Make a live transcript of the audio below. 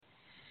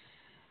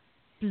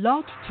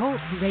Blog Talk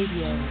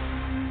Radio.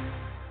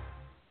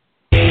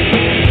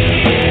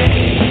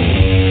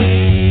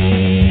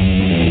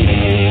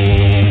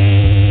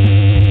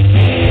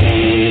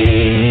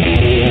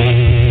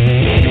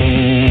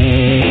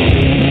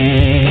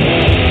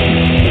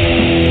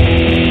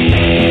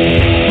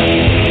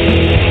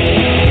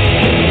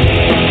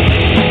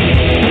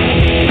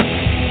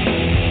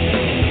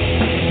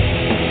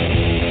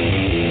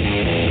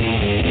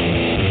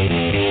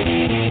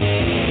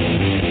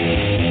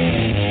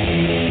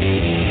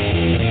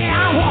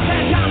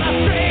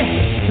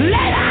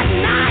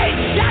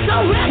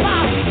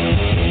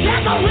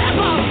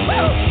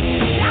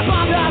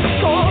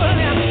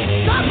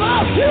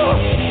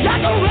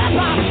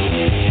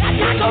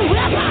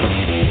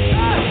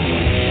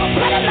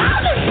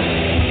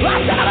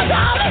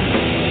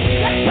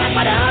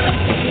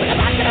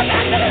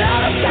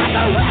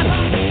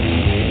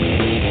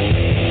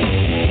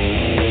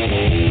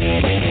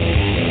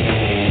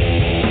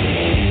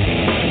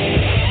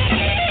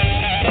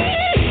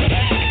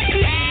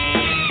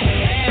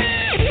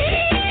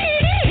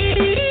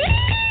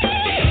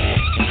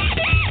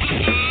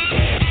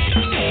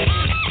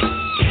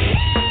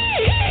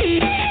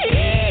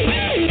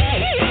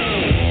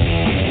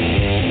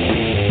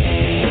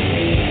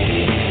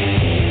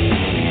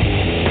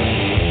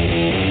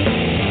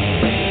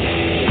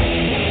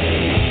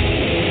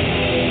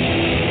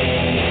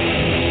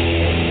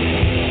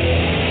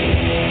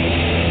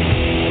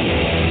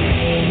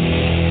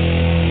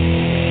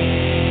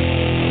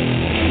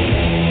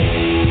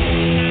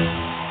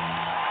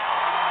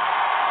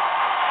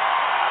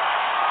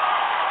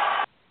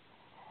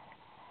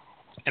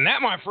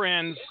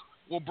 Friends,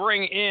 will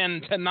bring in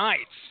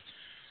tonight's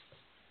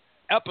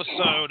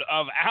episode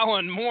of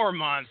Alan Moore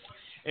Month.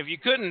 If you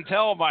couldn't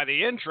tell by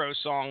the intro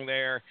song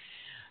there,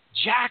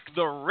 Jack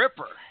the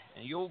Ripper.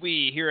 And you'll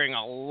be hearing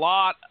a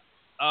lot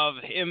of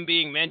him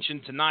being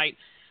mentioned tonight.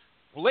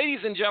 Well, ladies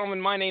and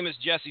gentlemen, my name is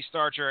Jesse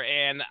Starcher,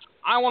 and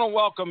I want to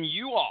welcome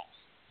you all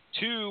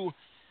to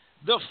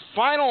the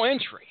final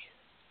entry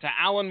to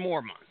Alan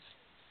Moore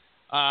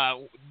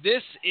Month.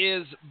 This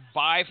is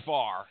by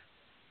far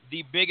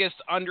the biggest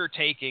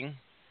undertaking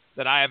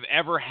that I have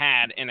ever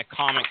had in a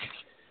comic,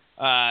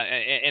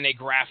 in a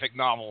graphic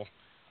novel,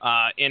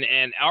 in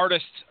an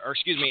artist, or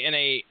excuse me,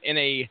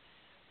 in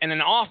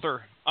an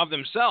author of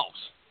themselves.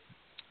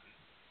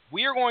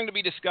 We are going to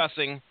be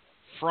discussing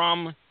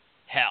From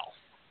Hell,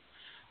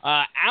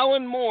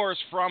 Alan Moore's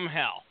From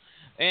Hell.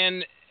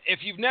 And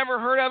if you've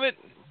never heard of it,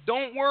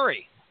 don't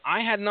worry.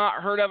 I had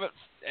not heard of it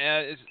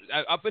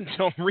up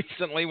until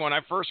recently when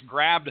I first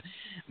grabbed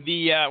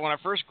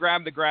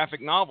the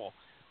graphic novel.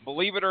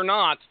 Believe it or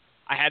not,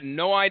 I had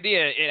no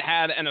idea it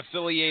had an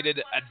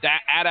affiliated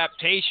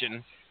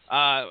adaptation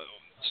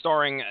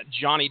starring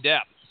Johnny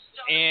Depp.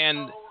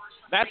 And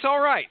that's all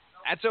right.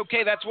 That's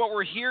okay. That's what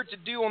we're here to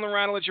do on the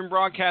Radulich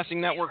Broadcasting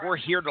Network. We're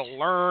here to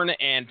learn,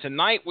 and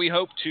tonight we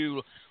hope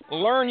to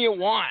learn you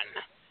one,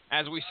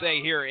 as we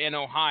say here in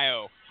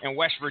Ohio and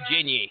West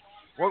Virginia.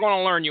 We're going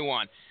to learn you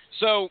one.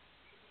 So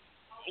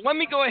let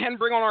me go ahead and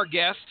bring on our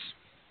guests.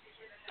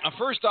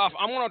 First off,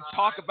 I'm going to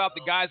talk about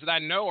the guys that I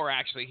know are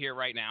actually here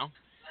right now.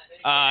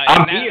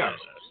 I'm here.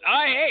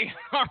 Hey,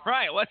 all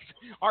right.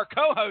 Our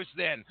co-host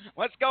then.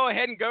 Let's go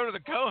ahead and go to the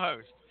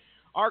co-host.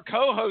 Our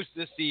co-host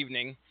this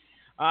evening,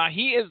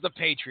 he is the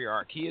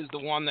patriarch. He is the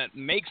one that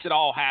makes it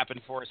all happen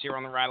for us here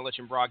on the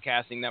Radulich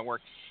Broadcasting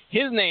Network.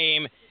 His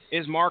name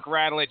is Mark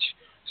Radulich.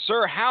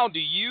 Sir, how do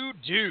you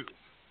do?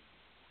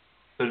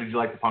 So did you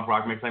like the punk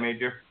rock mix I made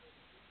you?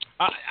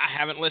 I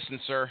haven't listened,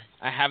 sir.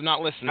 I have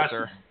not listened,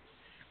 sir.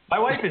 My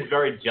wife is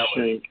very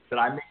jealous that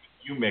I'm making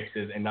you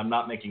mixes and I'm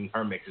not making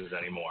her mixes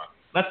anymore.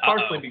 That's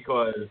partially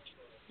because,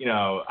 you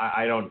know,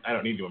 I don't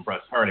need to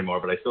impress her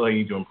anymore, but I still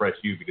need to impress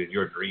you because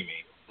you're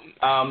dreamy.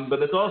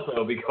 But it's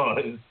also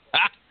because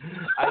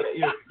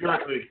you're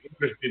actually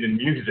interested in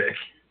music,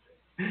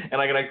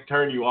 and I can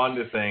turn you on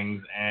to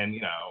things, and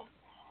you know,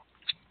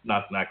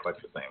 not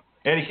quite the same.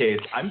 In any case,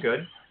 I'm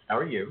good. How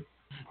are you?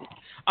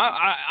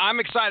 I'm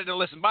excited to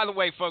listen. By the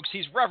way, folks,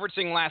 he's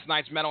referencing last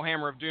night's Metal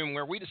Hammer of Doom,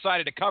 where we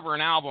decided to cover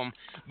an album,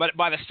 but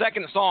by the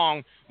second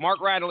song, Mark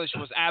Radulich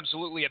was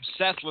absolutely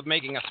obsessed with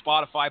making a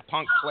Spotify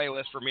punk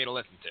playlist for me to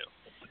listen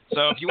to.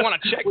 So if you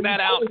want to check that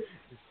out,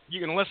 you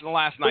can listen to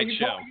last night's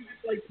show.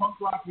 You like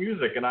punk rock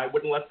music, and I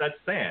wouldn't let that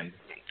stand.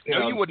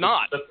 You would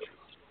not.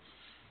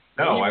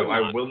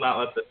 I will not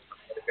let that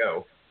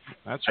go.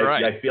 That's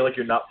right. I feel like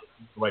you're not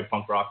listening to the right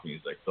punk rock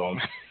music, so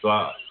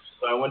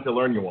I went to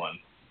learn you one.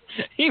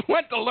 He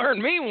went to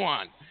learn me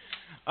one.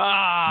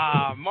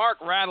 Mark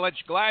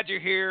Radulich, glad you're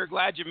here.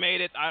 Glad you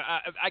made it.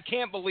 I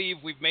can't believe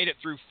we've made it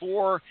through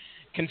 4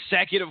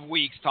 consecutive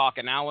weeks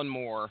talking Alan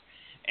Moore,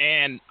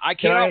 and I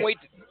cannot wait.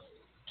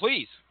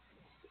 Please.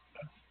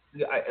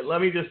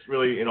 Let me just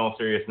really, in all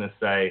seriousness,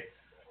 say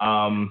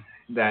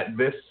that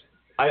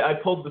I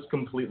pulled this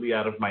completely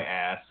out of my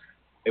ass.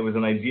 It was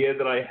an idea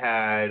that I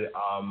had,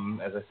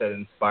 as I said,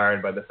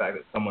 inspired by the fact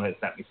that someone had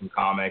sent me some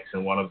comics,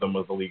 and one of them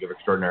was The League of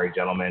Extraordinary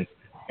Gentlemen.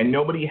 And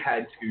nobody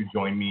had to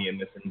join me in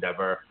this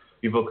endeavor.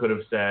 People could have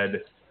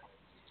said,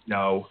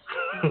 No,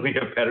 we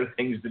have better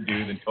things to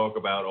do than talk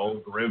about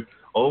old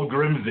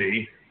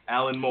Grimsey,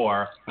 Alan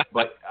Moore.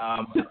 But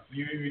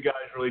you guys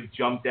really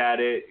jumped at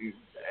it,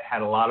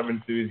 had a lot of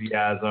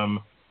enthusiasm,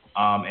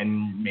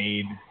 and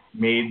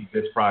made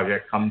this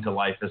project come to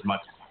life as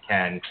much as you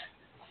can.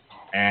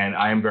 And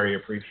I am very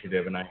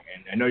appreciative. And I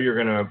know you're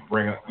gonna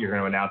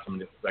announce them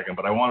in just a second,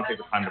 but I want to take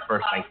the time to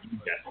first thank you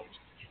guys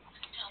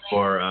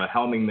for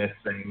helming this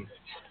thing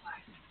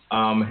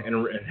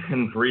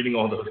and reading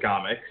all those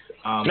comics.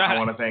 I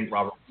want to thank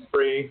Robert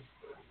Winfree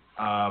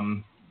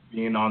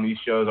being on these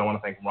shows. I want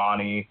to thank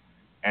Ronnie,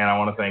 and I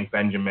want to thank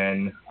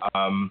Benjamin,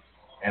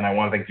 and I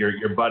want to thank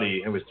your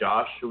buddy. It was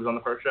Josh who was on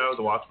the first show,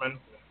 The Watchmen.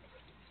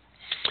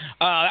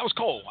 That was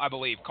Cole, I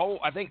believe.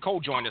 I think Cole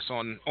joined us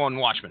on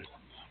Watchmen.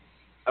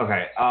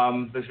 Okay.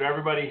 So for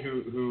everybody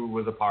who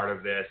was a part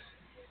of this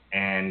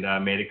and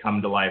made it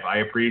come to life, I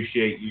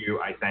appreciate you.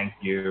 I thank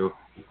you.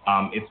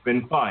 It's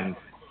been fun.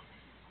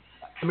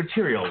 The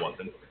material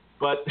wasn't,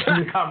 but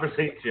the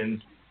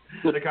conversations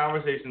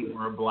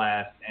were a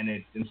blast, and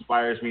it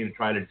inspires me to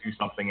try to do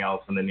something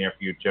else in the near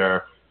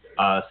future,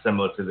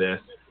 similar to this.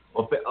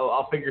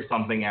 I'll figure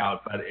something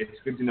out, but it's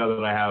good to know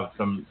that I have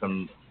some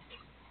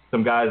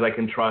guys I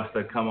can trust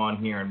that come on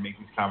here and make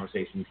these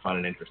conversations fun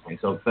and interesting.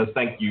 So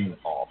thank you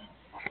all.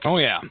 Oh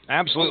yeah,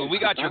 absolutely. We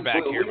got your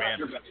back here,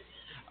 man.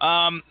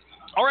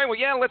 All right, well,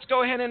 yeah, let's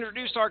go ahead and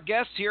introduce our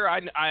guests here.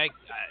 I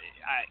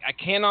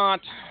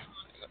cannot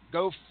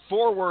go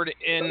forward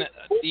in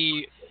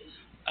the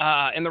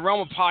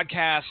realm of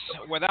podcasts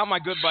without my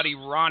good buddy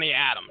Ronnie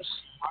Adams.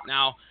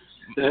 Now,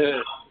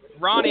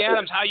 Ronnie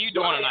Adams, how you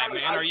doing tonight,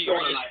 man? Are you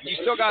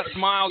still got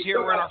smiles here?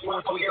 We're in our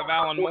 4th week of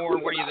Alan Moore.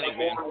 What do you think,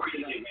 man?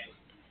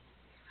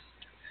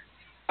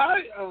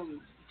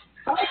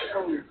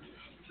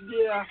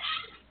 Yeah.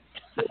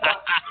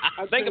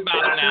 Think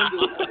about it now.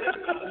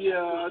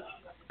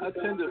 I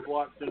tend to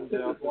block things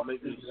out that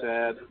make me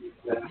sad.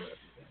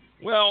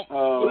 Well,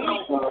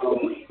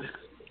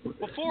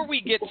 before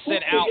we get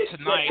sent out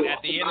tonight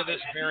at the end of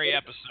this very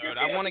episode,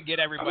 I want to get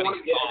everybody's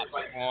thoughts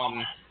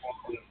on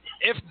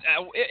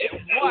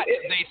what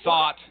they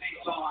thought,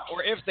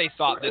 or if they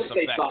thought this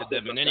affected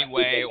them in any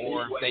way,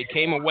 or if they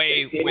came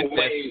away with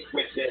this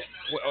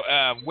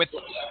with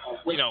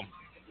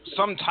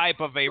some type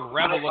of a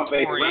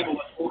revelatory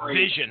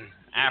vision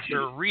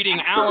after reading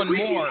Alan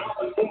Moore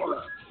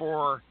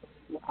for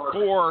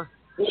 4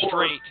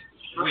 straight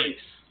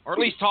weeks, or at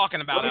least talking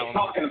about Alan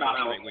Moore for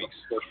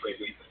 4 straight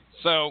weeks.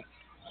 So,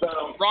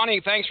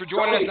 Ronnie, thanks for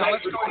joining us. Now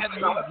let's go ahead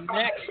and move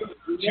next to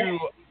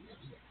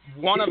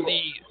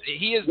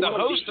he is the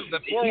host of the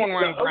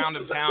 411 Ground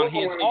and Pound. He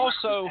is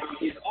also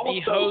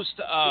the host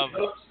of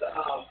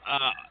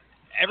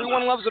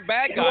Everyone Loves a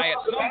Bad Guy at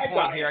some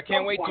point here. I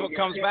can't wait till it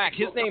comes back.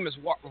 His name is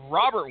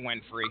Robert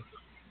Winfree.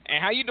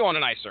 And how you doing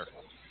tonight, sir?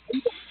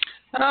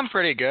 I'm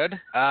pretty good.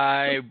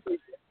 I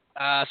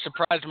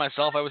surprised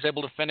myself. I was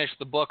able to finish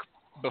the book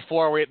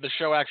before the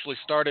show actually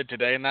started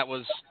today, and that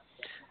was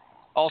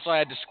also I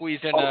had to squeeze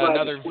in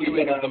another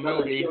viewing of the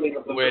movie,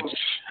 which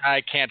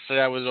I can't say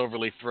I was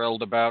overly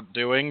thrilled about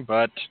doing,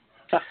 but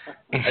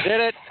I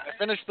did it. I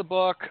finished the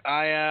book.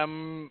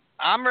 I'm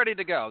ready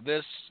to go.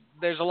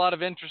 There's a lot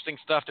of interesting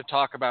stuff to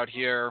talk about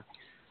here,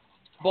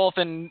 both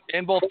in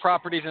both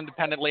properties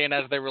independently and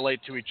as they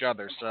relate to each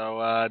other.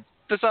 So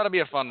this ought to be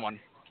a fun one.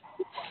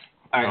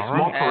 All right,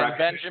 small correction. And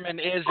Benjamin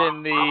is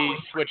in the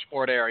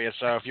switchboard area,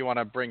 so if you want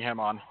to bring him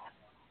on.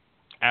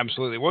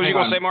 Absolutely. What were you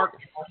going to say, Mark?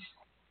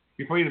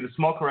 Before you do the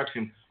small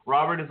correction,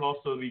 Robert is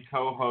also the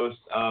co-host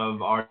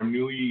of our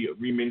newly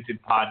reminted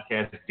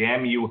podcast,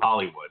 Damn You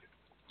Hollywood.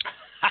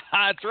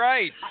 That's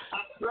right.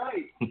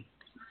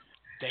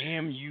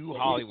 Damn You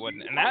Hollywood.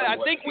 And I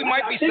think we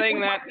might be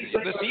saying that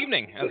this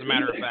evening, as a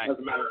matter of fact.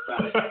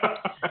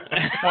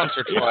 Once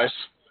or twice.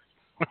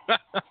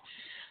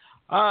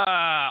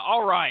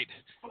 All right.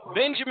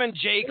 Benjamin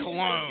J.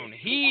 Cologne.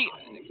 He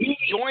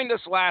joined us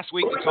last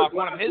week to talk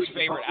one of his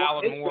favorite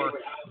Alan Moore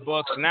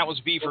books, and that was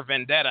V for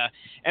Vendetta.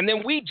 And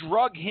then we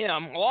drug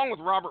him, along with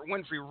Robert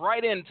Winfree,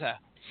 right into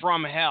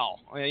From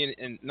Hell.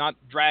 And not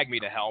Drag Me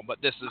to Hell, but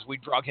we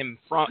drug him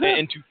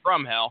into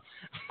From Hell.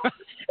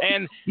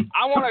 And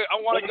I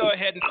want to go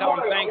ahead and tell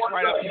him thanks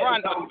right up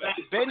front.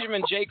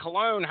 Benjamin J.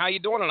 Cologne, how you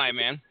doing tonight,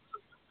 man?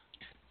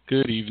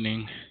 Good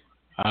evening.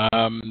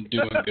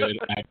 Doing good.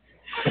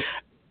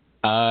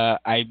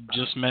 I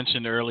just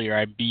mentioned earlier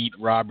I beat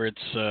Robert's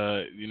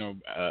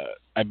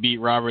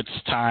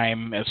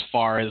time as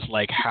far as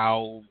like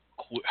how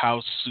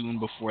soon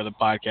before the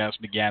podcast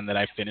began that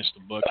I finished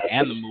the book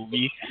and the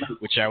movie,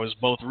 which I was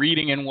both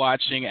reading and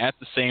watching at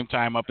the same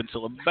time up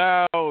until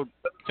about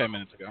 10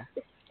 minutes ago.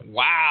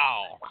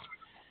 Wow.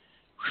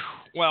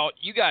 Well,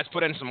 you guys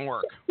put in some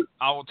work.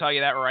 I will tell you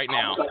that right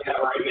now.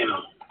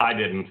 I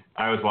didn't.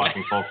 I was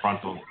watching Full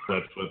Frontal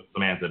clips with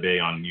Samantha Day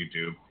on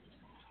YouTube.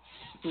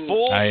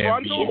 Full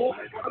Frontal?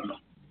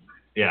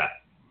 Yeah.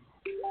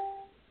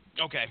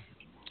 Okay.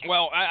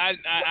 Well,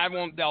 I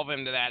won't delve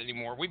into that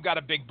anymore. We've got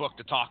a big book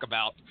to talk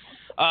about.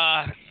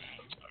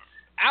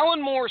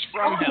 Alan Moore's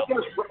From Hell.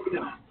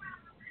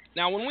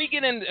 Now, when we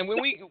get in, and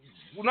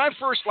when I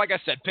first, like I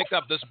said, picked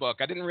up this book,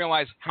 I didn't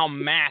realize how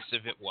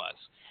massive it was.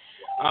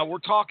 We're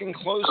talking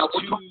close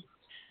to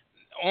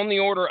on the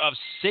order of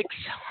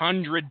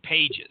 600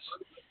 pages.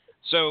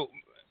 So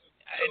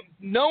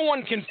no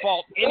one can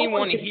fault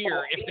anyone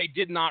here if they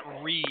did not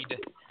read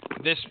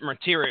this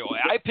material.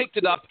 I picked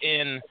it up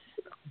in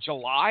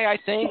July, I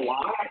think,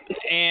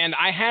 and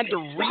I had to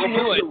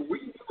renew it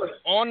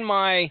on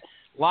my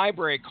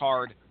library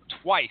card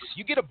twice.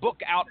 You get a book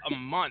out a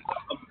month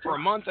for a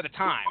month at a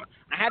time.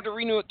 I had to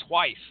renew it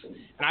twice,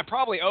 and I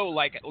probably owe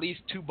like at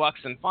least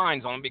 $2 in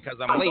fines on it because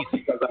I'm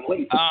lazy.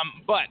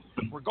 But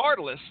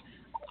regardless,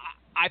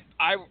 I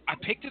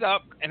picked it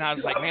up and I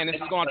was like, man, this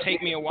is going to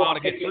take me a while to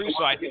get through.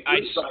 So I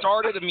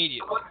started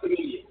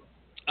immediately.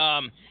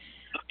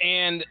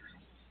 And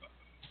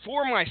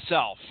for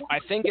myself, I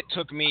think it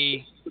took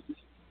me.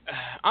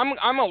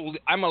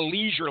 I'm a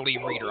leisurely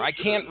reader. I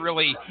can't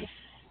really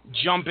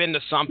jump into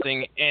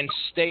something and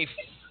stay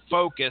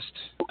focused,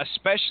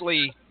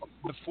 especially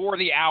before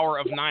the hour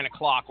of 9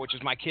 o'clock, which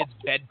is my kid's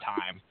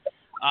bedtime.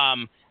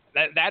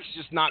 That's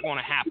just not going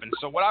to happen.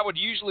 So what I would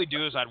usually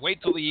do is I'd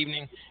wait till the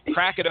evening,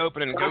 crack it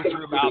open, and go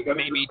through about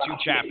maybe 2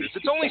 chapters.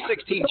 It's only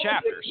 16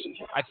 chapters,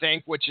 I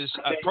think, which is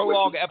a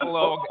prologue,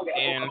 epilogue,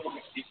 and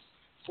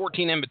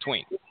 14 in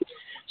between.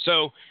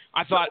 So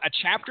I thought a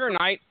chapter a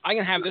night, I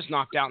can have this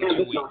knocked out in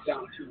 2 weeks.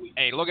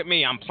 Hey, look at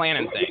me. I'm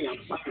planning things.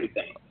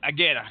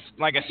 Again,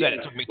 like I said,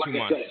 it took me 2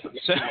 months.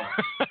 So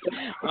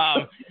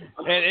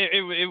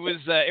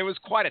it was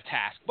quite a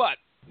task. But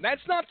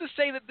that's not to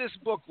say that this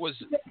book was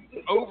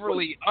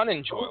overly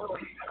unenjoyable.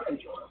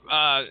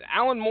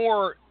 Alan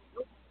Moore,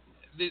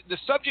 the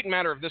subject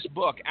matter of this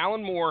book,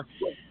 Alan Moore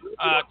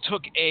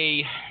took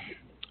a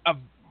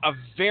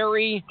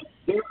very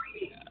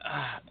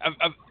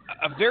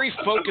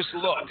focused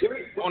look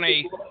on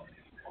a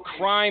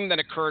crime that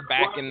occurred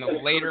back in the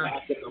later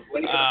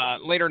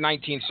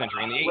 19th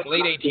century, in the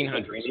late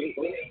 1800s.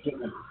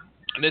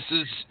 This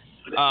is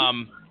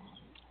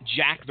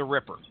Jack the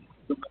Ripper.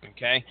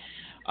 Okay,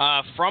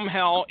 From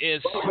Hell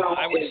is,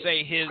 I would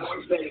say, his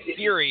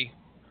theory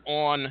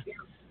on.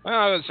 Well,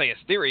 I wouldn't say his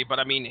theory, but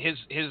I mean his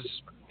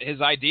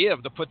idea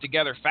of the put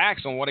together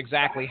facts on what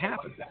exactly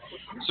happened.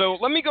 So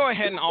let me go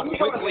ahead and I'll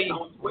quickly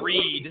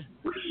read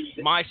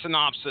my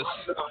synopsis,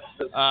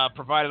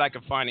 provided I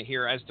can find it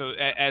here, as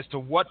to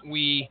what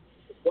we're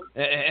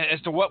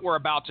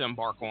about to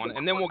embark on,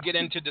 and then we'll get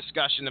into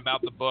discussion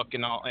about the book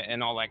and all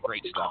that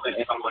great stuff.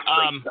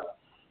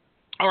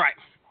 All right.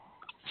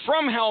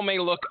 From Hell may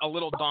look a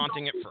little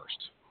daunting at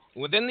first.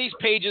 Within these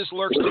pages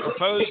lurks the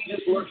proposed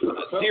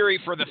theory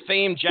for the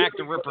famed Jack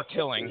the Ripper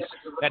killings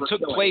that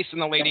took place in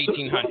the late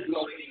 1800s.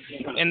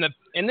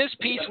 In this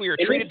piece, we are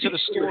treated to the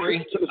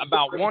story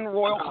about one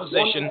royal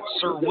physician,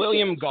 Sir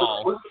William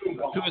Gall,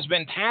 who has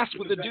been tasked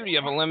with the duty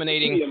of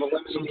eliminating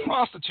some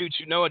prostitutes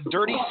who know a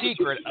dirty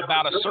secret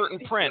about a certain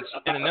prince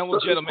and an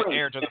illegitimate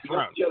heir to the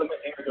throne.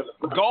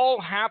 Gall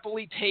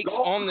happily takes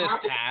on this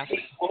task,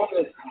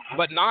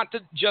 but not to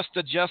just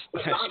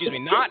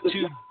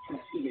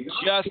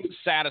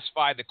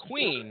satisfy the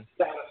queen,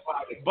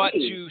 but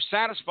to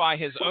satisfy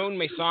his own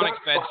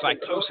Masonic-fed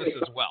psychosis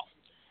as well.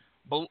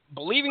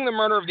 Believing the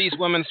murder of these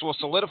women will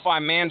solidify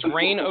man's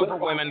reign over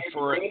women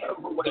for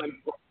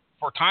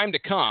time to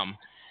come,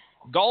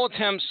 Gall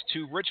attempts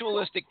to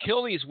ritualistic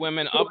kill these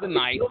women of the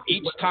night,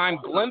 each time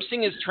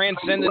glimpsing his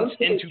transcendence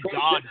into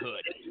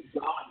godhood.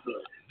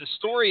 The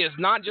story is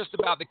not just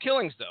about the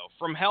killings, though.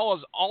 From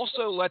Hell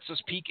also lets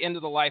us peek into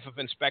the life of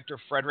Inspector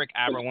Frederick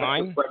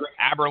Aberline,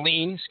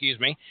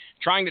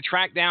 trying to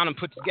track down and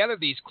put together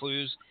these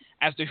clues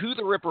as to who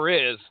the Ripper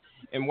is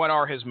and what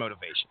are his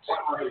motivations.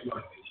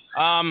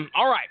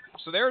 All right,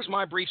 so there's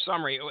my brief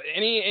summary.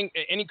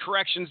 Any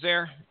corrections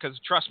there? Because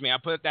trust me, I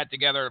put that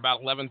together at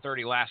about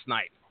 11:30 last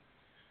night.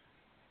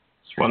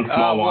 Just one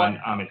small one.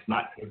 It's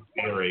not his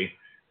theory.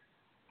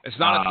 It's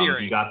not a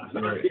theory. He got the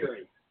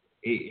theory.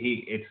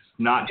 It's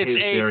not his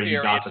theory. He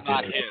got the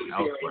theory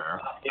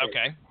elsewhere.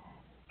 Okay.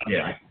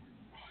 Yeah.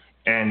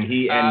 And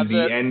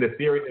the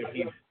theory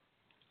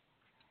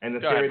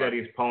that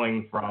he's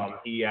pulling from,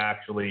 he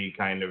actually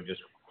kind of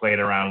just played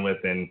around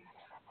with and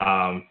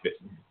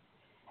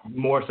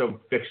more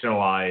so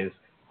fictionalized.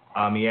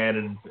 He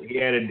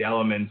added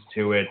elements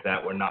to it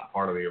that were not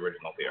part of the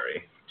original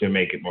theory to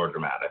make it more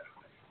dramatic.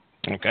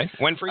 Okay.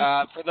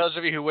 Winfree? For those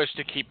of you who wish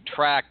to keep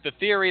track, the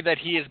theory that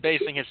he is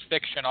basing his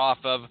fiction off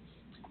of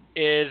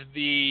is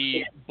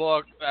the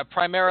book,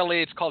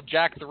 primarily it's called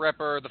Jack the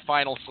Ripper, The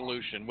Final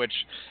Solution, which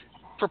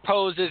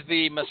proposes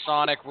the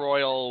Masonic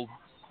royal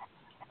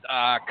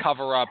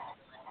cover-up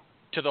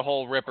to the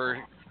whole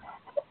Ripper,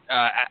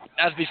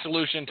 as the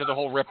solution to the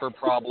whole Ripper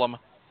problem.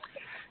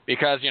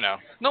 Because,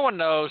 no one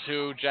knows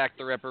who Jack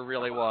the Ripper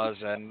really was,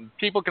 and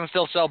people can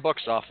still sell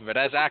books off of it,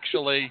 as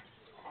actually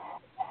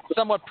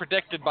somewhat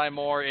predicted by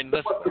Moore in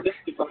this book.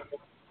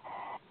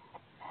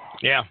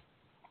 Yeah.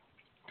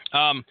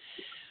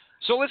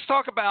 So let's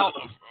talk about,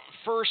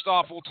 first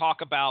off, we'll talk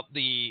about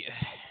the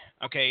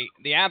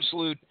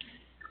absolute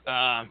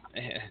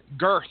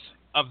girth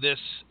of this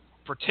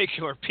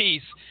particular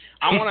piece,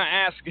 I want to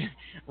ask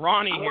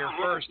Ronnie here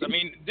first. I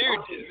mean,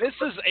 dude, this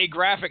is a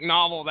graphic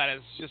novel that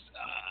is just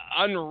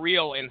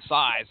unreal in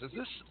size. Is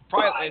this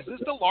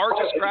the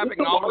largest graphic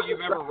novel you've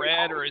ever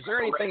read, or is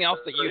there anything else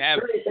that you have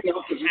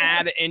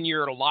had in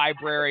your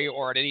library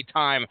or at any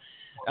time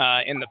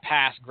in the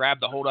past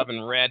grabbed a hold of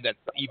and read that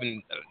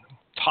even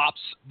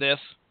tops this?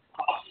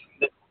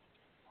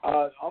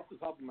 Off the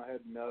top of my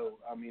head, no.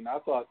 I mean, I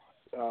thought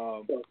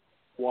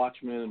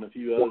Watchmen and a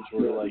few others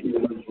were like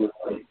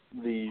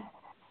the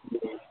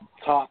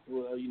top,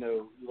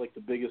 like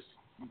the biggest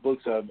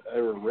books I've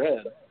ever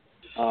read.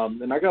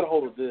 And I got a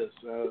hold of this.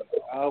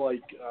 I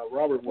like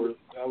Robert.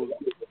 I was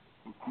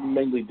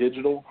mainly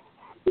digital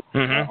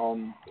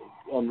on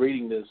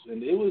reading this,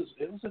 and it was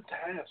a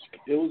task.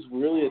 It was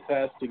really a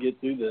task to get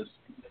through this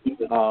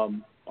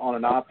on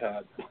an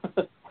iPad.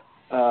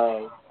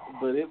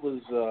 But it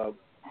was,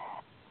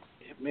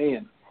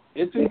 man,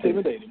 it's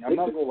intimidating. I'm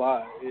not gonna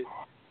lie.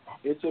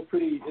 It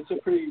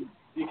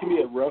can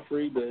be a rough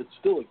read, but it's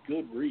still a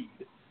good read.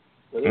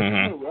 But it's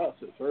kind of rough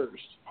at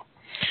first.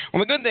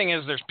 Well, the good thing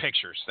is there's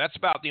pictures. That's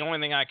about the only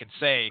thing I could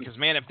say. Because,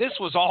 man, if this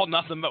was all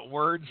nothing but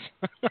words,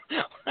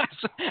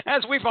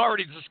 as we've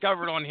already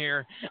discovered on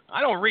here, I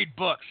don't read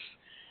books.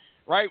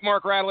 Right,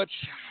 Mark Radulich?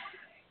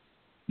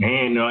 He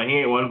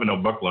ain't one for no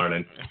book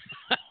learning.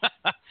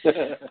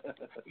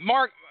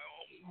 Mark,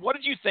 what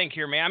did you think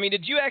here, man? I mean,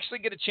 did you actually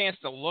get a chance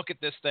to look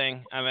at this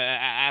thing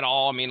at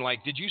all? I mean,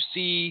 like, did you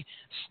see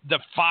the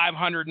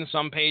 500 and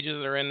some pages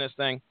that are in this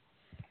thing?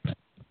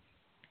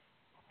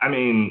 I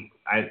mean,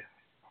 I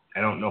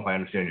don't know if I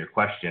understand your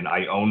question.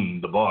 I own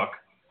the book,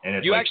 and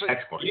it's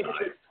textbook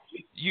size.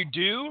 You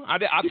do? I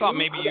thought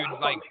maybe you'd,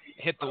 like,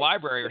 hit the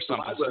library or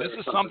something. So this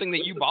is something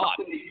that you bought.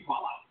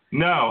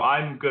 No,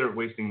 I'm good at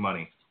wasting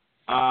money.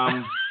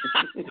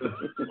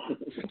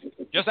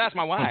 Just ask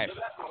my wife.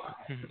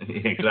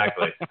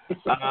 Exactly.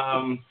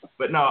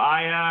 But no,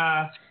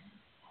 I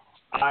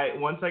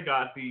once I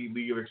got the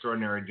League of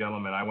Extraordinary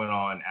Gentlemen, I went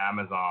on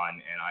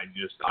Amazon and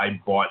I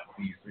bought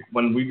these.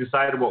 When we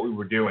decided what we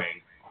were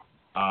doing,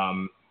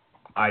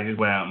 I just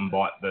went out and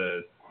bought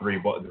the three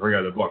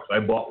other books. I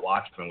bought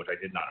Watchmen, which I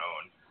did not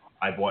own.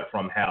 I bought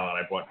From Hell, and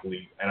I bought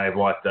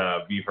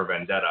V for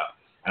Vendetta.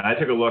 And I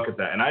took a look at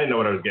that, and I didn't know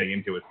what I was getting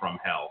into with From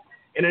Hell.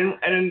 And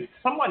in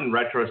somewhat in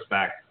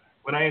retrospect,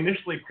 when I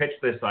initially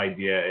pitched this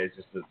idea, it's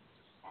just a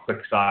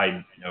quick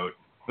side note.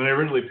 When I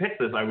originally pitched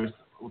this, I was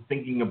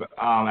thinking about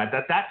at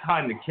that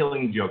time the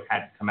Killing Joke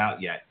hadn't come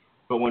out yet,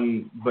 but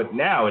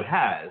now it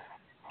has.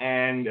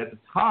 And at the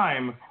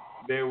time,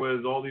 there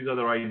was all these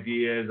other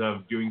ideas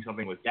of doing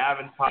something with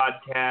Gavin's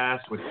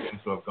podcast, which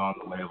seems to have gone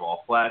the way of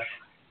all flesh.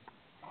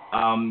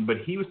 But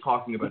he was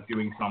talking about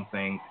doing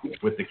something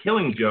with the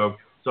Killing Joke,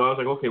 so I was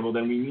like, okay, well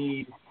then we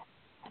need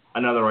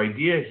another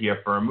idea here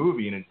for a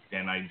movie,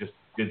 and I just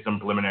did some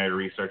preliminary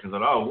research and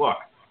said, oh look,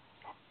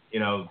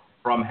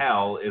 From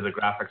Hell is a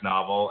graphic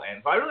novel,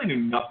 and so I really knew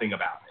nothing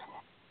about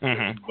it.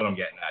 Mm-hmm. What I'm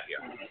getting at here,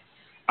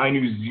 I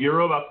knew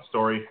zero about the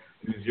story,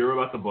 knew zero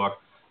about the book.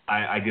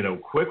 I did a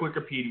quick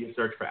Wikipedia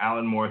search for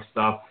Alan Moore's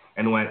stuff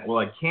and went, well,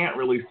 I can't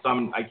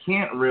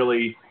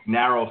really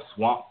narrow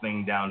Swamp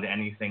Thing down to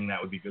anything that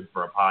would be good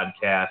for a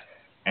podcast.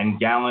 And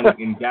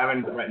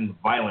Gavin threatened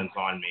violence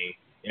on me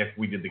if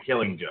we did the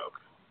Killing Joke.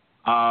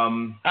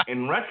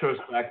 In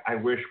retrospect, I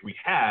wish we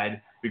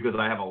had, because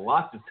I have a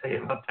lot to say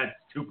about that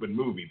stupid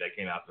movie that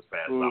came out this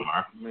past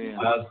summer.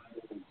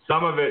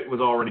 Some of it was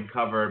already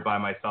covered by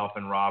myself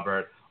and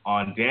Robert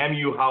on Damn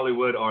You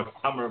Hollywood, our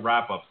summer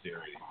wrap-up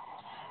series.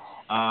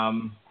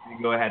 You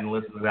can go ahead and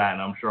listen to that,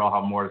 and I'm sure I'll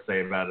have more to say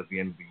about it at the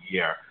end of the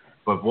year.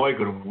 But boy,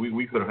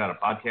 we could have had a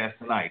podcast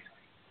tonight.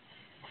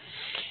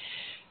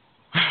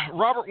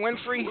 Robert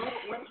Winfree,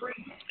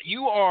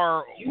 you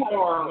are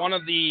one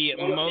of the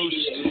most,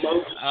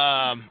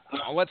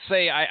 let's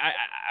say, I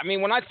mean,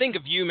 when I think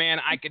of you, man,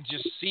 I could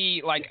just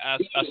see like a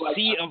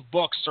sea of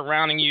books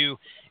surrounding you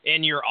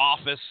in your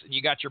office.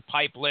 You got your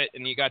pipe lit,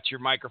 and you got your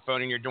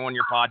microphone, and you're doing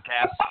your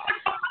podcast.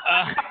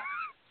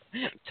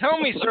 Tell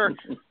me, sir,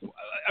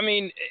 I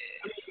mean,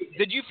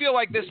 did you feel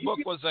like this book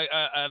was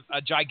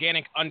a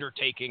gigantic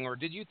undertaking, or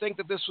did you think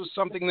that this was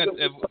something that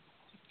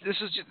this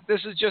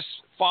is just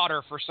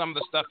fodder for some of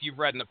the stuff you've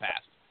read in the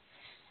past?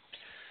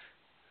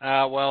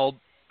 Well,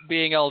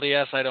 being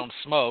LDS, I don't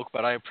smoke,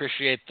 but I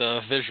appreciate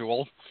the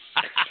visual.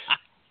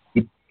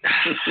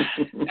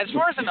 As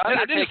far as an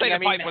undertaking, I didn't say the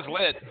pipe was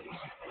lit.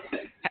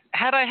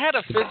 Had I had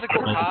a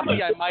physical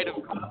copy, I might have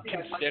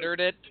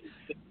considered it.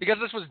 Because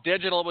this was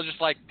digital, it was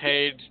just like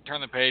page,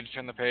 turn the page,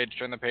 turn the page,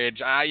 turn the page.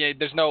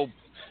 There's no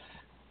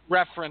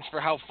reference for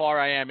how far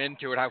I am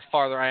into it, how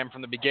farther I am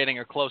from the beginning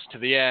or close to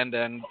the end.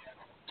 And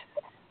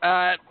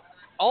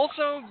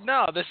also,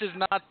 no, this is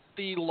not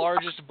the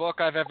largest book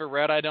I've ever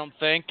read. I don't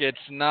think it's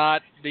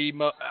not the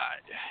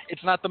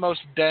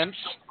most dense.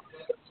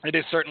 It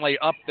is certainly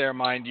up there,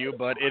 mind you,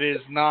 but it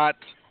is not.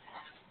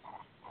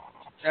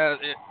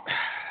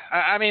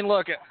 I mean,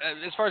 look,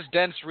 as far as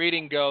dense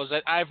reading goes,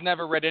 I've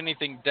never read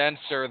anything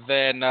denser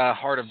than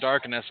Heart of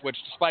Darkness, which,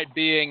 despite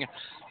being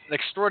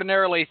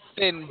extraordinarily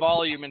thin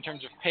volume in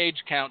terms of page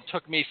count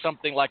took me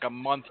something like a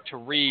month to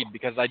read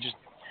because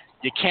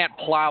you can't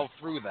plow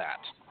through that.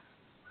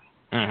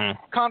 Mm-hmm.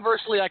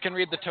 Conversely, I can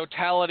read the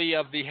totality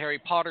of the Harry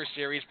Potter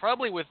series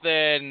probably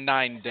within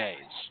 9 days.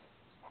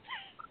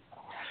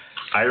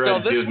 I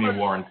read Disney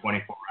War in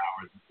 24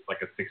 hours. It's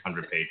like a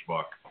 600-page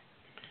book.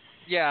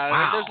 Yeah,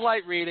 wow. There's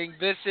light reading.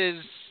 This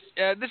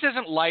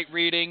isn't light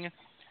reading,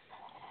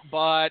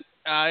 but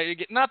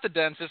not the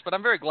densest. But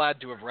I'm very glad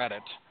to have read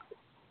it.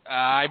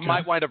 I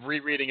might wind up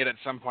rereading it at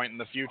some point in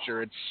the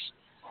future.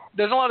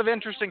 There's a lot of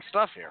interesting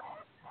stuff here.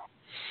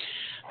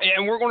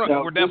 And we're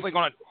definitely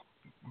gonna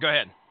go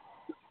ahead.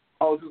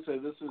 I was gonna say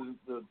this is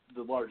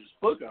the largest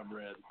book I've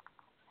read,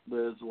 but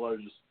it's the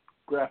largest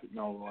graphic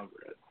novel I've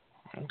read.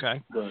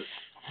 Okay. But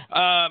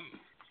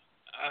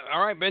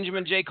all right,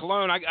 Benjamin J.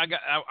 Cologne,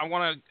 I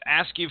want to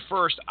ask you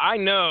first. I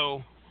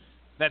know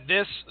that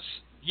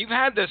you've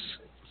had this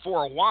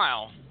for a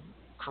while,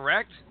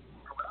 correct?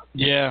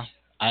 Yeah,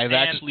 I've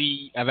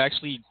actually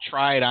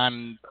tried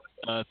on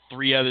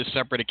 3 other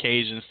separate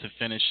occasions to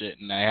finish it,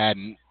 and I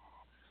hadn't.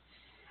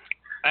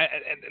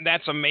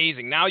 That's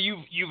amazing. Now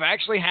you've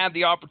actually had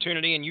the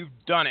opportunity and you've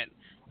done it.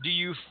 Do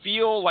you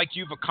feel like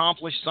you've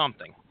accomplished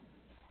something?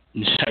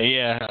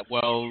 Yeah,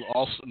 well,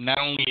 also not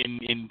only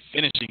in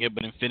finishing it,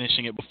 but in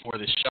finishing it before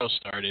the show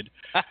started.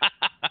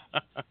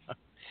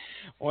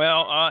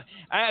 Well,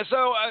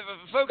 so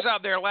folks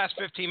out there, last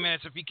 15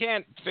 minutes, if you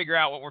can't figure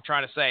out what we're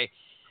trying to say,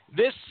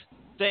 this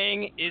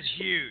thing is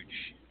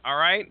huge, all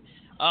right?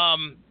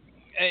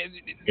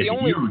 It's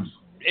huge.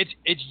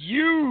 It's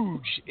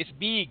huge. It's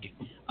big.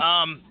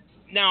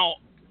 Now,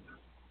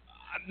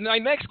 my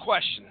next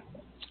question.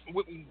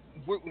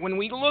 When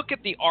we look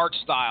at the art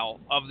style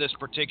of this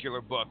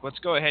particular book, let's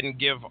go ahead and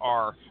give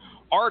our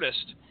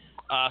artist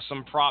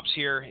some props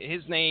here.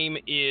 His name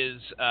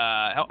is,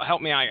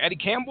 help me out, Eddie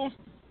Campbell?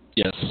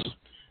 Yes.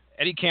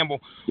 Eddie Campbell.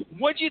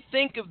 What do you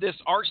think of this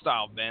art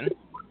style, Ben?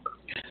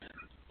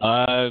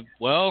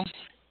 Well,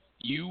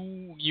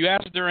 you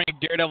asked during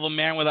Daredevil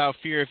Man Without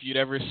Fear if you'd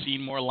ever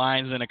seen more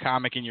lines in a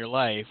comic in your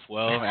life.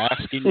 Well,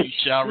 asking you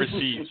shall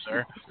receive,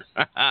 sir.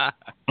 That's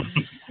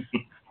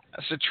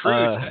the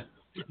truth.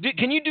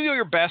 Can you do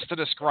your best to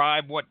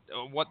describe what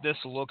this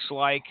looks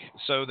like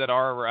so that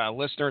our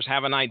listeners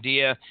have an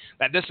idea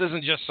that this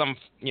isn't just some,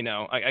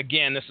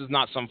 again, this is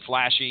not some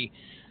flashy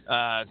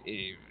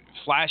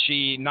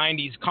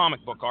 90s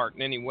comic book art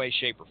in any way,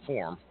 shape, or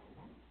form?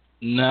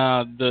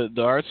 No,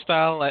 the art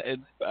style,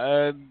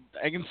 I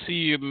can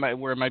see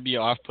where it might be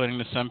off-putting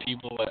to some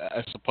people,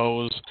 I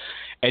suppose.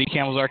 Eddie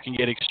Campbell's art can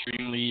get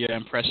extremely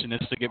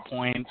impressionistic at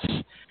points,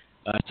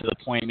 to the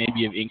point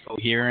maybe of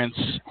incoherence.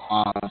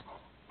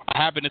 I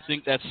happen to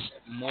think that's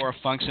more a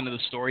function of the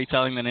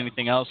storytelling than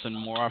anything else, and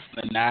more often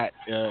than not,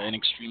 an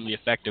extremely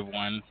effective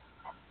one.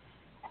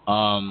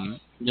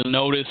 You'll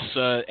notice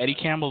Eddie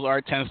Campbell's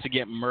art tends to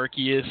get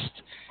murkiest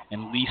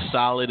and least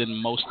solid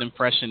and most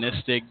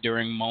impressionistic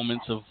during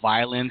moments of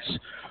violence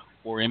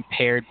or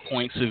impaired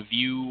points of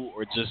view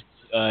or just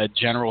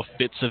general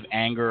fits of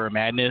anger or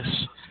madness.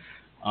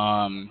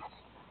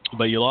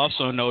 But you'll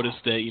also notice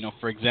that,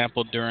 for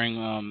example, during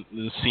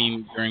the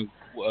scene during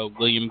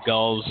William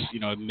Gull's,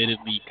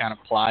 admittedly kind of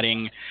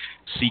plotting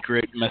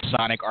secret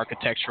Masonic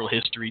architectural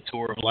history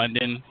tour of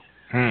London.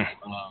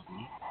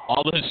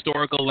 All the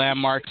historical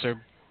landmarks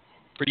are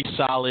pretty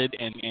solid,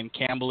 and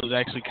Campbell is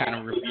actually kind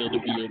of revealed to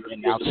be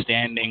an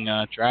outstanding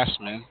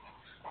draftsman.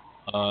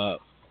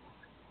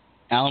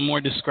 Alan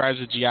Moore describes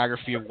the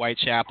geography of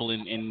Whitechapel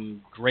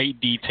in great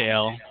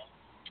detail.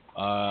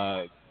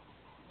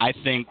 I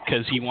think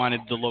because he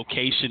wanted the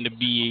location to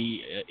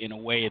be, in a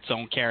way, its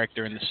own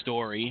character in the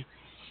story.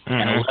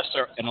 And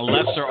a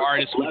lesser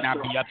artist would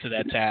not be up to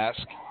that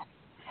task.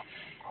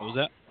 What was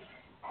that?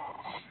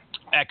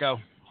 Echo.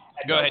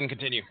 Go ahead and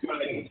continue.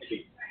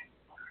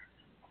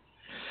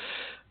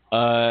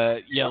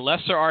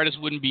 Lesser artists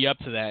wouldn't be up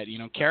to that.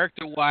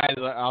 Character-wise,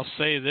 I'll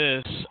say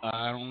this.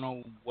 I don't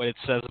know what it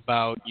says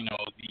about,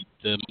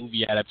 the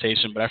movie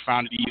adaptation, but I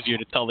found it easier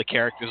to tell the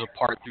characters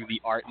apart through the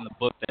art in the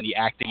book than the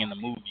acting in the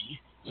movie.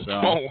 So,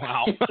 oh,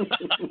 wow.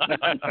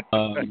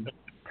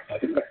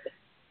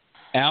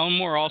 Alan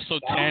Moore also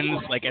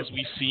tends, like as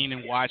we've seen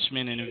in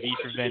Watchmen and in V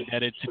for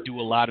Vendetta, to do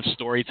a lot of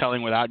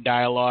storytelling without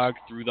dialogue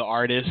through the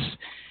artists.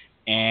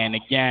 And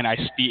again, I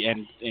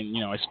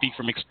speak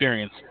from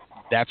experience.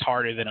 That's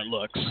harder than it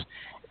looks.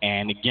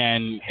 And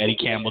again, Eddie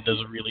Campbell does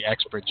a really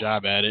expert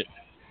job at it.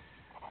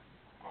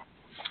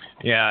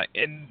 Yeah,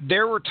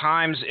 there were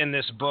times in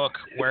this book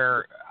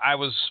where I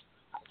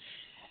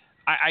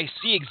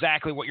see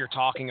exactly what you're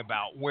talking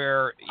about,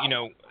 where,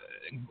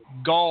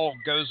 Gull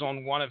goes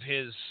on one of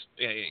his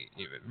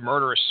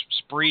murderous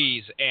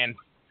sprees and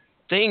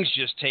things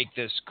just take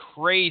this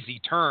crazy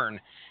turn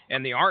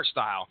in the art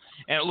style,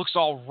 and it looks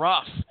all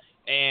rough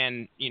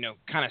and,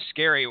 kind of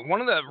scary. One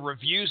of the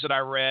reviews that I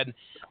read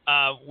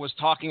was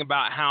talking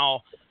about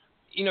how,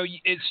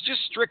 it's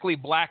just strictly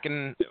black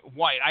and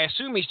white. I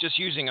assume he's just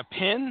using a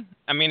pen.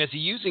 I mean, is he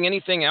using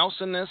anything else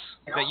in this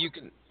that you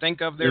can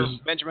think of there,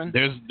 Benjamin?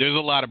 There's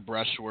a lot of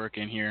brushwork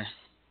in here.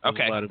 There's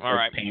Okay. a lot of All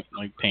right.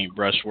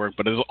 paintbrush work,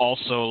 but there's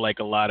also like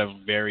a lot of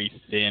very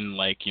thin,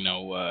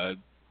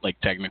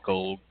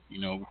 technical,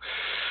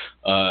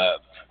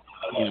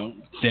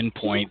 thin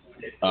point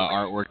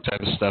artwork type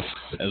of stuff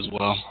as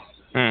well.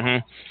 Mm-hmm.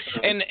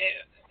 And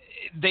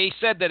they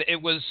said that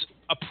it was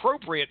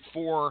appropriate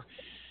for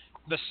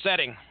the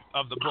setting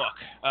of the book,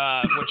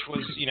 which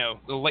was,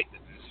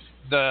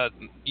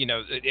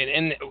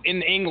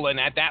 in England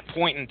at that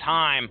point in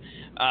time.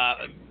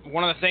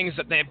 One of the things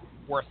that they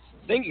were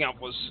thinking of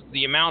was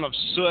the amount of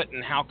soot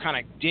and how kind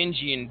of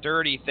dingy and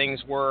dirty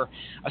things were,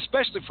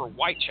 especially for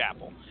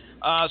Whitechapel.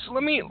 So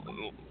let me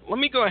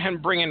go ahead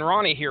and bring in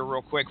Ronnie here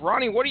real quick.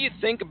 Ronnie, what do you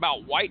think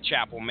about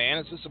Whitechapel, man?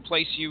 Is this a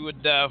place you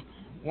would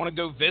want to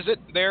go visit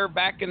there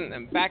back in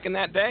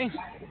that day?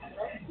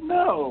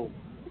 No.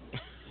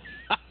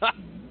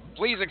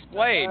 Please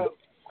explain.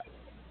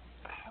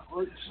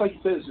 Well, just like you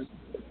said, it's just,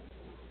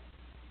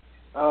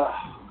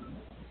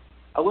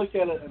 I look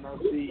at it and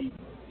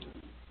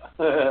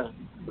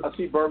I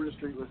see Bourbon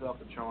Street without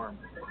the charm.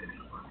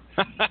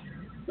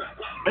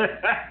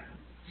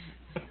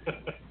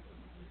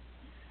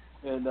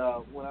 And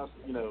when I,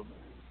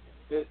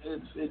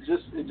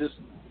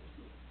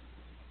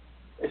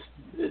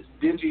 it's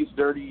dingy, it's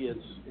dirty,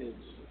 it's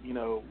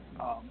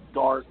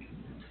dark.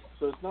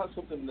 So it's not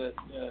something that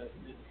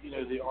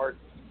the art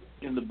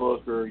in the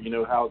book or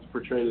how it's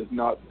portrayed is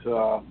not.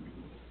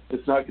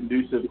 It's not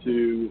conducive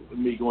to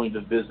me going to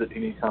visit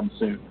anytime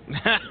soon.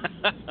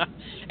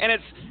 And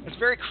it's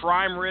very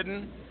crime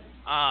ridden.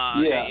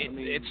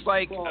 It's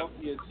like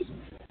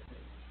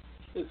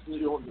it's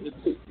New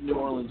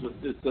Orleans with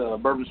it's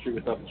Bourbon Street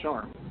without the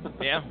charm.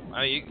 Yeah,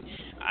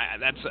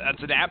 that's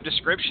an apt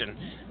description.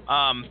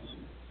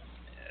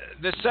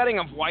 The setting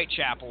of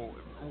Whitechapel,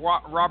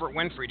 Robert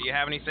Winfree, do you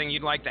have anything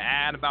you'd like to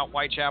add about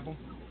Whitechapel?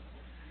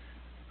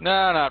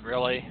 No, not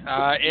really.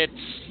 It's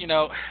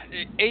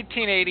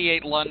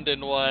 1888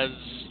 London was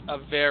a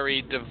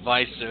very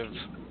divisive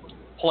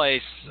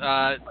place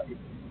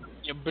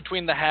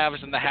between the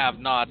haves and the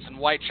have-nots, and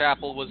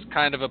Whitechapel was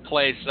kind of a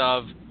place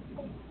of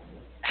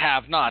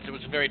have-nots. It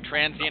was a very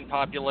transient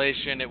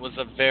population. It was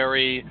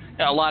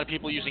a lot of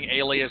people using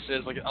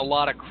aliases, like a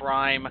lot of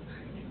crime.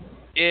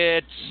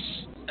 It's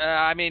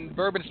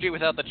Bourbon Street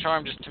without the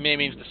charm just to me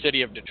means the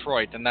city of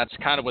Detroit, and that's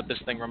kind of what this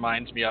thing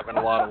reminds me of in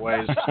a lot of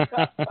ways.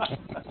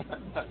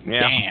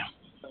 Yeah. Damn.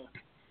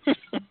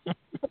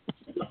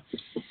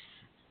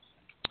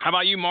 How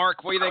about you,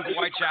 Mark? What do you think of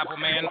Whitechapel,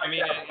 man?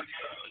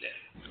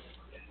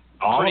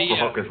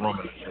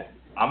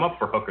 I'm up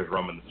for hookers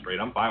roaming the street.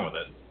 I'm fine with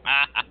it.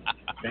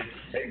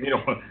 Take me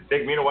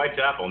to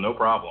Whitechapel, no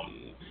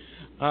problem.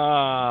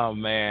 Oh,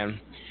 man.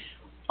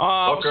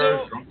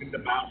 Hookers,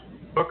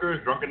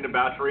 drunken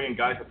debauchery, and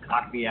guys with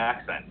Cockney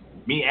accents.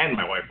 Me and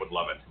my wife would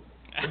love it.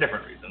 For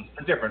different reasons.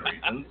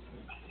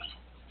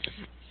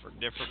 For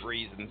different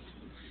reasons.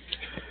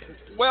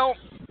 Well,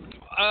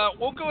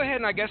 we'll go ahead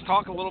and I guess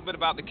talk a little bit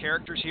about the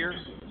characters here.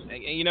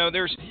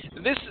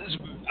 This is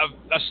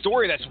a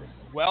story that's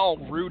well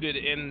rooted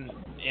in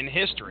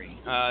history.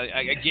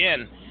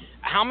 Again,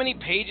 how many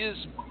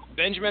pages,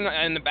 Benjamin,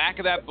 in the back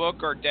of that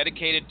book are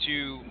dedicated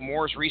to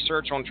Moore's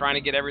research on trying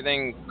to get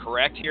everything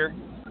correct here?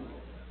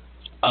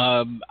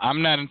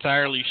 I'm not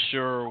entirely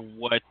sure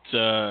what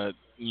the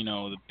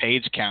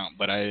page count,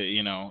 but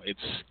it's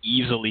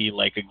easily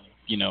like a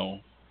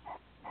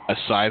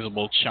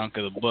sizable chunk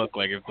of the book.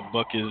 Like if the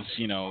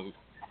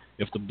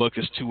book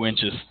is 2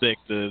 inches thick,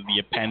 the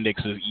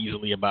appendix is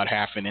easily about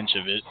half an inch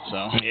of it.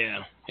 So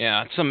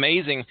yeah, it's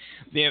amazing,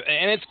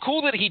 and it's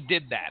cool that he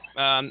did that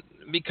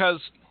because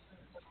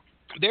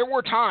there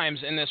were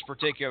times in this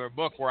particular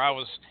book where I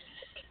was.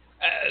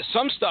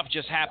 Some stuff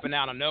just happened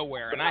out of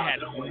nowhere, and I had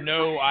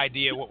no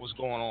idea what was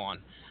going on.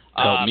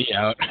 Help me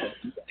out.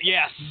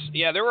 Yes,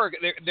 yeah. There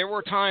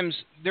were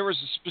times. There was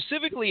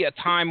specifically a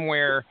time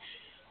where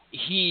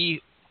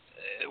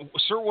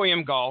Sir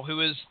William Gall,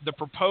 who is the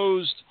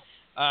proposed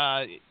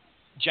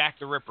Jack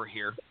the Ripper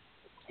here,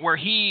 where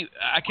I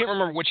can't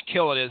remember which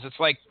kill it is. It's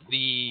like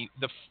the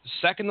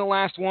second to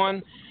last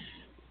one,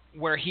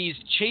 where he's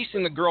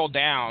chasing the girl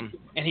down,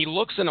 and he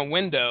looks in a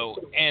window,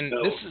 and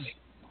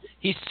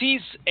he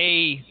sees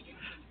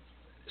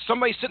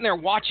somebody sitting there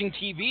watching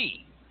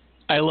TV.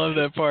 I love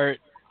that part.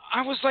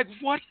 I was like,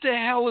 what the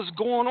hell is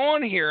going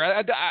on here?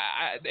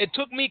 It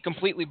took me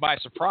completely by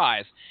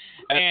surprise.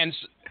 And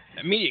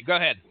go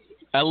ahead.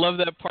 I love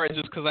that part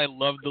just because I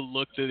love the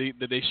look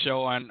that they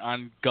show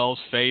on Gull's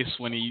face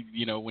when he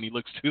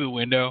looks through the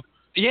window.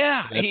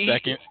 Yeah.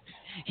 Second.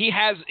 He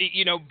has,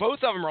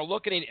 both of them are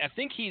looking at, I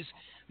think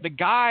the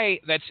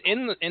guy that's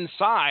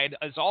inside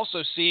is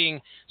also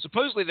seeing.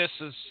 Supposedly, this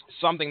is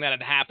something that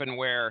had happened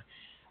where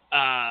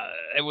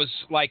it was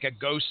like a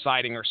ghost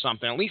sighting or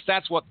something. At least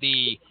that's what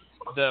the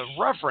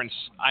reference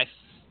I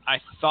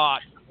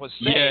thought was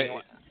saying.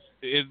 Yeah,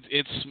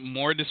 it's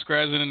more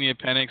described in the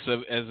appendix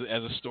as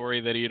a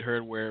story that he had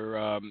heard where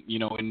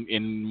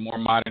in more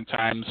modern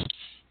times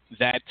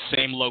that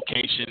same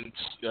location,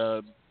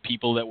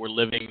 people that were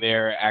living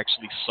there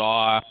actually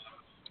saw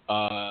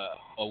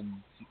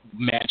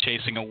man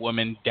chasing a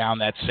woman down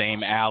that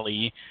same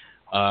alley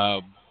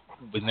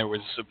when there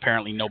was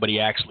apparently nobody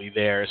actually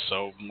there.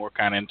 So Moore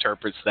kind of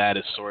interprets that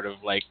as sort of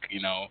like,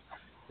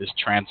 this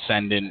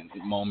transcendent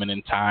moment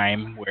in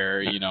time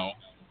where,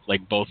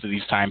 like both of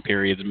these time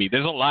periods meet.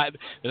 There's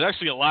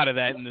actually a lot of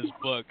that in this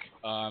book,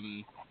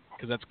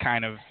 because that's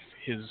kind of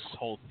his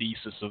whole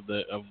thesis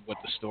of what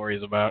the story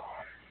is about.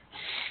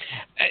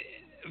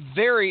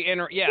 Very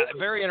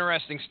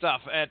interesting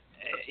stuff.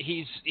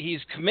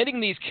 He's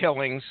committing these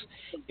killings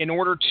in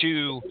order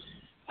to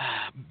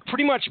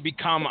pretty much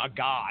become a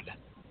god.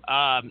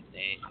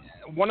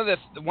 One of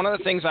the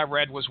things I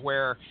read was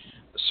where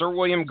Sir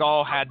William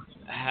Gall had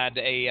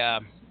a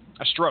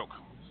stroke,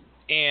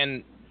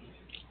 and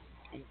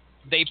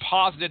they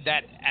posited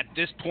that at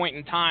this point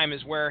in time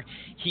is where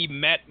he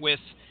met with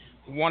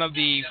one of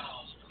the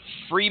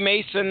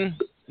Freemason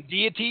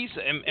deities.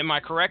 Am I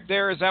correct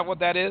there? Is that what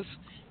that is?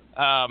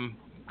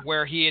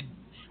 Where he had,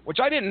 which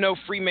I didn't know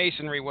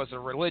Freemasonry was a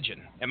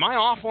religion. Am I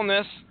off on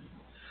this?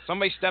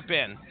 Somebody step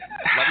in.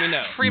 Let me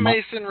know.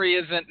 Freemasonry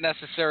isn't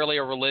necessarily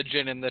a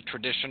religion in the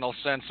traditional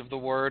sense of the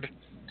word.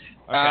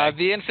 Okay.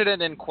 The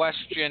incident in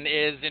question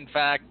is, in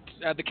fact,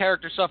 the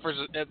character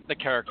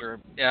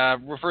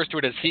refers to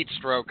it as heat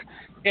stroke.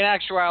 In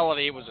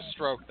actuality, it was a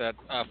stroke that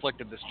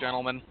afflicted this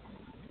gentleman.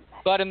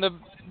 But in the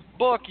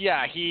book,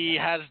 he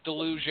has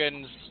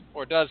delusions,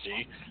 or does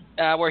he,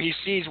 where he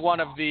sees one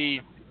of the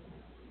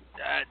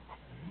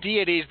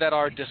deities that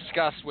are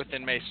discussed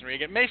within Masonry.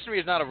 Again, Masonry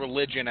is not a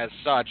religion as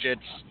such.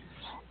 It's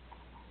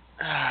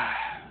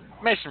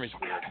Masonry's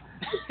weird.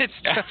 It's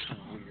just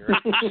weird.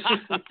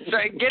 So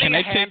getting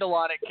a handle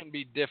on it can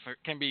be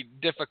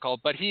difficult,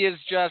 but he is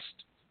just.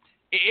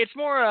 It's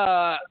more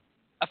a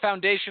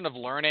foundation of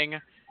learning,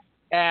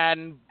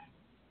 and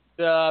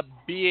the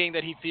being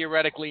that he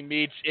theoretically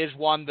meets is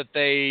one that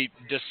they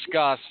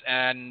discuss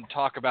and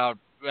talk about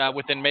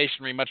within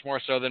Masonry much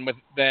more so than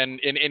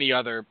in any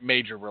other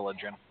major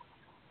religion.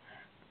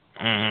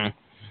 Mm-hmm.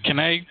 Can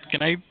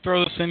I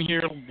throw this in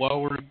here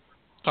while we're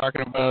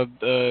talking about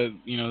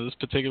this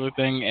particular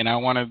thing? And I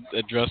want to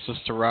address this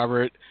to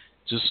Robert,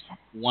 just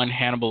one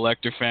Hannibal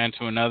Lecter fan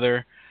to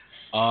another,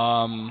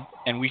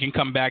 and we can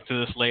come back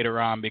to this later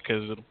on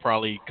because it'll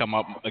probably come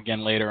up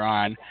again later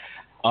on.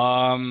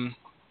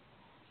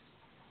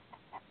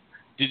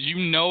 Did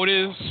you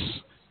notice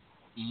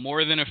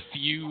more than a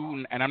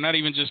few, and I'm not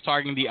even just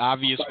talking the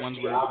obvious ones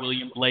where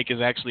William Blake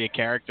is actually a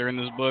character in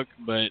this book,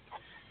 but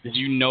did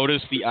you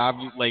notice the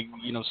obvious,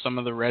 some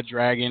of the Red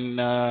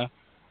Dragon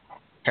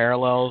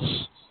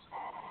parallels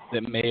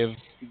that may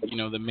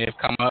have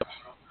come up?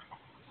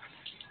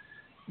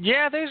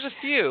 Yeah, there's a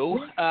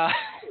few.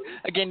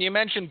 Again, you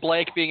mentioned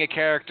Blake being a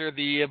character,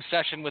 the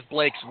obsession with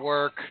Blake's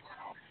work,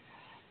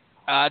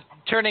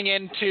 turning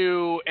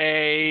into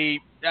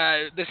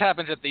this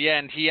happens at the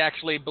end. He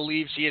actually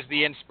believes he is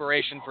the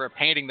inspiration for a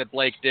painting that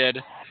Blake did.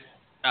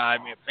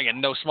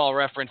 Again, no small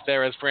reference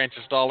there, as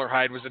Francis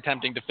Dollarhide was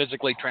attempting to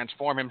physically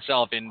transform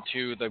himself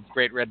into the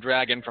Great Red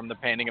Dragon from the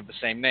painting of the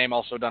same name,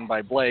 also done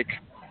by Blake.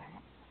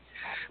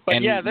 But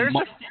there's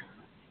a few.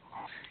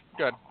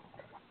 Good.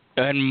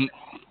 And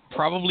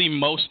probably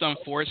most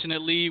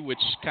unfortunately, which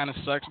kind of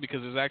sucks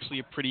because there's actually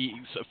a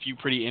few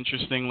pretty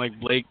interesting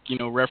Blake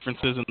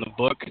references in the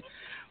book,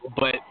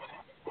 but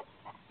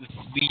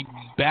the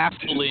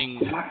baffling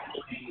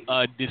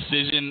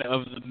decision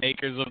of the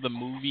makers of the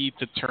movie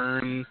to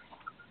turn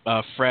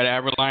Fred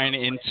Aberline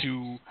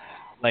into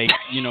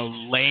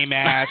lame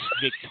ass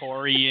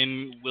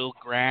Victorian Will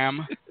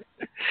Graham.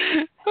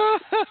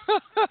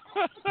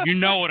 You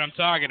know what I'm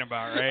talking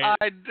about, right?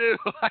 I do.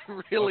 I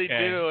really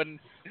do. And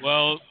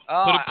well,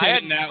 put a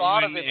pin in that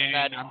one. Put a pin in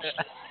that one.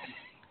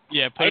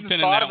 I hadn't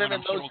thought of it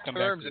in those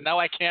terms, and now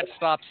I can't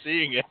stop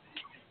seeing it.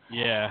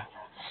 Yeah.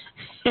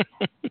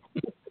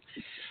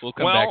 We'll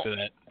come back to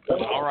that.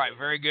 All right,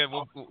 very good.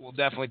 We'll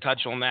definitely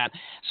touch on that.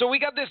 So we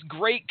got this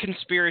great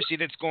conspiracy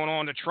that's going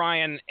on to try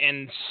and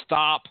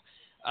stop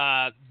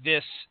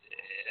this.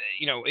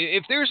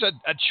 If there's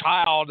a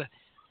child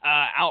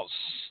out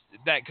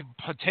that could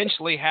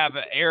potentially have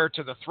an heir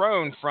to the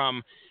throne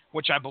from,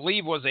 which I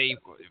believe was a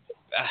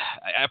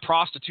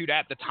prostitute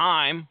at the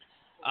time.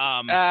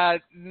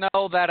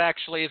 No, that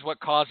actually is what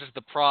causes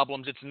the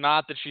problems. It's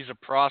not that she's a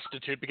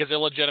prostitute, because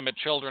illegitimate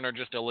children are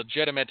just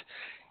illegitimate.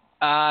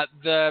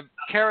 The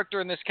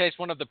character in this case,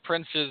 one of the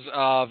princes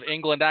of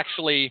England,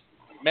 actually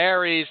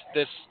marries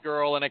this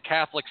girl in a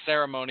Catholic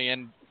ceremony,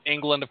 and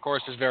England, of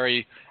course, is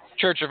very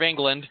Church of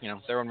England,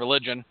 their own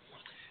religion.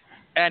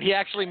 And he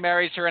actually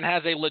marries her and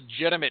has a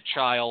legitimate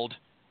child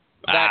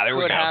that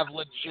could have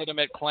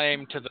legitimate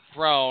claim to the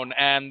throne,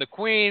 and the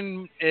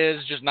Queen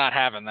is just not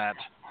having that.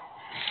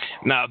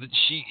 No,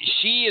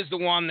 she is the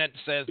one that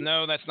says,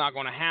 no, that's not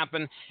going to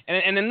happen.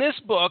 And in this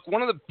book,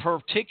 one of the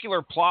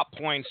particular plot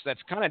points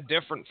that's kind of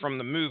different from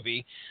the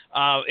movie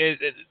is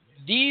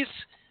these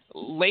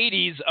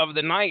ladies of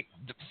the night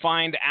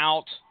find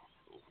out,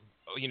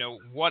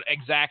 what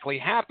exactly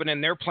happened,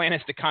 and their plan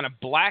is to kind of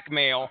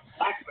blackmail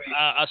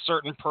a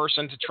certain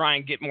person to try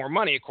and get more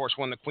money. Of course,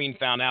 when the Queen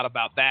found out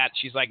about that,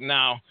 she's like,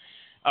 no,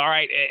 All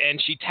right,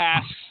 and she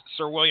tasks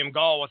Sir William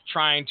Gull with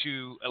trying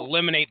to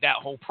eliminate that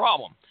whole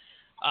problem,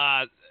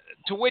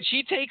 to which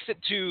he takes it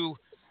to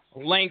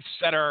lengths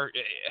that are,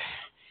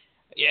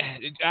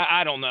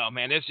 I don't know,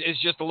 man.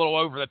 It's just a little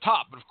over the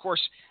top. But of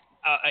course,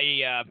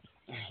 a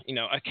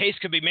case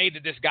could be made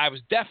that this guy was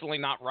definitely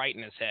not right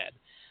in his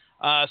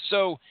head.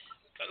 So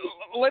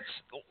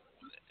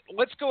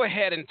let's go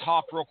ahead and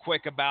talk real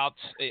quick about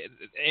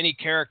any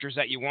characters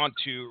that you want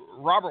to.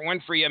 Robert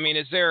Winfree, I mean,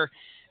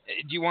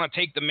 do you want to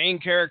take the main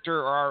character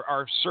or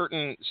our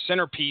certain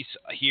centerpiece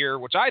here,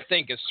 which I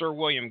think is Sir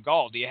William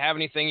Gull? Do you have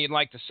anything you'd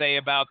like to say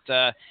about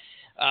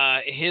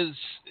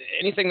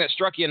anything that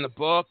struck you in the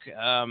book?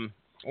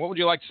 What would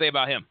you like to say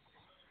about him?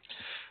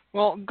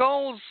 Well,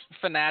 Gull's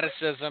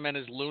fanaticism and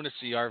his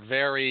lunacy are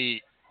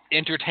very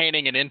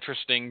entertaining and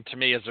interesting to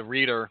me as a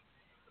reader.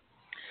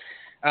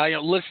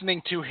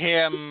 Listening to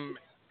him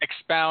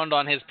expound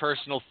on his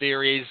personal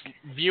theories,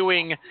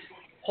 viewing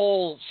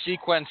whole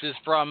sequences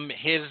from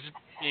his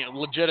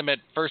legitimate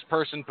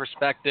first-person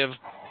perspective,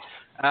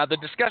 the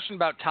discussion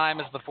about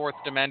time as the fourth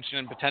dimension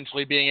and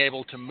potentially being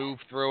able to move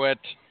through it,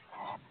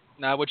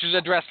 which is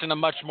addressed in a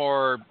much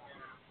more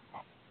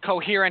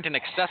coherent and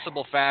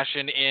accessible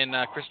fashion in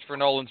Christopher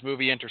Nolan's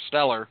movie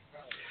Interstellar.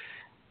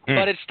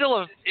 But it's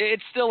still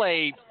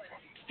a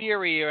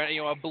theory,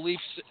 or a belief,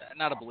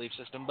 not a belief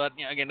system, but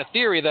again, a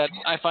theory that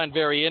I find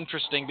very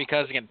interesting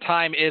because, again,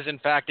 time is in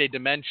fact a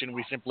dimension.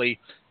 We simply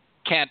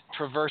can't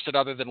traverse it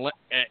other than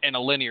in a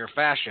linear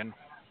fashion.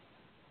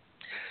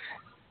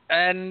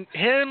 And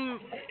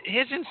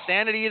his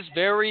insanity is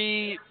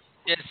very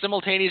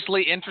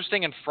simultaneously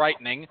interesting and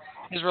frightening.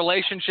 His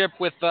relationship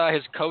with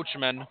his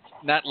coachman,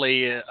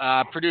 Netley,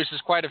 produces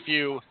quite a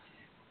few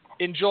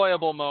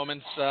enjoyable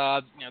moments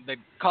that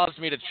caused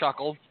me to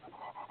chuckle.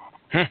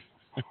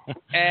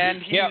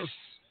 And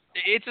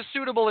it's a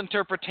suitable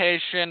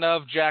interpretation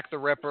of Jack the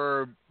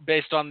Ripper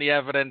based on the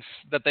evidence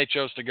that they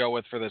chose to go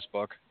with for this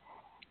book.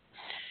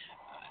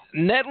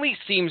 Netley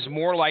seems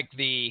more like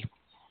the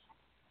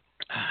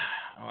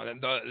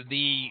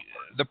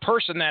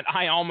person that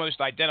I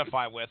almost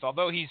identify with,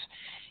 although he's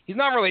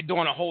not really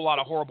doing a whole lot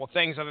of horrible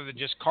things other than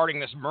just carting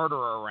this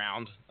murderer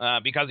around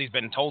because he's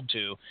been told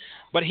to.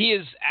 But he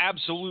is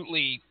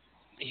absolutely,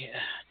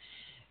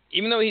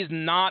 even though he's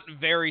not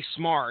very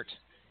smart,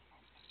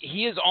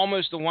 he is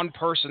almost the one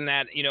person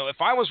that,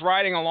 if I was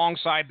riding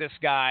alongside this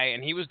guy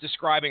and he was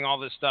describing all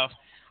this stuff,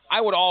 I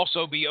would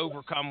also be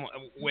overcome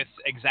with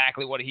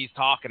exactly what he's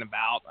talking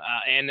about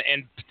and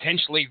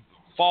potentially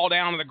fall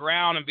down to the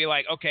ground and be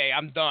like, okay,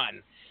 I'm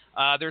done.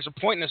 There's a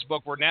point in this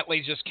book where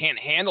Netley just can't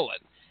handle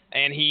it.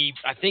 And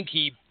I think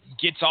he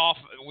gets off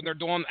when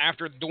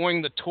after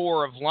doing the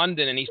tour of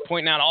London, and he's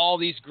pointing out all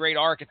these great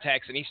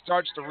architects, and he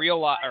starts to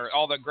realize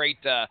all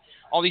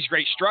these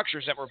great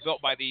structures that were built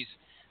by these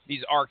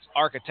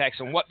architects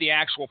and what the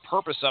actual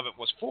purpose of it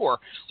was for,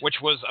 which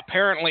was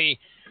apparently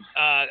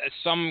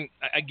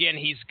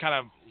he's kind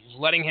of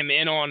letting him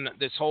in on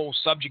this whole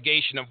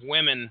subjugation of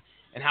women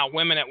and how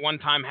women at one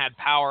time had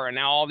power, and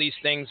now all these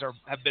things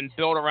have been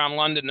built around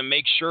London to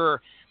make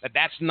sure that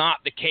that's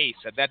not the case,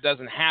 that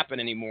doesn't happen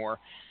anymore.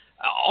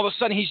 All of a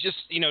sudden, he's just,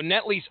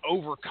 Netley's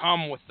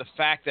overcome with the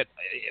fact that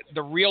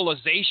the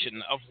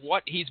realization of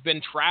what he's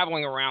been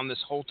traveling around this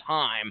whole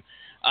time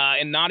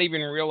and not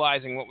even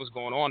realizing what was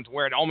going on, to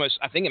where it almost,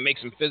 I think it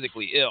makes him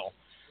physically ill.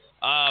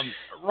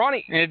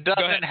 Ronnie, it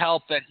doesn't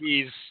help that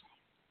he's,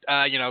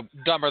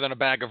 dumber than a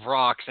bag of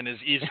rocks and is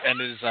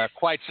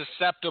quite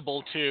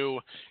susceptible to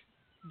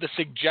the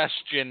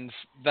suggestions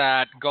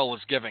that Gull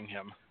is giving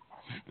him.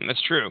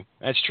 That's true.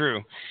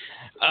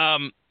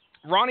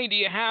 Ronnie, do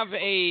you have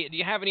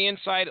any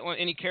insight on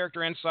any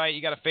character insight?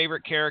 You got a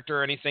favorite character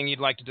or anything you'd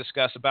like to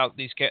discuss about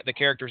the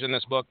characters in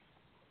this book?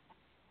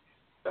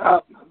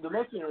 The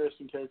most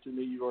interesting character to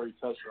me you've already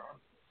touched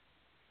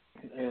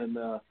on, and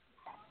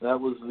that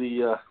was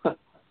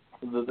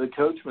the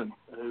coachman,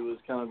 who was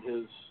kind of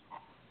his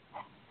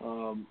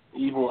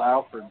evil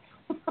Alfred.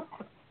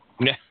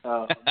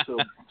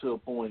 To a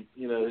point,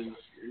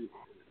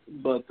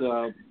 but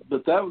that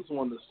was the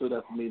one that stood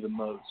out to me the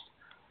most,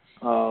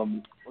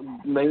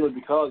 mainly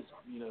because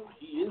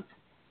he is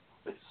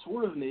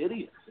sort of an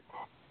idiot,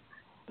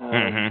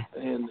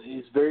 and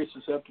he's very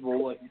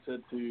susceptible, like you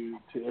said,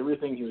 to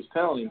everything he was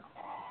telling,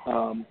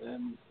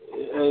 and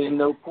at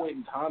no point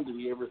in time did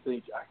he ever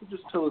think, I could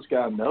just tell this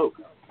guy no,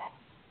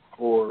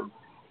 or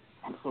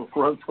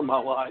run for my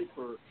life,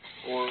 or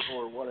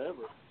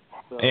whatever.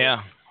 So,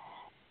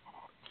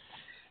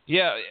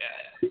 Yeah,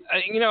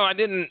 I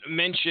didn't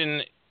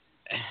mention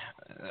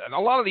a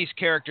lot of these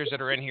characters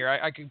that are in here.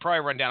 I could probably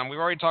run down them. We've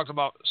already talked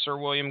about Sir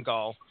William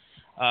Gull,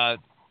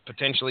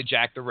 potentially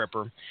Jack the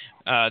Ripper,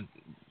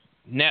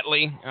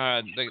 Netley,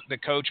 the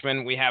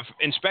coachman. We have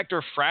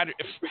Inspector Frederick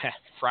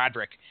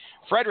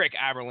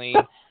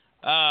Aberline,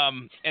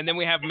 and then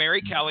we have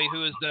Mary Kelly,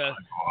 who is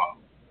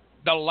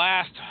the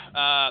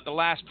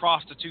last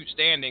prostitute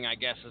standing, I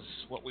guess is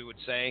what we would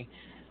say.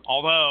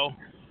 Although,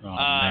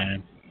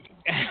 man.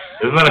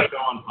 Isn't that a show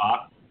on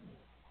Fox?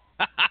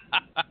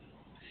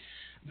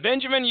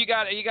 Benjamin, you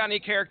got any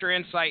character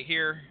insight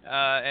here?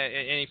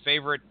 Any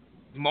favorite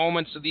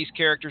moments of these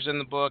characters in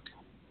the book?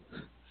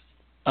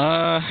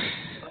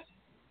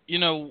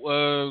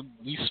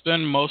 We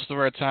spend most of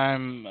our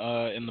time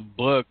in the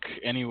book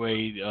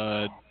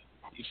anyway,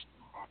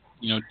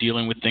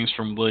 dealing with things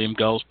from William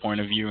Gull's point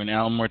of view, and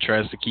Alan Moore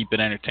tries to keep it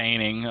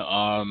entertaining.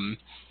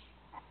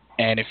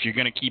 And if you're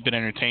going to keep it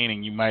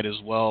entertaining, you might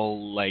as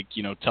well,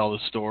 tell the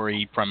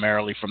story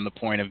primarily from the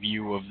point of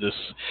view of this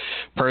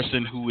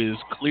person who is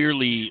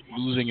clearly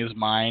losing his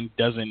mind,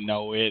 doesn't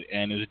know it,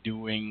 and is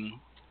doing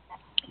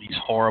these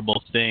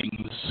horrible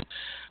things,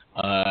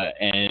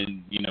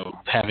 and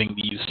having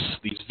these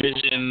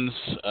visions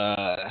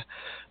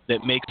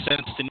that make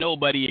sense to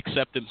nobody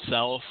except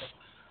himself.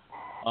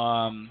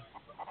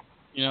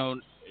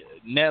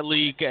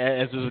 Netley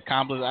as his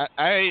accomplice,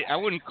 I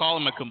wouldn't call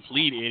him a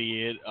complete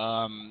idiot.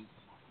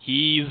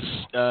 He's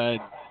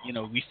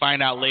we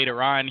find out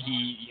later on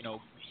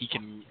he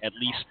can at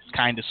least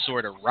kind of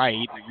sort of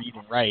read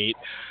and write,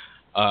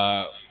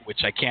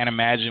 which I can't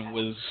imagine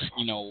was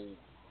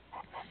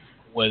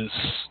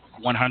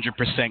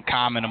 100%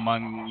 common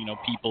among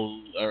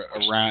people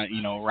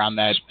around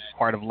that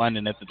part of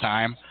London at the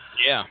time.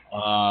 Yeah.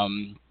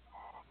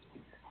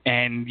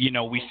 And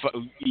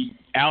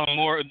Alan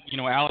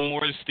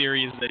Moore's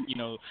theory is that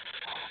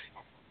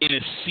in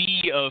a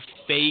sea of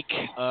fake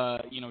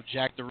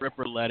Jack the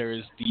Ripper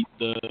letters,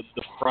 the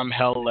From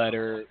Hell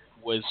letter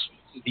was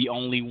the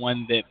only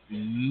one that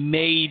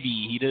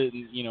maybe he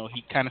didn't.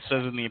 He kind of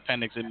says in the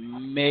appendix it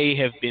may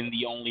have been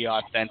the only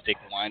authentic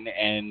one,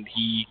 and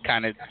he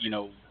kind of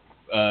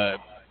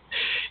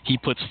he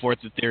puts forth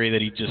the theory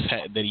that he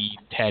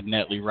had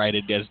Netley write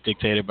it as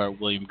dictated by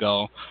William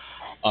Gull.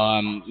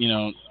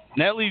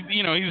 Netley,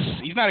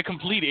 he's not a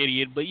complete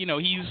idiot, but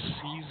he's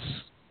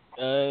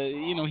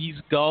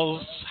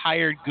Gull's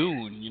hired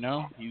goon.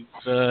 He's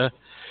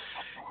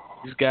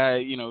got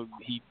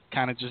he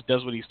kind of just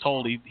does what he's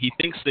told. He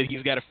thinks that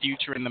he's got a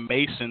future in the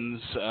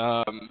Masons,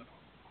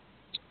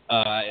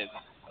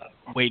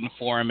 waiting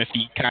for him if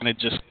he kind of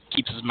just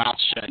keeps his mouth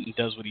shut and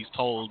does what he's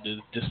told, as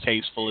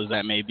distasteful as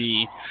that may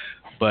be.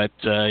 But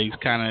he's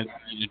kind of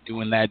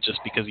doing that just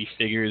because he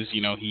figures,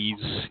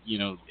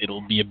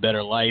 it'll be a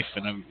better life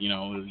and,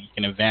 he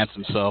can advance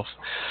himself.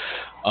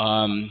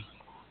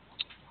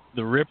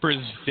 The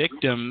Ripper's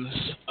victims,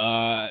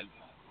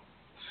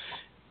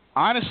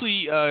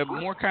 honestly,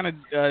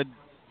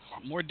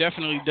 Moore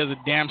definitely does a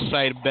damn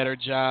sight better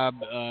job,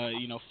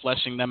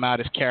 fleshing them out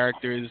as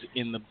characters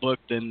in the book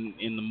than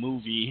in the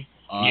movie.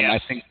 Yes. I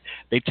think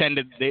they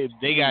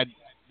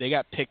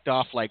got picked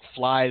off like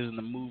flies in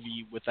the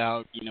movie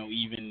without,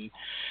 even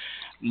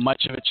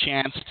much of a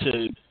chance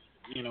to,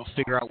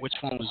 figure out which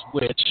one was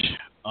which.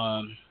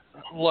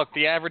 Look,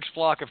 the average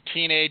flock of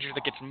teenagers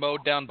that gets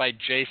mowed down by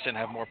Jason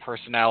have more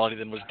personality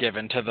than was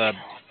given to the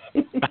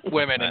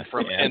women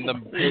in the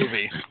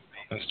movie.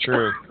 That's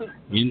true.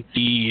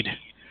 Indeed.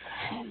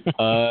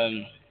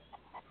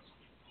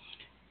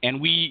 And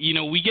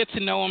we get to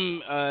know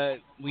him.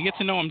 We get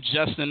to know him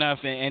just enough,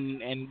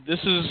 and this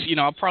is,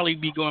 I'll probably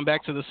be going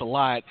back to this a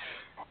lot.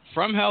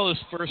 From Hell is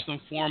first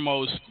and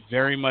foremost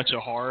very much a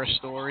horror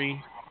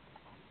story,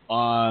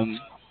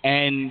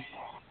 and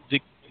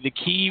the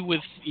key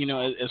with,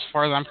 as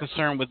far as I'm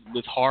concerned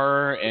with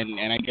horror,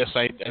 and I guess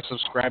I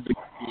subscribe to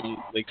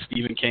like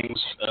Stephen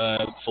King's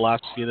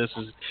philosophy of this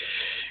is,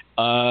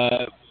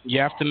 you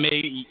have to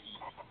make.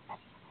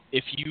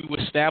 If you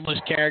establish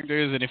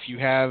characters and if you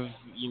have,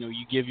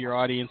 you give your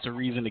audience a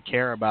reason to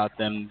care about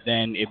them,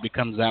 then it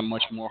becomes that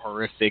much more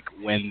horrific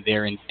when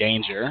they're in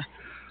danger.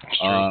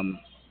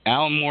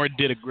 Alan Moore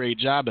did a great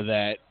job of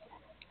that.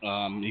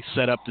 He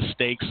set up the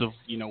stakes of,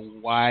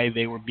 why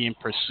they were being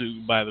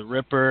pursued by the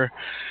Ripper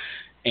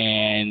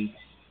and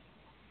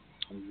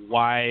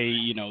why,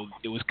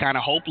 it was kind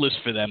of hopeless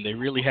for them. They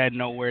really had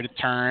nowhere to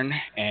turn,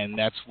 and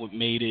that's what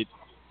made it,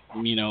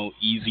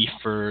 easy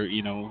for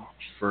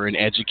an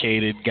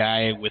educated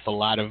guy with a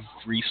lot of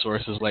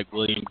resources like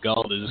William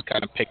Gull to just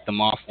kind of pick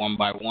them off one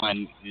by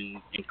one in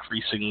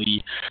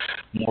increasingly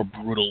more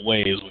brutal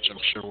ways, which I'm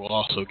sure we'll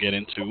also get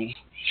into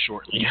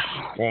shortly.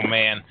 Well,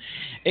 man,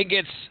 it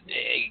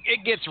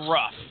gets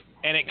rough,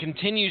 and it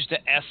continues to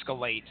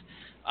escalate.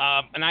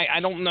 And I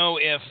don't know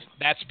if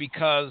that's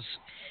because,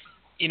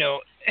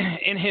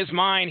 in his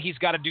mind, he's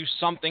got to do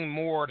something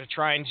more to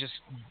try and just,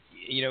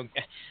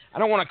 I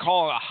don't want to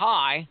call it a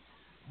high,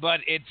 but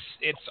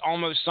it's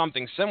almost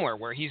something similar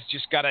where he's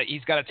got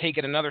to take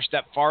it another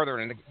step farther,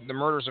 and the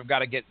murders have got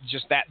to get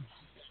just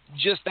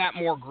that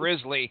more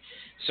grisly,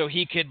 so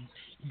he could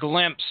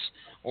glimpse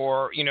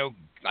or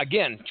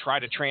again try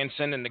to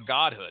transcend into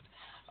godhood.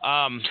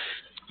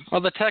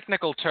 Well, the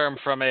technical term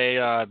from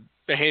a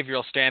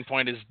behavioral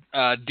standpoint is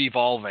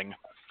devolving.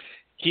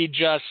 He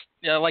just,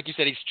 like you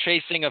said, he's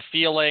chasing a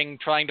feeling,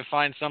 trying to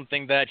find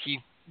something that you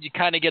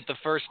kind of get the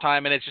first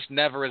time, and it's just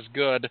never as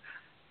good.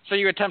 So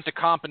you attempt to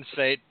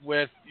compensate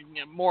with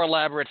more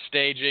elaborate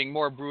staging,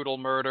 more brutal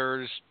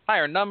murders,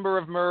 higher number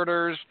of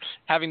murders,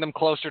 having them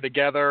closer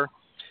together.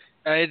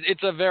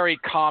 It's a very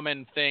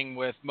common thing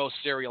with most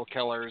serial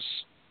killers.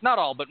 not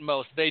all, but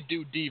most, they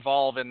do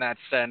devolve in that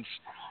sense,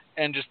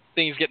 and just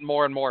things get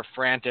more and more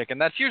frantic. And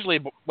that's usually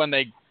when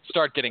they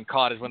start getting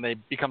caught, is when they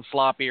become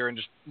sloppier and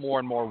just more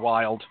and more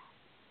wild.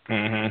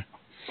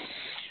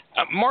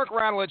 Mm-hmm. Mark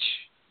Radulich,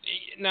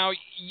 now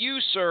you,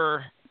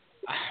 sir,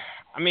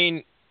 I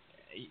mean,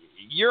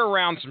 you're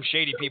around some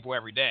shady people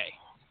every day.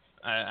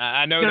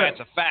 I know that's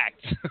a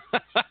fact.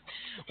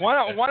 Why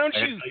don't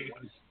you?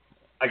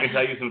 I can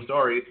tell you some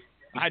stories.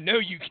 I know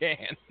you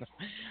can.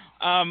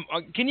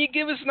 Can you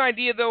give us an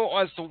idea, though,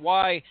 as to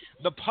why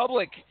the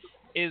public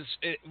is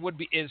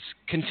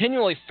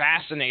continually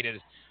fascinated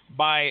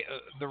by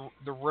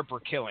the Ripper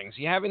killings?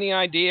 Do you have any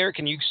idea? Or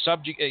can you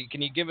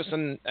give us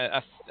an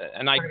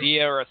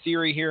idea or a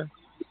theory here?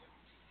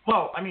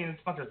 Well, I mean,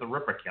 it's not just the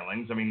Ripper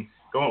killings. I mean,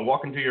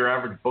 walk into your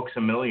average Books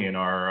A Million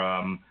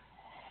or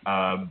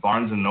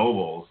Barnes and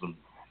Nobles. The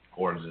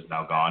Borders is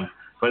now gone,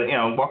 but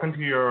walk into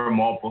your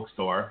mall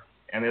bookstore,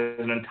 and there's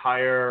an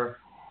entire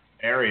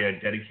area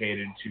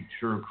dedicated to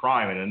true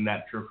crime, and in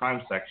that true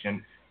crime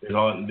section,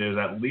 there's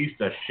at least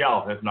a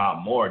shelf, if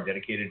not more,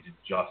 dedicated to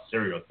just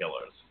serial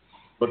killers.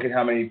 Look at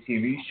how many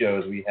TV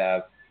shows we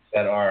have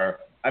that are,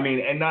 I mean,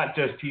 and not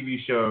just TV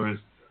shows,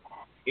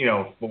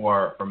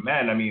 for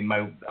men. I mean,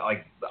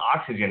 the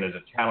Oxygen is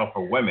a channel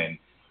for women,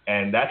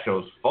 and that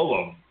show's full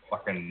of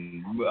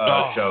fucking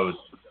shows,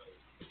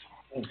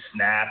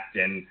 Snapped,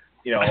 and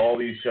all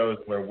these shows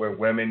where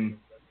women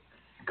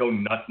go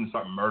nuts and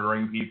start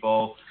murdering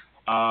people.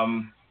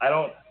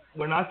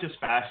 We're not just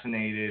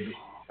fascinated.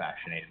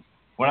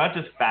 We're not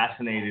just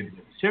fascinated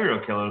with serial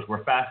killers.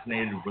 We're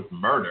fascinated with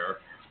murder.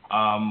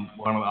 A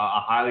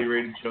highly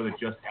rated show that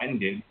just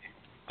ended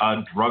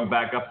drug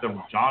back up the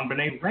John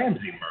Benet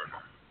Ramsey murder.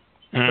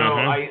 Mm-hmm.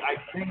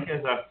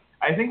 So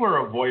I think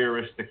we're a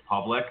voyeuristic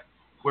public.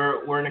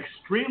 We're an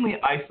extremely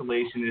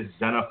isolationist,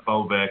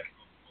 xenophobic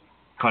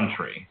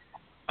country.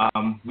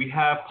 We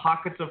have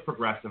pockets of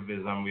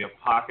progressivism. We have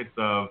pockets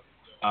of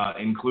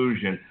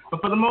inclusion.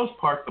 But for the most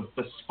part,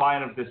 the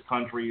spine of this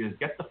country is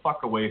get the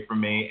fuck away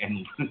from me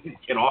and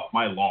get off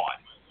my lawn.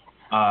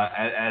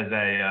 As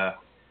a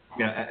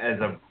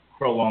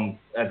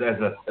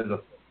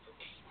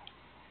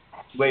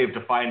way of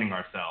defining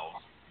ourselves.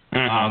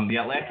 Mm-hmm. The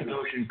Atlantic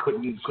Ocean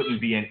couldn't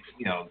be any,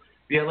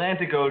 the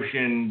Atlantic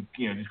Ocean,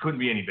 just couldn't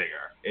be any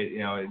bigger.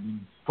 It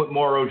put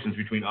more oceans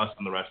between us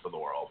and the rest of the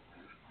world.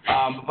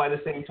 But by the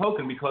same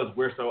token, because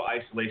we're so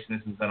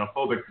isolationist and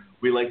xenophobic,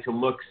 we like to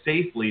look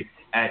safely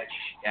at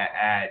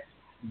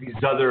these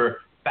other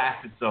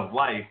facets of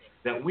life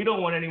that we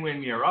don't want anywhere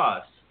near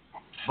us,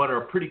 but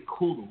are pretty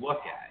cool to look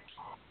at.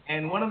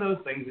 And one of those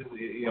things is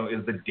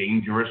the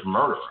dangerous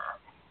murderer.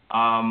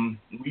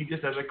 We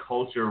just, as a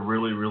culture,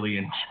 really, really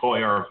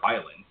enjoy our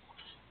violence,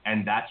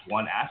 and that's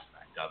one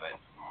aspect of it.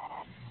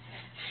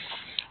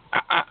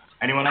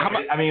 Anyone else?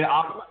 I mean,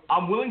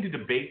 I'm willing to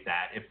debate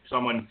that if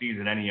someone sees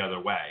it any other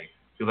way,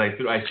 because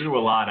I threw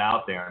a lot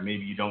out there, and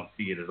maybe you don't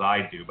see it as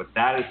I do, but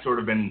that has sort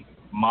of been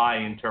my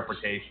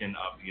interpretation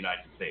of the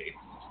United States.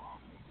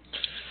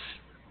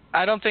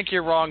 I don't think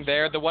you're wrong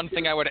there. The one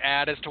thing I would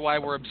add as to why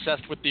we're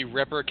obsessed with the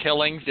Ripper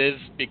killings is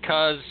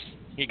because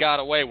he got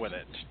away with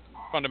it,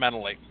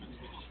 fundamentally.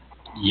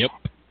 Yep.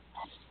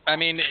 I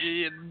mean,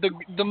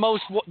 the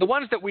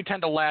ones that we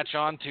tend to latch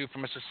onto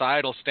from a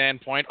societal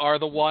standpoint are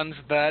the ones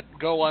that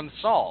go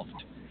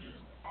unsolved.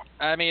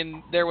 I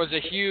mean, there was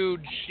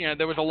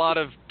a lot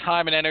of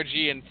time and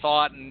energy and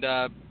thought and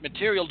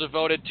material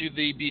devoted to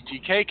the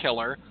BTK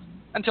killer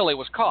until he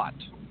was caught.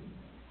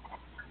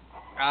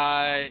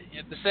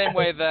 The same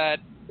way that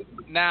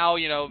now,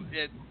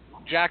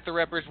 Jack the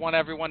Ripper's one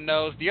everyone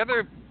knows. The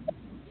other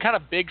kind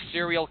of big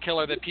serial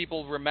killer that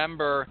people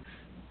remember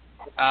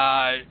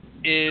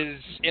is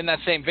in that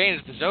same vein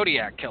as the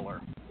Zodiac Killer,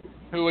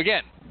 who,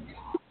 again,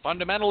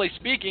 fundamentally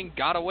speaking,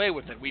 got away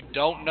with it. We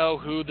don't know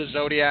who the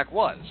Zodiac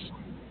was.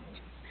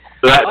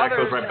 So that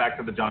goes right back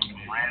to the Johnny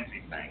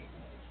Ramsey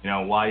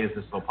thing. Why is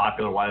this so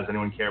popular? Why does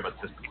anyone care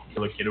about this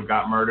particular kid who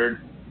got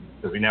murdered?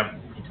 Because we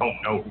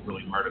don't know who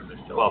really murdered this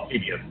kid. Well,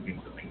 PBS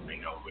seems to think they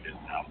know who it is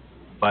now.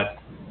 But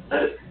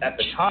at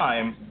the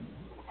time,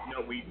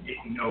 we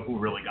didn't know who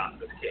really got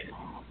this kid.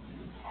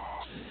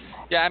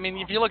 Yeah, I mean,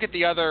 if you look at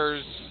the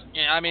others,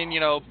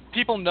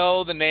 people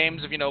know the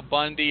names of,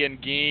 Bundy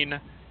and Gein,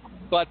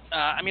 but,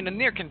 a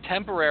near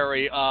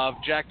contemporary of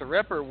Jack the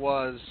Ripper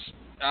was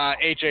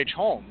H.H.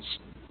 Holmes,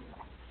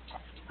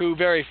 who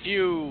very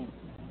few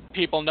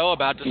people know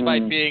about,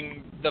 despite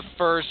being the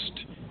first,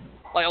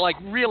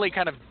 really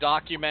kind of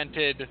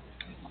documented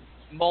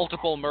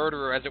multiple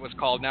murderer, as it was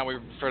called. Now we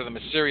refer to them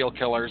as serial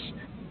killers,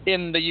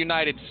 in the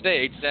United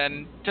States,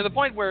 and to the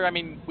point where,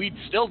 we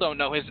still don't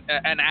know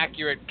an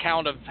accurate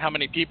count of how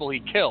many people he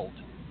killed.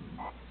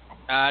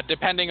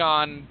 Depending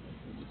on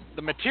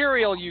the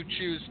material you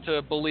choose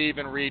to believe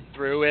and read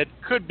through, it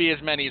could be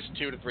as many as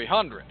 200 to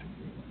 300.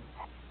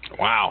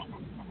 Wow.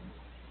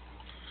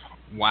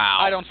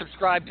 I don't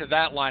subscribe to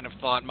that line of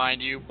thought,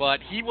 mind you,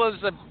 but he was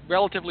a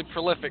relatively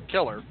prolific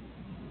killer.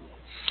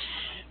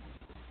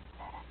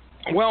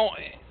 Well,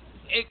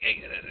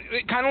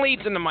 it kind of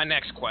leads into my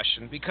next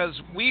question, because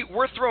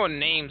we're throwing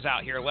names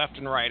out here left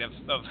and right of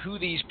who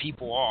these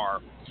people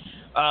are.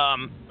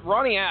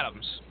 Ronnie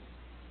Adams,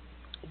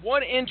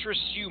 what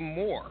interests you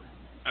more?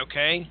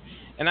 Okay,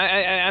 and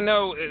I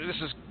know this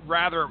is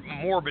rather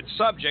morbid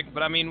subject,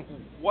 but I mean,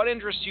 what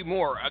interests you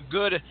more? A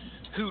good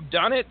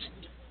whodunit,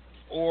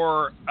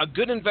 or a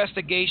good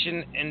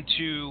investigation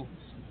into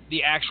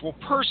the actual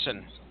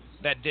person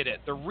that did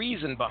it, the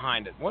reason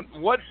behind it?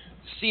 What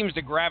seems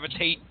to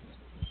gravitate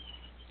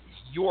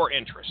your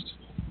interest?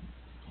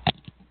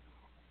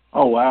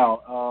 Oh,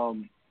 wow.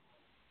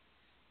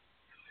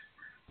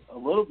 A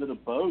little bit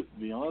of both, to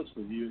be honest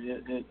with you.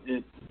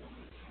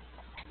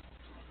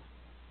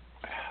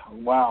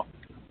 Wow.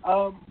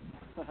 The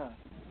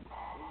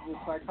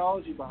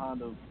psychology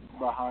behind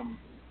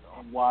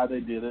why they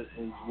did it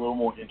is a little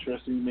more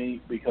interesting to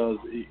me, because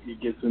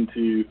it gets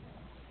into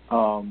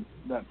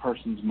that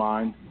person's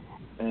mind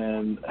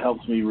and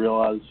helps me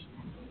realize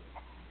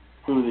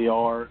who they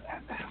are.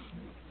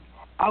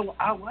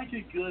 I like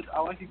a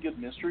good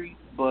mystery,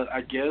 but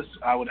I guess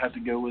I would have to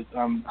go with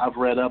I've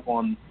read up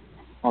on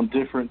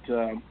different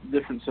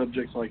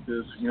subjects like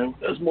this. You know,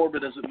 as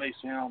morbid as it may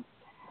sound,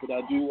 but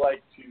I do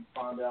like to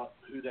find out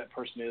who that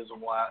person is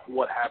and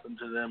what happened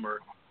to them,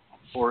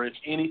 or if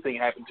anything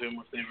happened to them,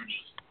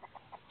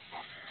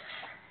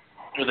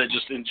 if they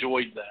just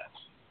enjoyed that,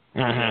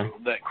 you know,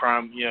 that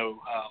crime,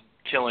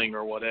 killing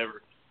or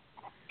whatever.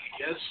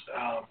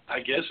 I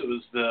guess it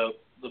was the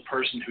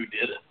person who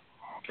did it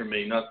for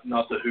me, not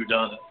the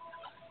whodunit.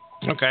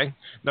 Okay,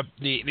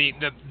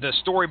 the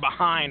story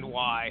behind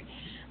why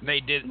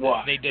they did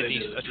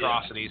these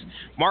atrocities.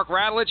 Yeah. Mark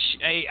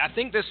Radulich, I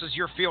think this is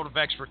your field of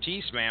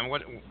expertise, man.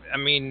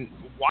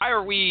 Why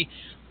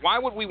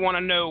would we want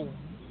to know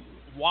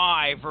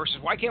why versus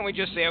why can't we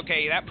just say,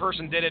 okay, that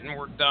person did it and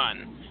we're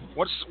done?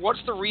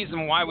 What's the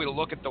reason why we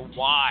look at the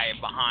why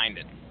behind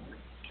it?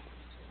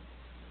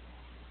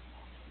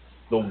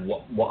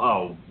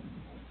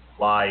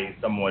 Why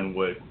someone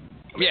would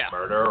commit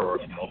murder or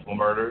multiple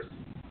murders?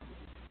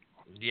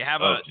 Do you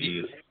have do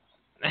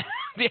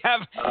you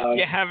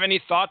have any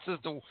thoughts as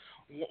to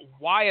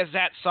why is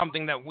that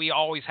something that we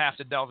always have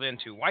to delve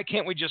into? Why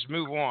can't we just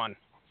move on?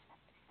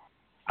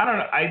 I don't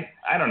know. I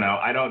don't know.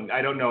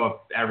 I don't know if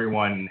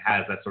everyone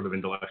has that sort of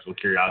intellectual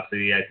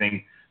curiosity. I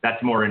think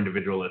that's more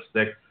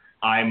individualistic.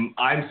 I'm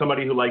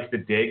somebody who likes to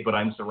dig, but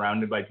I'm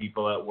surrounded by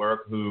people at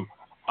work who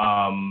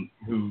I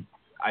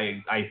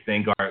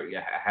think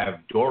have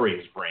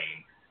Dory's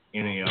brain.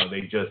 You know,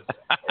 they just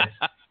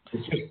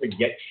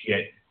forget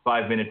shit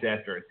 5 minutes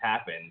after it's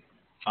happened.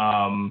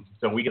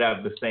 So we could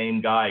have the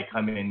same guy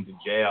come into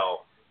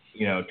jail,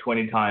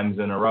 20 times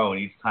in a row,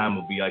 and each time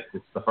will be like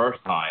it's the first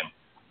time.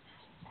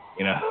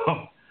 Yeah.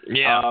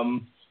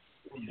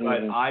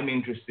 But I'm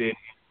interested in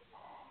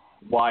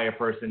why a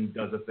person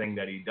does the thing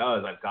that he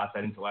does. I've got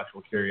that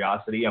intellectual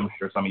curiosity. I'm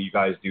sure some of you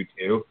guys do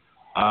too.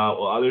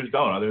 Well, others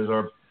don't.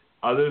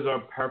 Others are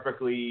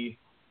perfectly.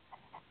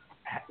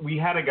 We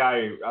had a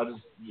guy. I'll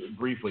just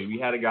briefly. We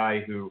had a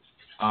guy who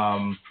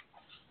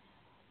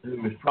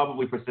was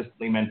probably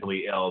persistently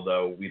mentally ill,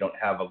 though we don't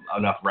have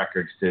enough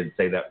records to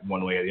say that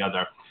one way or the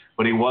other.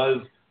 But he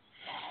was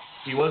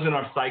in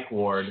our psych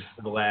ward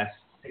for the last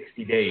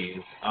 60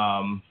 days,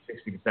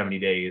 60 to 70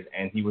 days,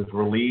 and he was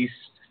released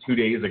 2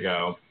 days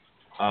ago.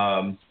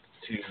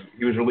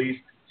 He was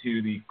released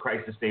to the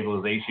crisis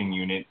stabilization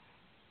unit,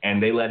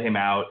 and they let him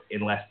out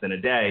in less than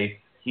a day.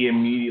 He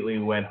immediately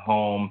went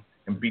home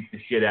and beat the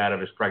shit out of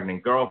his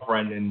pregnant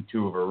girlfriend and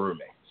two of her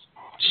roommates.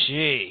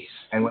 Jeez.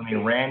 And when they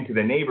ran to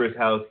the neighbor's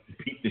house, he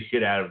beat the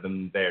shit out of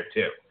them there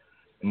too,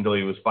 until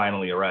he was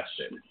finally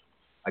arrested.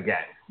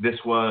 Again, this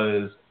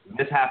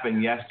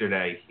happened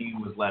yesterday. He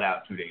was let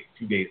out 2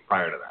 days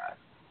prior to that.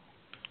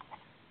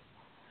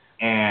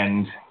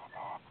 And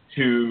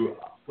to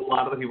a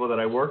lot of the people that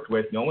I worked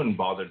with, no one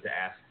bothered to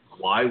ask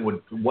what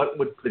would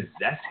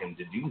possess him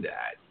to do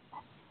that.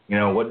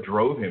 What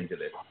drove him to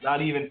this?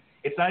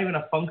 It's not even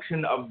a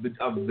function of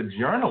the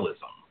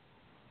journalism.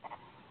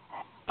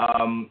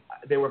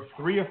 There were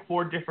 3 or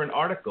 4 different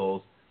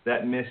articles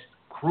that missed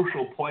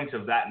crucial points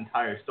of that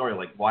entire story,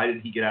 like why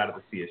did he get out of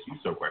the CSU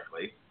so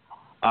quickly?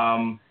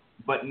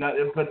 But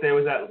there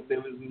was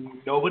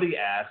nobody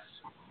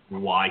asked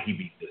why he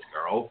beat this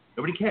girl.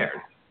 Nobody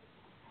cared.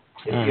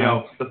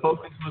 The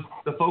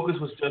focus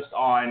was just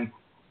on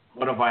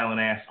what a violent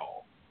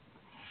asshole,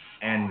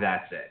 and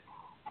that's it.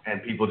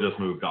 And people just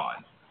moved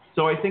on.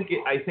 So I think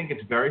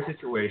it's very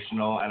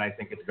situational, and I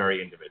think it's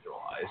very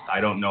individualized.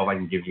 I don't know if I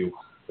can give you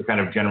the kind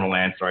of general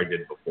answer I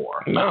did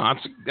before. No,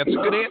 that's a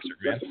good answer,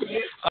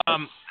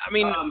 man.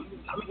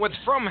 With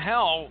From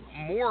Hell,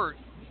 more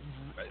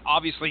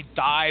obviously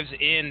dives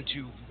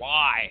into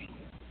why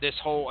this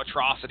whole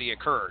atrocity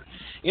occurred.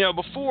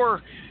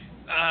 Before,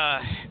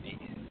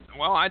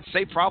 I'd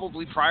say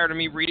probably prior to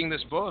me reading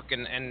this book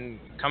and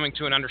coming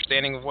to an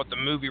understanding of what the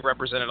movie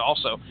represented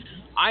also,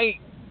 I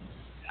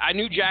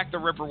knew Jack the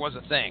Ripper was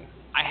a thing.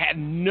 I had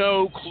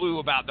no clue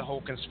about the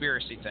whole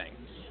conspiracy thing.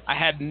 I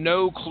had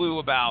no clue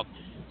about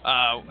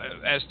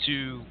as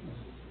to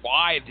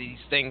why these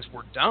things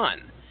were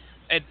done.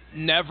 It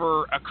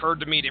never occurred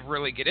to me to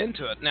really get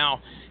into it.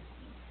 Now,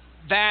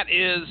 that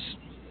is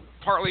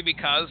partly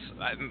because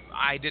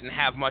I didn't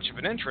have much of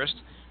an interest,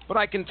 but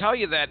I can tell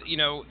you that,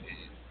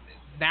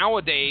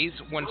 nowadays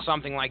when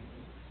something like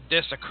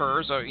this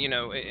occurs, or,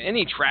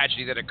 any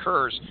tragedy that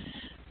occurs,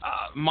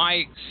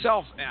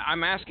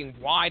 I'm asking,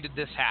 why did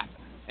this happen?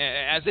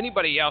 As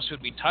anybody else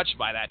who'd be touched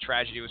by that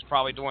tragedy was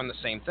probably doing the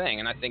same thing,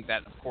 and I think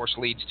that, of course,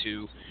 leads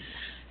to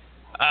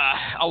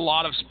a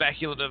lot of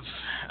speculative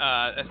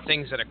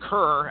things that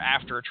occur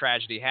after a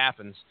tragedy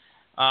happens.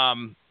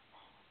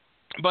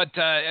 But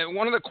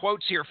one of the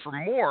quotes here for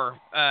Moore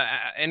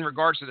in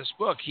regards to this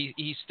book,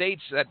 he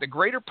states that the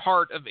greater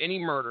part of any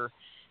murder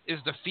is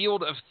the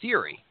field of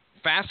theory,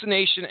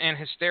 fascination, and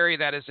hysteria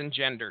that is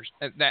engendered.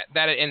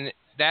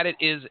 That it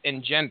is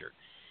engendered.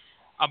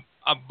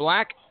 A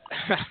black.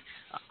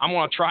 I'm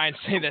going to try and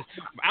say this.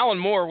 Alan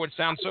Moore would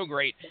sound so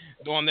great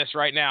doing this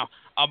right now.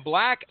 A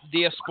black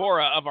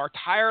diaspora of our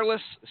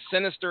tireless,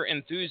 sinister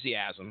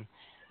enthusiasm.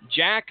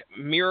 Jack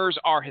mirrors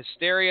our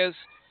hysterias.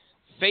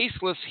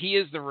 Faceless, he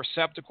is the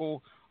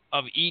receptacle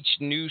of each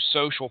new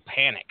social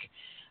panic.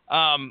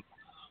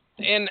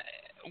 And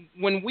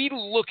when we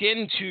look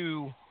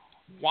into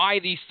why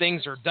these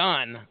things are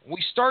done,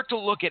 we start to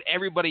look at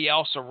everybody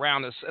else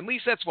around us. At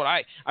least that's what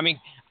I mean,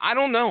 I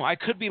don't know. I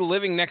could be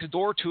living next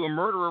door to a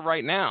murderer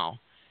right now.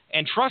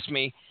 And trust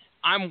me,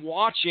 I'm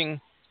watching,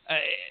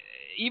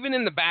 even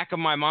in the back of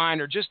my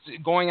mind, or just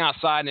going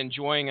outside and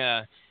enjoying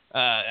a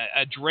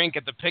drink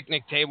at the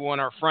picnic table in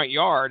our front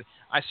yard,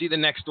 I see the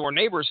next door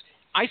neighbors.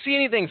 I see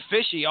anything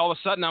fishy, all of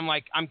a sudden I'm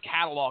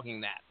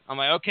cataloging that. I'm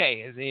like,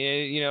 okay,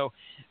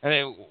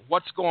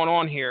 what's going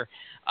on here?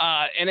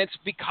 And it's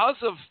because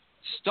of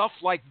stuff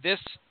like this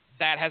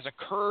that has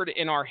occurred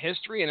in our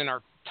history and in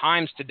our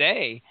times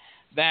today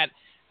that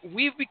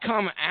we've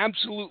become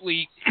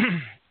absolutely,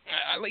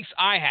 at least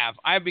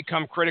I've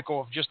become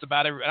critical of just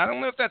about every. I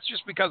don't know if that's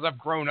just because I've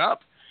grown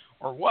up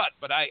or what,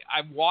 but I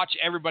watch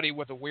everybody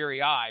with a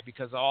weary eye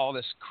because of all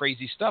this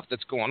crazy stuff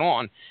that's going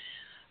on.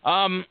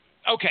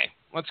 Okay,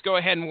 let's go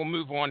ahead and we'll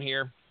move on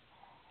here.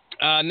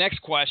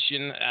 Next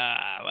question.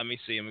 Let me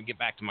see. I'm going to get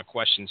back to my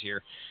questions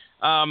here.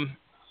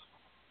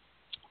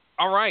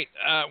 All right.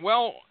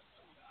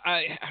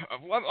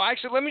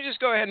 Actually, let me just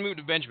go ahead and move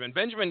to Benjamin.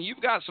 Benjamin,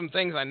 you've got some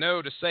things I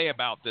know to say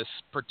about this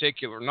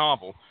particular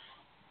novel.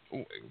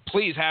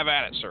 Please have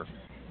at it, sir.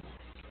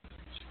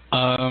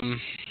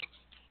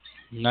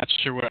 Not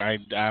sure what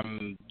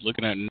I'm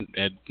looking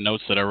at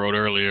notes that I wrote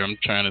earlier. I'm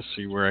trying to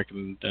see where I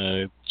can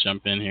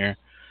jump in here.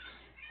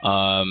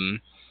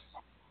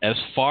 As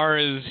far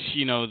as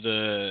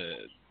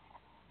the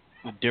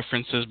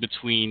differences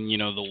between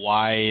the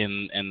why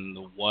and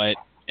the what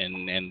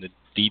and the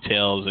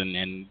details and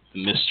the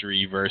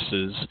mystery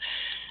versus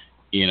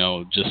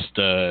just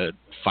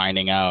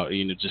finding out,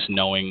 just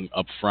knowing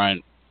up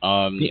front.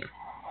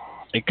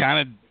 It kind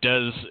of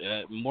does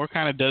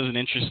an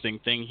interesting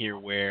thing here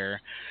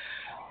where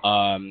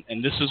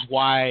and this is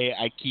why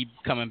I keep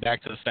coming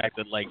back to the fact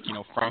that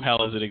From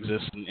Hell as it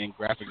exists in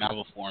graphic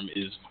novel form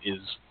is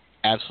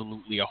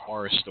absolutely a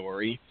horror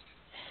story,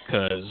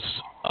 because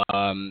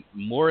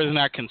Moore is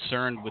not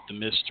concerned with the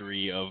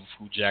mystery of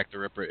who Jack the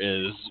Ripper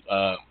is.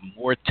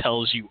 Moore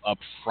tells you up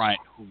front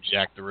who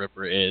Jack the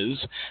Ripper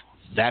is.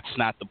 That's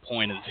not the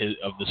point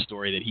of the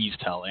story that he's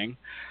telling.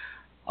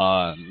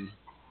 For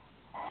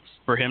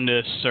him to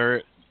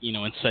assert,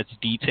 in such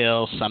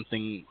detail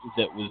something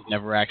that was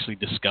never actually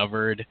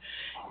discovered,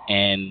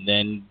 and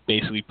then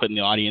basically putting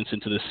the audience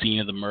into the scene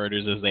of the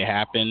murders as they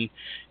happen,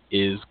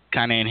 is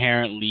kind of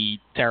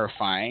inherently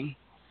terrifying.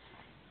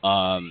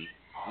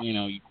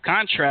 You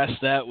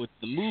contrast that with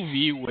the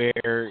movie,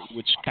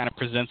 which kind of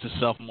presents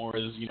itself more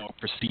as a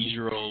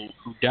procedural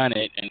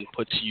whodunit and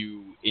puts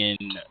you in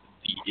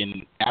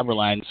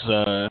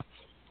Aberline's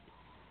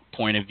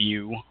point of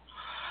view,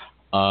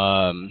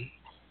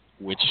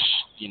 which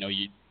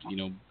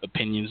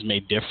opinions may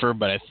differ,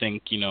 but I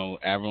think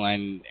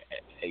Aberline,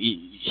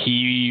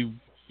 he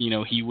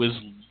was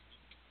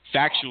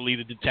factually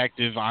the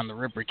detective on the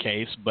Ripper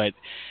case, but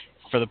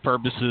for the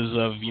purposes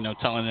of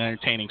telling an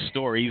entertaining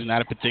story, he's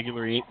not a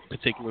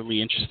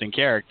particularly interesting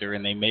character,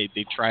 and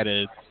they try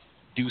to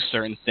do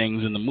certain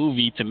things in the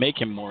movie to make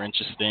him more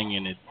interesting,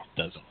 and it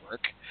doesn't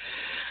work.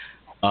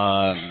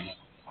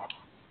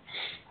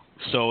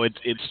 So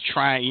it's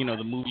trying,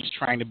 the movie's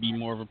trying to be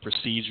more of a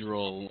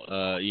procedural,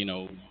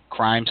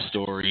 crime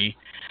story,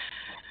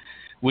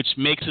 which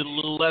makes it a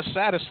little less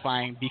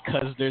satisfying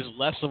because there's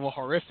less of a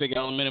horrific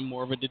element and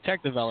more of a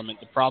detective element.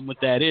 The problem with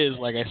that is,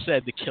 like I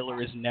said, the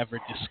killer is never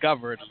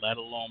discovered, let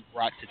alone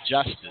brought to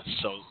justice.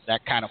 So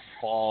that kind of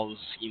falls,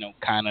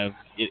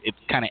 it's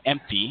kind of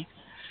empty,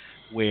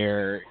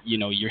 where,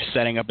 you're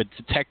setting up a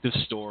detective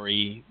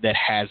story that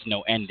has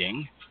no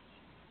ending.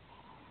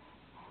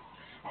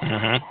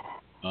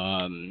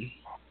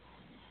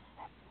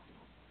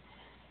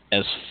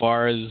 As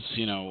far as,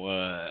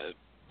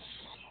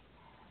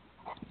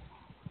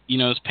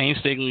 as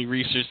painstakingly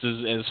researched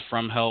as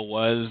From Hell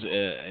was,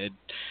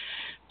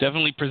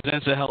 definitely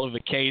presents a hell of a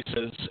case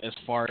as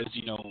far as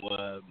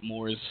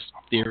Moore's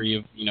theory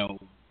of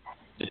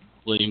that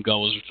William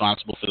Gull was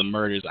responsible for the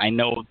murders. I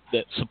know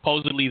that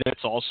supposedly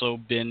that's also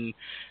been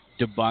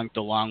debunked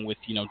along with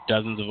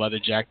dozens of other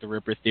Jack the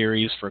Ripper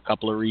theories for a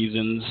couple of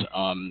reasons.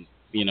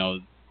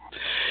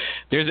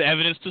 There's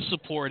evidence to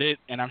support it,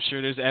 and I'm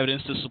sure there's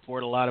evidence to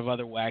support a lot of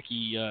other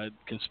wacky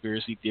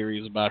conspiracy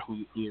theories about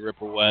who the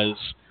Ripper was.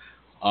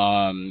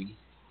 As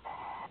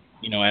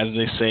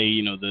they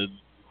say,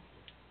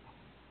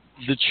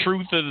 the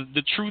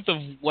truth of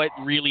what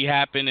really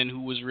happened and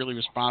who was really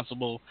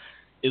responsible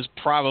is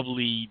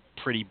probably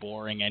pretty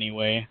boring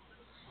anyway.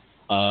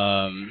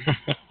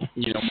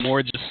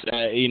 More just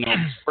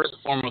first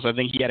and foremost, I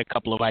think he had a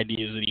couple of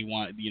ideas that he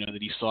wanted,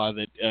 that he saw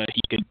that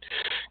he could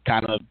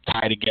kind of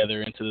tie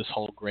together into this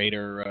whole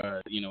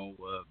greater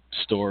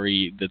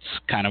story that's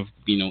kind of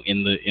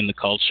in the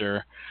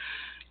culture.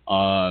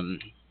 A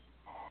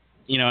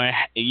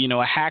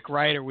hack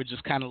writer would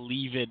just kind of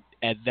leave it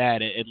at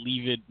that.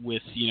 Leave it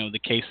with the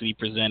case that he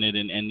presented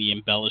and the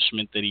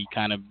embellishment that he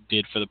kind of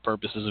did for the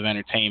purposes of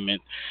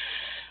entertainment.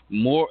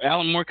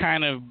 Alan Moore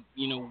kind of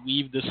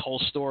weaved this whole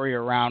story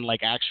around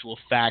like actual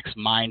facts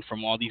mined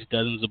from all these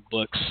dozens of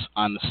books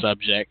on the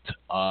subject,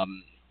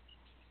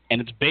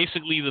 and it's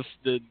basically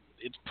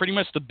it's pretty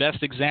much the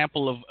best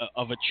example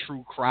of a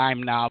true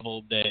crime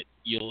novel that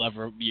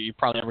you're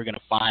probably ever going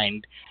to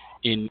find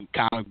in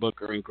comic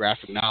book or in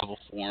graphic novel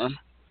form.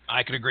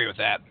 I could agree with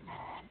that.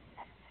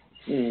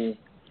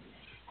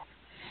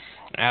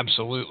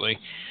 Absolutely.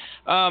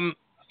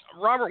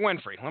 Robert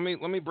Winfree,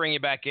 let me bring you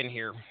back in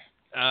here.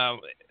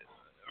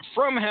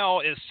 From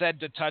Hell is said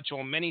to touch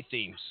on many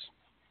themes,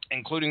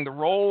 including the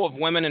role of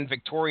women in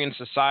Victorian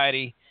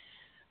society,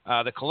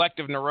 the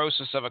collective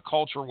neurosis of a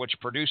culture which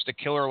produced a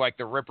killer like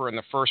the Ripper in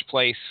the first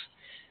place,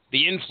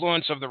 the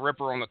influence of the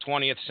Ripper on the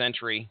 20th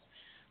century,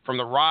 from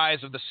the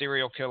rise of the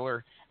serial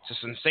killer to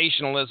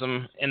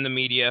sensationalism in the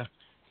media,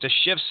 to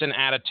shifts in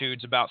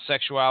attitudes about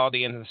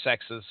sexuality and the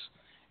sexes,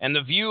 and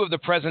the view of the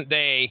present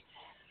day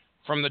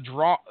from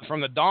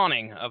the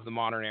dawning of the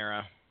modern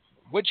era.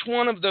 Which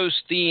one of those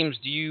themes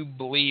do you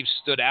believe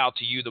stood out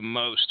to you the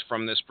most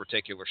from this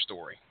particular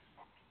story?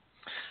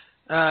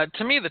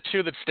 To me, the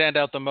two that stand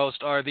out the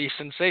most are the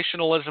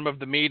sensationalism of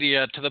the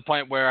media, to the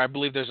point where I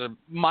believe there's a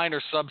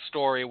minor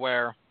sub-story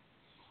where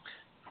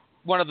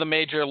one of the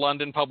major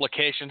London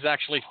publications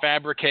actually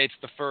fabricates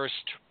the first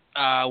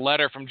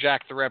letter from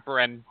Jack the Ripper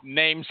and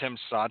names him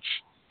such,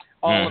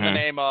 all in the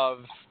name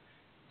of...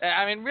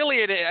 I mean,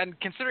 really, and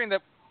considering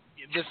that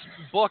this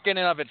book in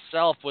and of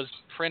itself was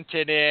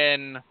printed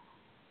in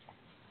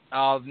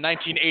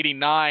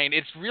 1989,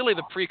 it's really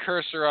the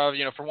precursor of,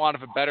 for want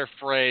of a better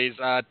phrase,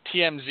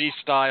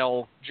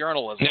 TMZ-style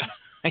journalism.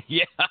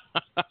 Yeah.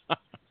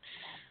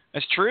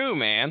 That's true,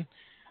 man.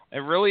 It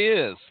really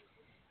is.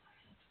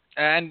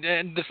 And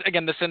this,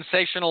 again, the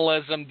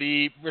sensationalism,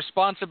 the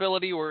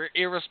responsibility or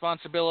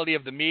irresponsibility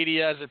of the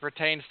media as it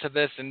pertains to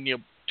this, and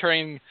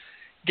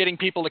getting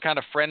people to kind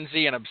of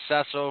frenzy and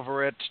obsess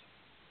over it.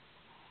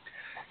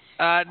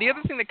 The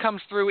other thing that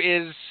comes through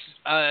is,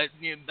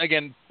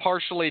 again,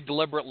 partially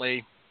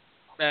deliberately,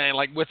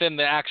 like within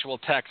the actual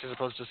text as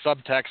opposed to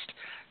subtext,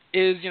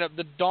 is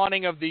the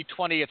dawning of the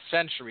 20th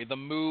century, the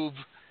move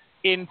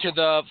into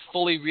the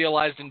fully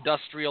realized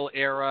industrial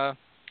era,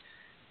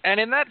 and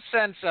in that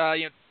sense,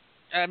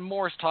 and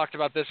Morris talked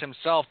about this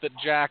himself, that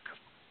Jack,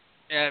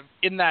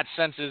 in that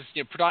sense, is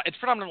it's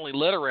predominantly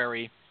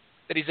literary,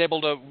 that he's able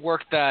to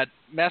work that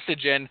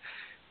message in.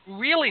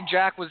 Really,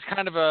 Jack was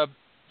kind of a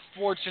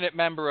fortunate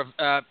member of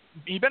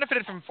he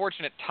benefited from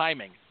fortunate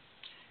timing.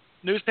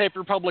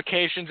 Newspaper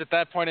publications at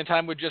that point in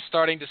time were just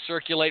starting to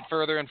circulate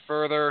further and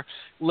further.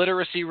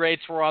 Literacy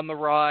rates were on the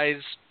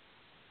rise.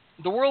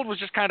 The world was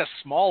just kind of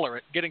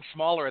getting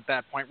smaller at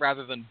that point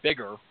rather than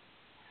bigger.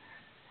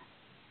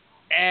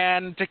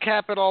 And to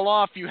cap it all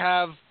off, you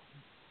have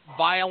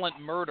violent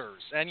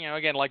murders. And,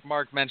 again, like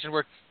Mark mentioned,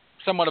 we're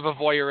somewhat of a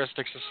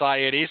voyeuristic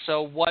society,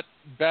 so what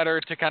better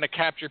to kind of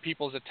capture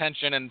people's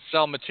attention and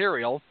sell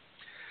material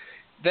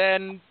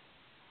than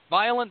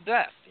violent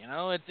death?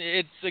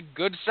 It's a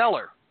good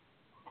seller.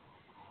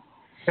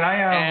 Can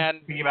I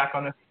piggyback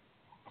on this?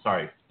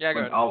 Sorry. Yeah, go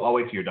ahead. I'll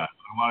wait till you're done.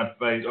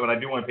 But I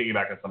do want to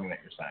piggyback on something that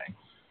you're saying.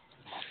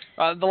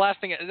 The last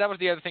thing, that was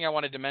the other thing I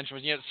wanted to mention,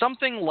 was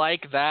something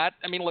like that.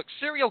 I mean, look,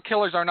 serial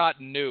killers are not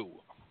new.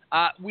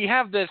 We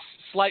have this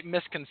slight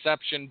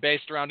misconception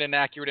based around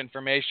inaccurate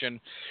information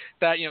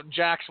that,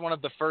 Jack's one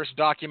of the first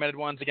documented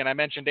ones. Again, I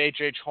mentioned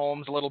H.H.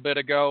 Holmes a little bit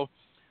ago.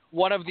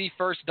 One of the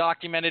first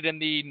documented in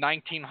the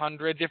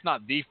 1900s, if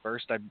not the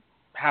first. I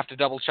have to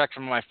double-check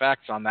some of my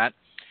facts on that.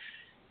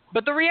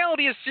 But the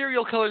reality is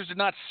serial killers did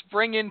not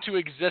spring into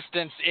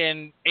existence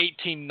in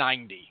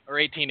 1890 or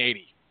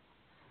 1880.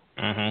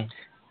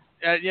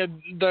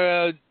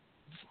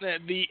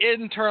 The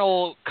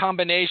internal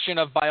combination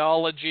of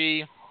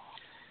biology,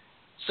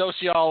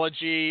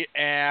 sociology,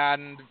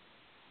 and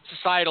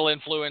societal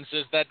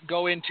influences that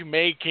go into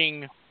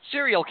making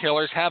serial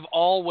killers have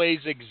always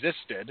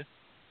existed.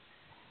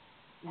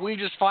 We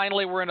just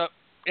finally were in a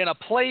in a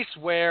place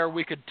where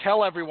we could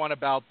tell everyone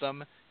about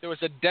them. There was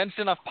a dense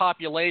enough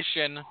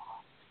population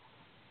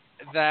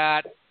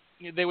that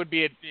they would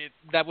be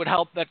that would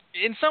help. That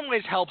in some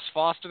ways helps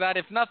foster that.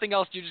 If nothing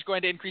else, you're just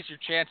going to increase your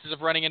chances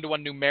of running into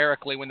one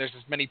numerically when there's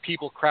as many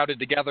people crowded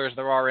together as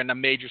there are in a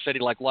major city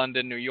like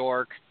London, New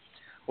York,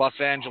 Los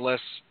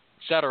Angeles,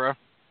 etc.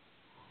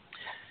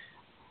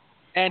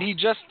 And he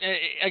just,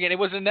 again, it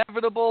was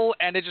inevitable,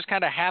 and it just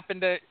kind of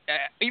happened to,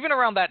 even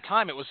around that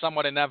time, it was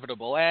somewhat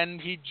inevitable,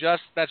 and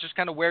that's just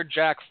kind of where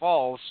Jack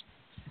falls.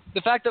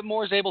 The fact that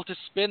Moore is able to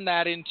spin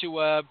that into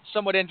a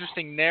somewhat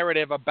interesting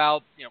narrative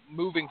about,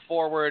 moving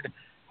forward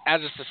as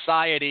a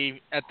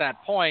society at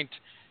that point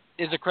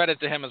is a credit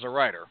to him as a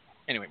writer.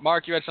 Anyway,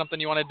 Mark, you had something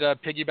you wanted to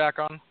piggyback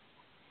on?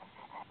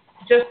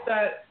 Just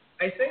that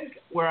I think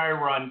where I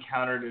run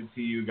counter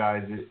to you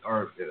guys,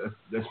 or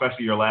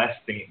especially your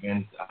last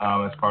statement,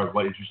 as far as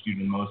what interests you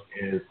the most,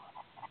 is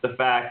the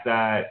fact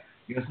that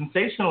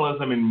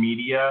sensationalism in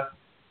media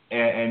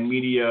and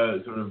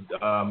media sort of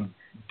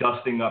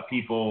dusting up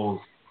people's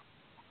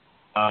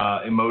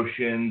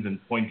emotions and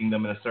pointing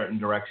them in a certain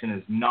direction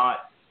is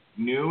not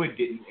new. It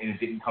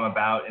didn't come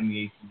about in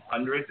the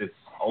 1800s. It's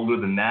older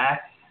than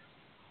that.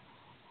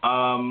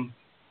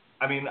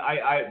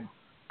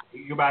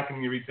 You go back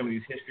and you read some of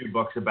these history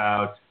books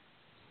about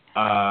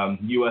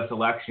U.S.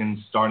 elections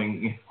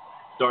starting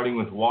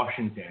with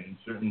Washington,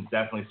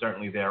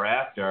 certainly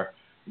thereafter.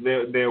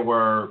 There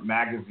were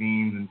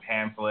magazines and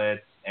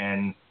pamphlets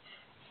and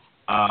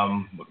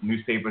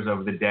newspapers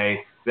of the day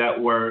that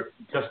were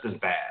just as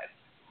bad.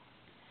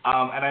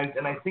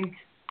 And I think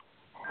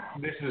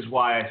this is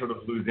why I sort of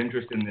lose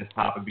interest in this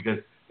topic, because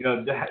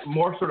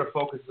more sort of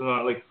focuses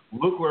on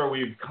look where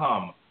we've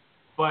come.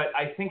 But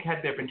I think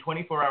had there been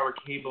 24-hour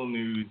cable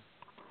news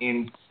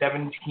in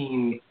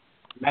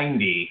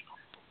 1790,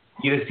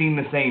 you'd have seen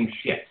the same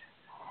shit.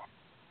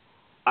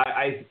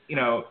 I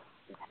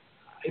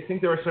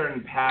think there are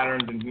certain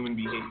patterns in human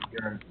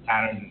behavior and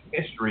patterns in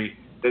history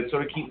that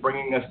sort of keep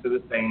bringing us to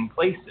the same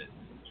places.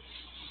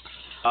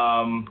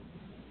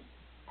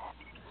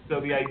 So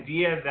the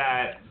idea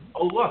that,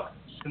 look,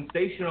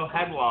 sensational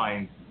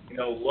headlines,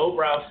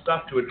 lowbrow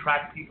stuff to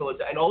attract people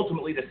and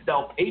ultimately to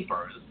sell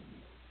papers,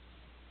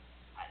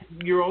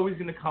 you're always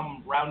going to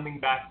come rounding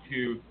back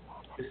to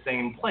the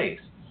same place.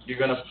 You're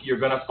gonna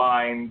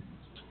find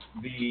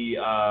the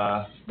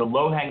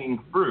low-hanging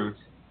fruit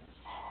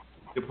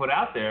to put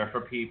out there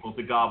for people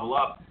to gobble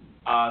up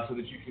so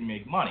that you can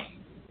make money.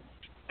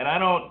 And I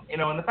don't,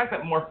 and the fact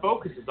that Moore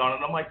focuses on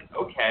it, I'm like,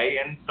 okay,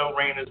 and so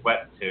rain is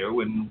wet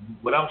too, and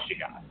what else you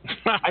got?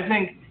 I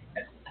think,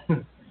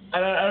 and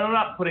I'm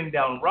not putting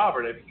down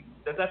Robert. If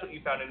that's what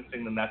you found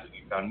interesting, then that's what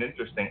you found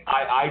interesting.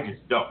 I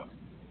just don't.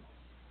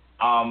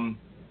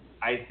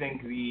 I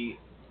think the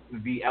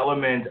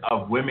element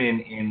of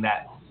women in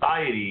that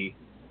society,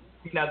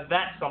 now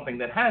that's something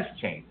that has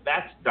changed.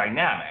 That's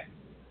dynamic.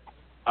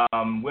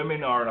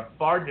 Women are in a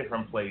far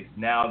different place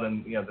now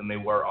than they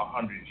were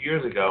 100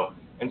 years ago,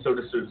 and so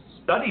to sort of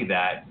study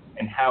that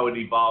and how it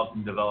evolves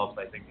and develops,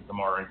 I think is a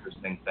more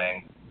interesting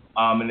thing.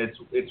 And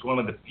it's one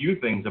of the few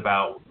things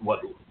about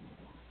what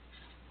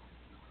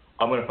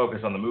I'm going to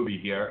focus on the movie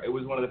here. It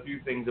was one of the few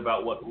things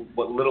about what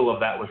little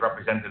of that was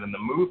represented in the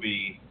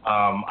movie.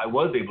 I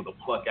was able to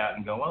pluck out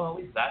and go, well, at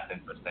least that's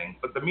interesting.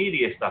 But the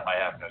media stuff I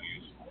have no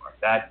use for.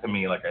 That, to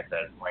me, like I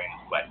said, rain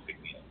is wet, big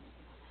deal.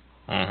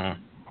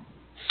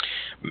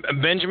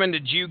 Mm-hmm. Benjamin,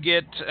 did you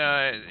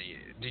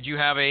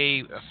have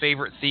a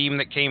favorite theme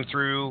that came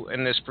through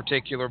in this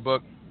particular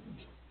book?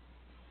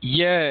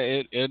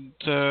 Yeah,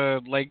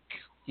 like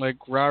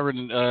Robert,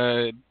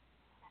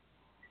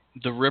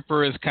 the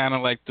Ripper is kind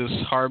of like this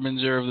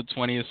harbinger of the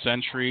 20th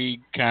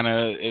century.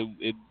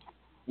 It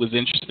was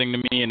interesting to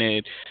me, and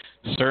it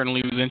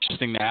certainly was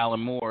interesting to Alan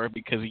Moore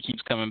because he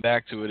keeps coming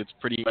back to it. It's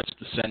pretty much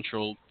the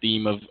central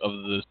theme of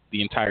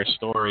the entire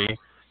story.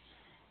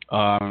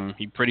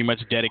 He pretty much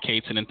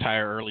dedicates an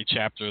entire early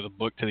chapter of the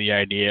book to the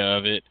idea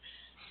of it,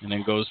 and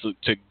then goes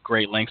to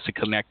great lengths to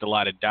connect a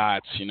lot of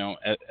dots.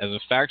 As a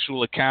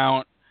factual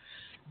account,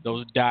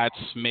 those dots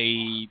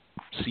may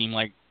seem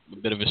like a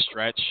bit of a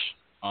stretch.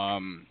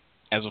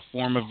 As a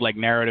form of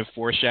narrative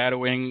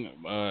foreshadowing,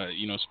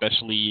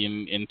 especially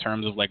in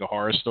terms of a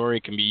horror story,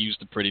 it can be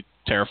used to pretty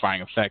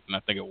terrifying effect, and I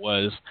think it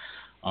was.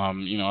 I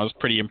was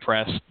pretty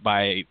impressed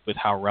with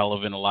how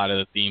relevant a lot of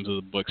the themes of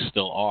the book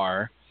still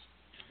are.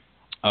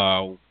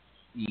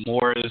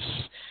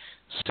 Moore's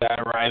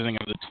satirizing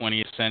of the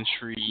 20th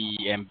century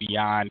and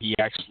beyond, he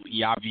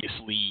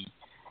obviously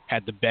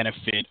had the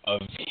benefit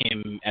of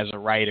him as a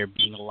writer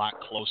being a lot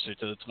closer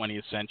to the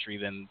 20th century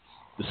than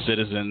the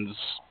citizens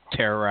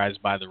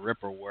terrorized by the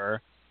Ripper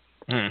were.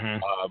 Mm-hmm.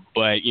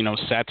 But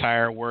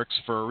satire works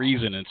for a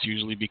reason. It's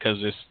usually because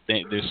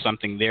there's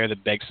something there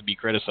that begs to be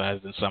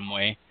criticized in some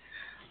way.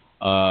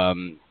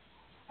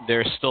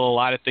 There's still a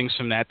lot of things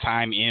from that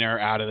time in or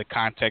out of the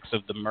context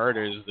of the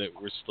murders that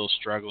we're still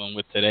struggling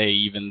with today,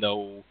 even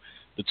though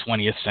the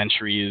 20th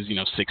century is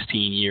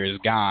 16 years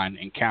gone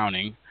and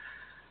counting.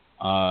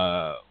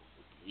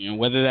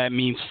 whether that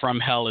means from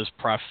hell is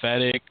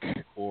prophetic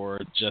or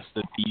just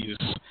that these,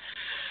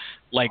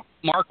 like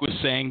Mark was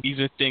saying, these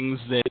are things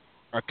that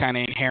are kind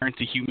of inherent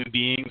to human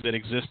beings that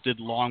existed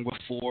long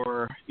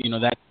before,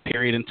 that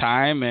period in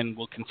time and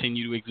will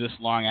continue to exist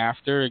long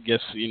after. I guess,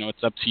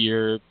 it's up to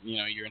your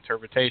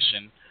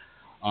interpretation.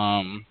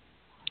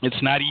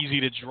 It's not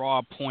easy to draw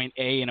a point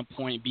A and a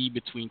point B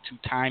between two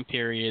time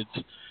periods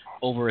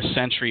over a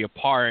century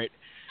apart,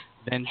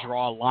 then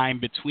draw a line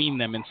between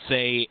them and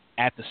say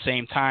at the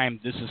same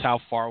time, this is how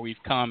far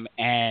we've come,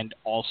 and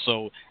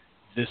also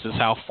this is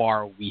how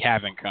far we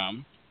haven't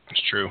come. It's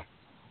true.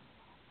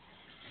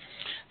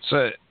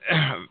 So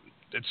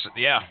that's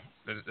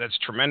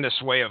a tremendous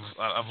way of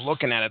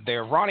looking at it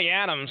there. Ronnie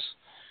Adams,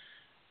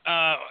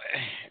 I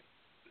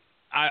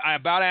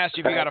about asked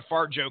you if you got a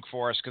fart joke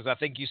for us because I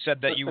think you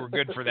said that you were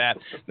good for that.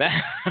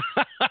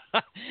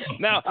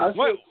 Now,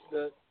 what?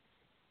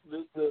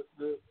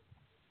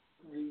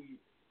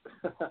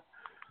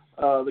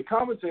 The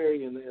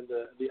commentary and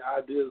the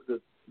ideas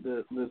that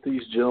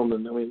these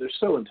gentlemen, I mean, they're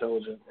so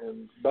intelligent,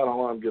 and about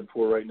all I'm good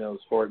for right now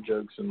is fart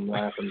jokes and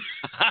laughing.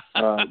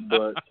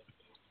 But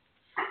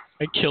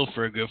I'd kill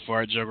for a good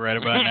fart joke right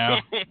about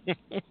now.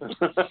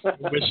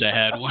 Wish I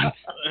had one.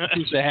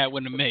 Wish I had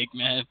one to make,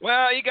 man.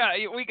 Well,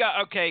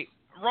 okay.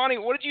 Ronnie,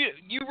 what did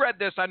you read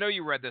this? I know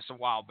you read this a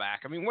while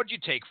back. I mean, what did you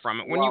take from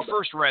it? When you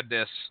first read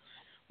this,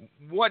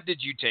 what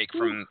did you take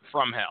from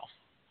hell?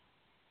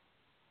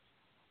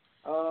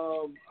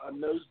 A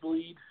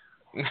nosebleed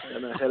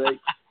and a headache.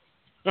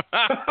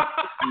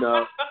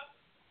 No.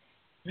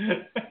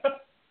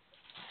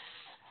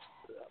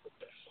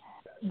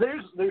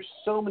 There's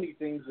so many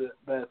things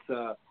that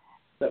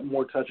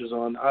Moore touches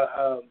on.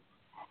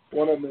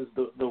 One of them is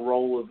the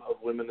role of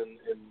women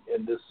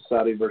in this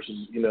society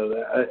versus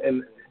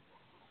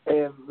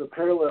and the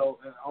parallel,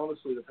 and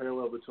honestly the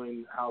parallel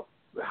between how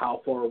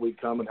far we've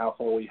come and how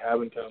far we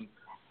haven't come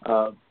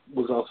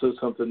was also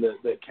something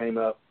that came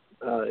up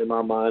in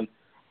my mind.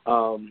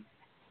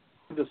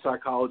 The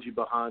psychology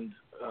behind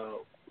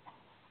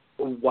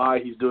why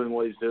he's doing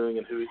what he's doing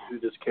and who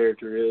this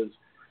character is.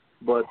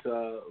 But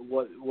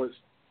what was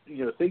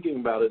thinking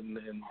about it and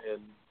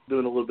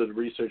doing a little bit of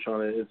research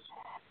on it,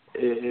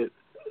 I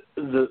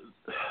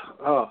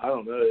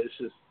don't know.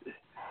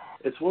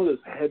 It's one of those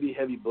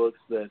heavy books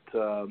that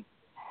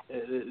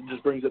it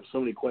just brings up so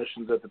many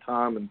questions at the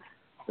time and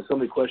so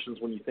many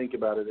questions when you think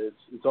about it.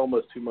 It's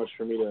almost too much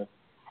for me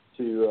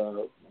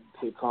to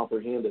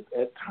comprehend it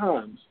at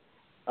times.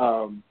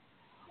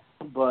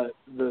 But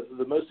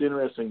the most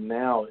interesting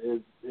now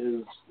is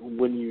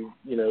when you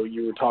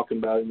were talking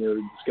about it and you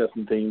were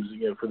discussing themes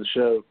for the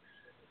show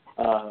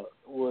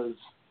was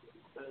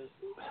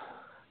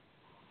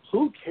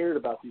who cared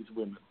about these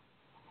women?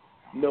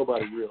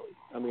 Nobody really.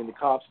 I mean, the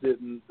cops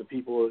didn't, the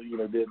people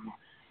didn't,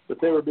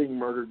 but they were being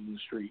murdered in the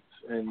streets,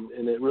 and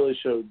it really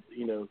showed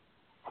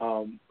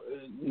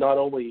not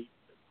only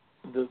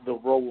the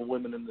role of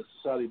women in this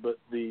society, but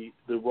the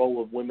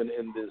role of women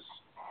in this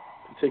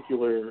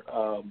particular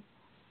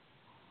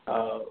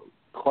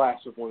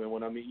class of women.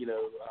 When I mean,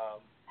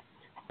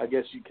 I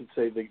guess you could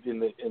say that in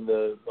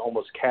the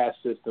almost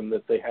caste system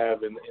that they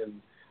have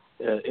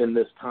in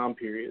this time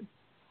period,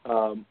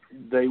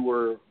 they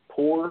were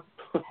poor.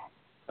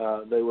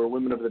 They were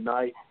women of the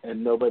night,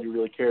 and nobody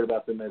really cared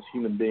about them as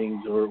human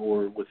beings or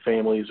with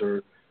families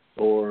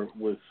or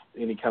with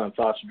any kind of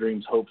thoughts,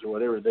 dreams, hopes, or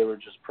whatever. They were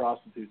just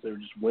prostitutes. They were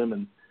just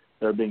women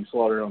that are being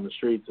slaughtered on the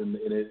streets, and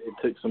it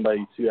took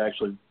somebody to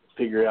actually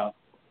figure out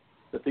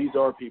that these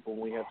are people,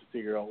 and we have to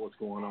figure out what's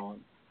going on.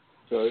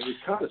 So it's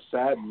kind of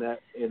sad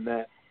in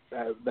that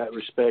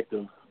respect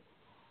of,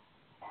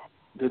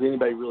 did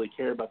anybody really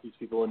care about these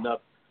people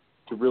enough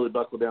to really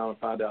buckle down and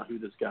find out who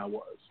this guy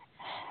was?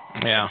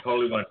 Yeah. I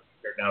totally want to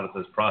figure out that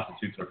those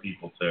prostitutes are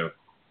people too.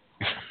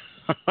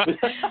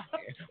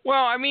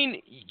 Well, I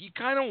mean, you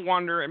kind of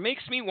wonder. It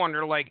makes me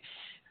wonder, like,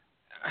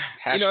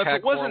 Hashtag if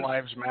it wasn't More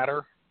Lives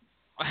Matter.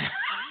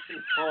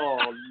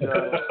 Oh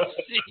no!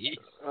 Jeez.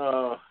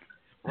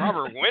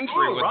 Robert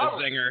Winfree with the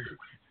zinger.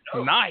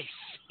 Nice.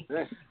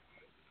 That's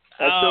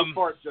no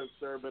fart joke,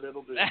 sir, but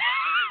it'll do.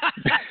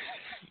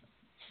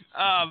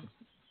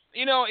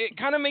 It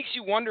kind of makes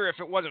you wonder if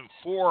it wasn't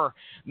for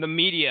the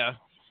media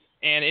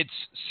and its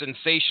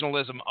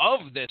sensationalism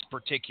of this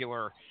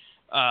particular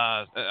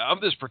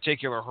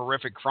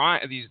horrific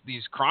crime,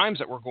 these crimes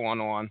that were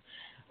going on,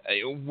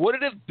 would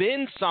it have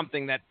been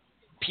something that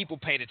people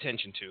paid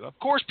attention to? Of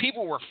course,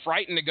 people were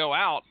frightened to go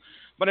out,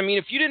 but I mean,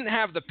 if you didn't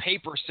have the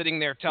paper sitting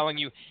there telling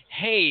you,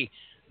 hey,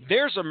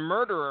 there's a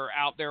murderer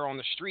out there on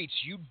the streets,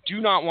 you do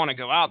not want to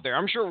go out there.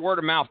 I'm sure word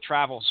of mouth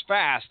travels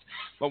fast,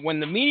 but when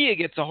the media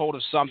gets a hold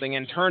of something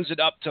and turns it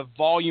up to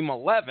volume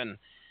 11,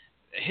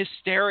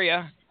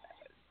 hysteria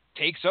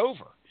takes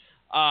over.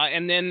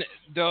 And then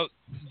the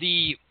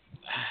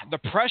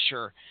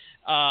pressure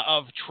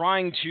of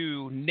trying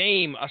to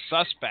name a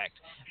suspect,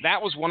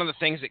 that was one of the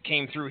things that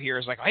came through here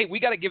is like, hey, we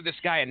got to give this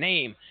guy a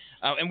name,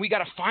 and we got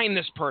to find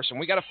this person.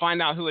 We got to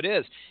find out who it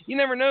is. You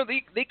never know.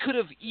 They could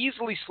have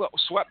easily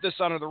swept this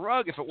under the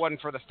rug if it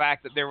wasn't for the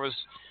fact that there was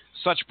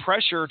such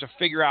pressure to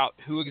figure out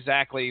who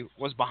exactly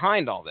was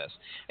behind all this.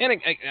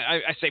 And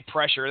I say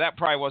pressure. That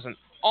probably wasn't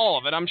all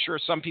of it. I'm sure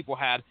some people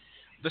had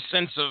the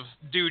sense of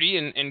duty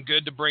and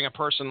good to bring a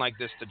person like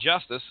this to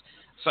justice,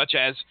 such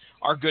as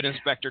our good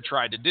inspector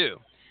tried to do.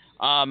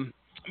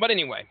 But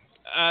anyway,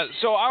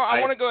 so I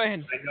want to go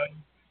ahead.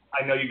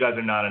 I know you guys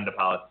are not into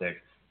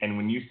politics, and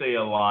when you say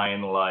a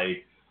line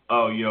like,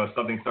 oh, you know,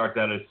 something starts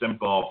out as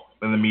simple,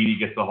 then the media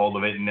gets a hold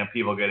of it, and then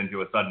people get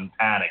into a sudden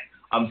panic.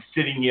 I'm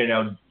sitting here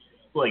now,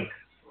 like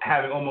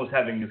almost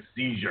having a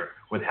seizure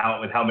with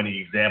how many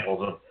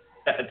examples of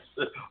that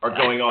are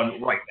going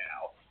on right now.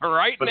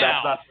 Right but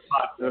now. But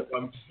that's not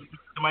I'm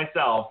to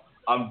myself.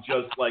 I'm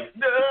just like,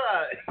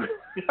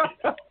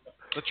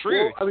 the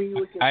truth. Well, I mean,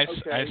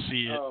 I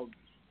see it.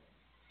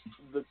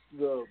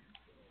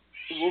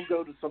 We'll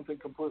go to something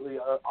completely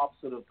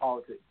opposite of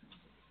politics.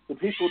 The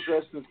people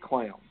dressed as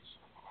clowns.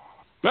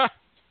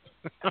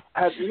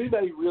 Has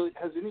anybody really?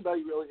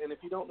 And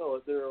if you don't know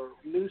it, there are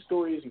news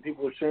stories and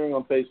people are sharing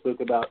on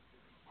Facebook about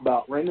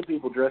random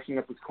people dressing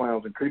up as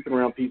clowns and creeping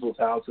around people's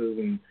houses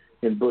and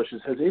in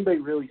bushes. Has anybody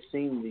really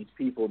seen these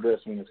people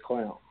dressing as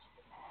clowns?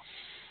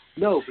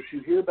 No, but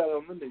you hear about it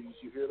on the news.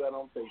 You hear about it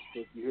on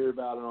Facebook. You hear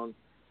about it on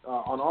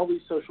all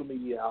these social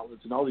media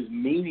outlets and all these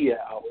media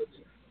outlets.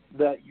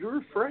 That you're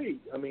afraid.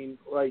 I mean,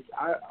 like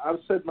I've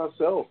said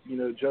myself,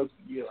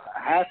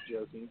 half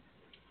joking.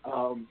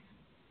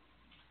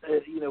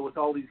 With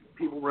all these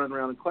people running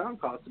around in clown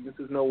costumes, this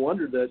is no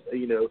wonder that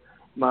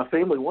my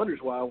family wonders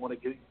why I want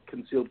to get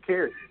concealed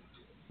carry,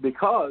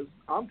 because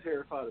I'm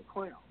terrified of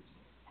clowns.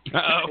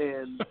 Uh-oh.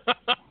 And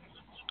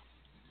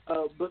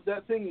but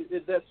that's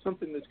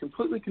something that's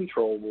completely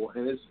controllable,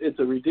 and it's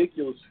a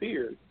ridiculous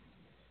fear.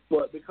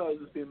 But because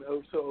it's been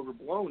so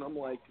overblown, I'm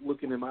like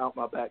looking out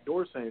my back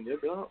door saying, there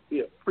don't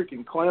be a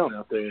freaking clown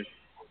out there.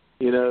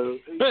 Kind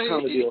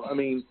of deal. I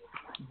mean,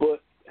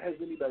 but has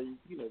anybody,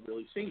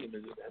 really seen him?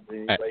 Has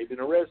anybody been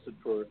arrested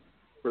for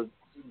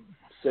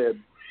said,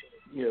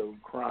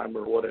 crime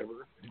or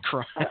whatever?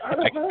 I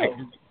don't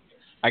know.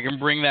 I can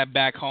bring that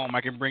back home. I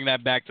can bring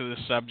that back to the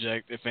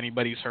subject if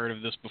anybody's heard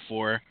of this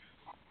before.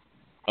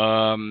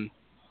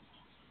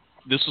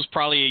 This was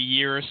probably a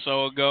year or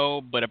so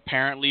ago, but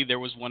apparently there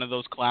was one of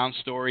those clown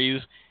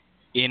stories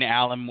in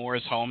Alan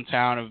Moore's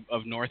hometown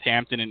of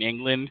Northampton in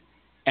England,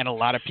 and a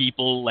lot of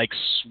people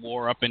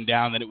swore up and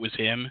down that it was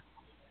him.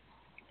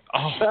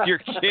 Oh, you're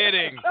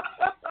kidding.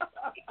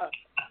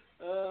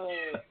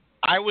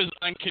 I was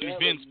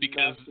unconvinced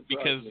because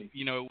it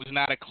was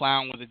not a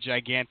clown with a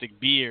gigantic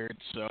beard,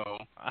 so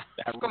I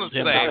was going to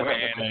say,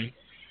 man.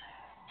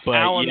 But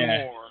Alan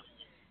Moore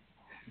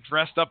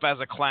dressed up as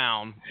a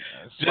clown.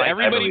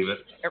 Everybody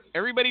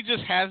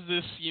just has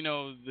this,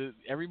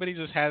 everybody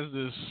just has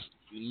this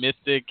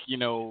mythic,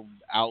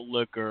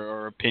 outlook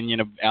or opinion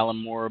of Alan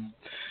Moore,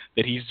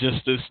 that he's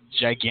just this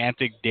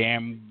gigantic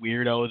damn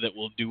weirdo that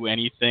will do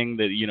anything.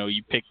 That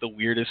you pick the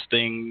weirdest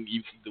thing,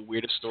 the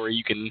weirdest story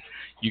you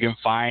can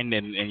find,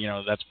 and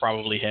that's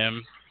probably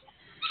him.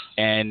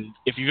 And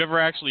if you've ever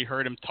actually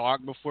heard him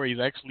talk before, he's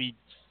actually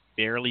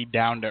fairly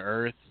down to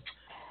earth.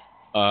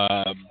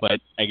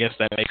 But I guess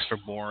that makes for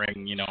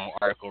boring,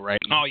 article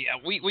writing. Oh yeah,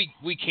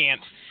 we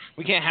can't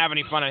have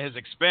any fun at his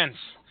expense.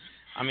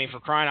 I mean, for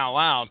crying out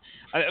loud.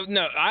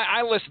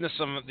 I listened to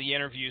some of the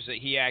interviews that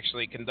he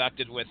actually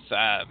conducted with,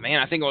 I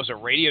think it was a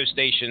radio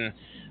station.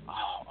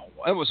 Oh,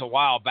 it was a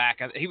while back.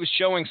 He was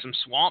showing some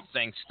Swamp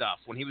Thing stuff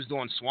when he was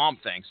doing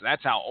Swamp Thing, so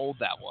that's how old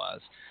that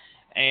was.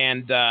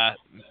 And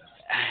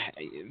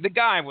the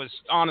guy was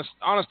honest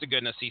to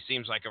goodness. He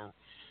seems like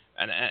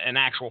an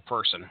actual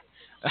person.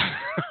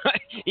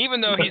 Even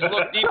though he's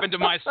looked deep into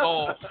my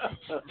soul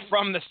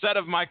from the set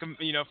of my,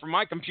 from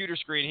my computer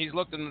screen, he's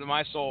looked into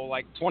my soul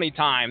like 20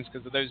 times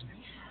because of those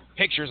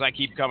pictures I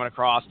keep coming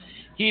across.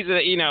 He's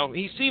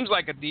he seems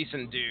like a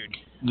decent dude.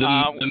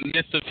 The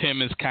myth of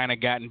him has kind of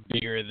gotten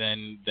bigger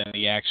than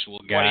the actual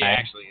guy. What he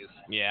actually is.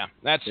 Yeah,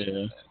 that's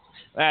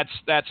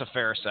a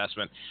fair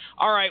assessment.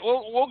 All right,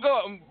 we'll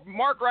go.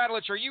 Mark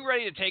Radulich, are you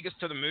ready to take us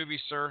to the movie,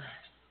 sir?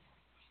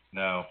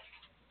 No.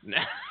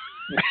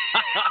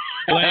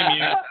 Blame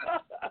you.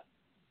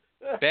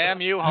 Damn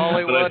you,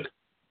 Hollywood.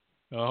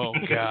 Oh,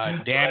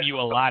 God. Damn you,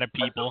 a lot of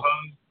people.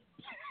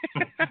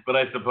 But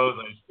I suppose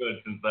I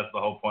should, since that's the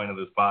whole point of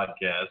this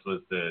podcast,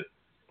 was to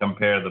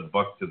compare the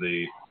book to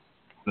the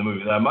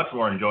movie. I'm much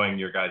more enjoying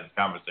your guys'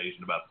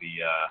 conversation about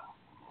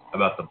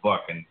the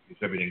book and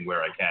contributing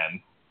where I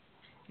can.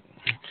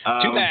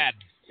 Too bad.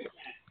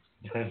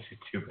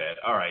 Too bad.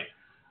 All right.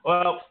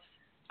 Well,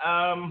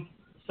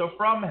 so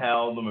From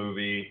Hell, the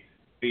movie,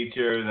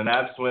 features an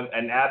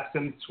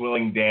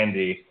absent-swilling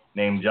dandy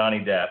named Johnny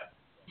Depp,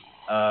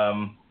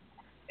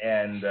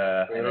 and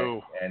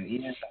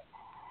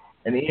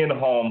Ian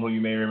Holm, who you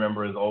may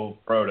remember as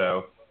old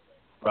Frodo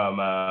from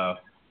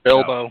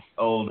Bilbo.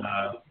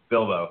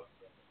 Bilbo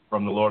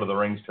from the Lord of the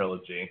Rings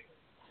trilogy.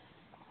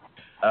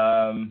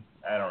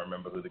 I don't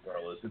remember who the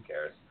girl is. Who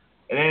cares?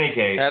 In any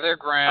case, Heather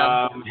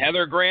Graham.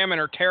 Heather Graham and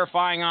her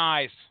terrifying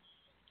eyes.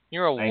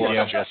 You're a Thank wolf,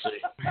 you.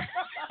 Jesse.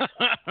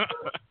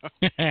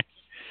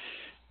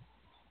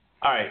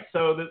 all right,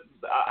 so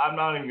I'm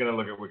not even going to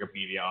look at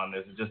Wikipedia on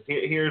this. It's just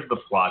here's the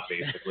plot,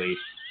 basically.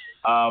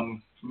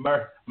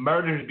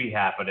 Murders be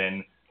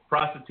happening,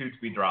 prostitutes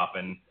be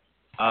dropping,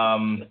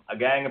 a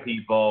gang of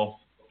people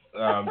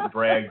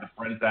drag the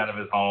prince out of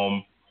his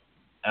home,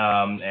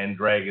 and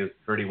drag his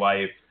pretty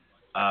wife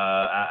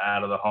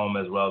out of the home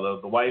as well.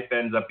 The wife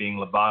ends up being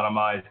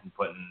lobotomized and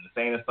put in an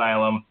insane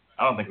asylum.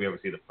 I don't think we ever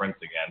see the prince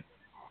again.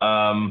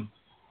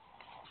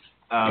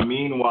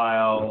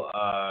 Meanwhile,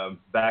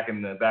 back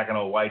in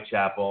old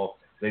Whitechapel,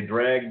 they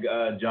drag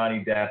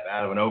Johnny Depp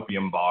out of an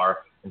opium bar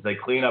and say,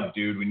 "Clean up,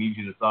 dude. We need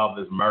you to solve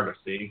this murder."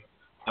 See,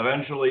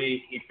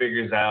 eventually he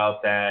figures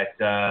out that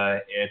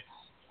it's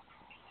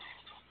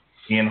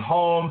Ian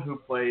Holm who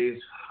plays.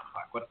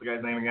 What's the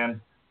guy's name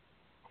again?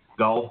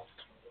 Gull.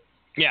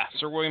 Yeah,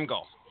 Sir William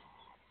Gull.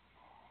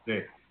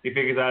 He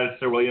figures out it's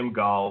Sir William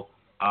Gull,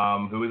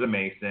 who is a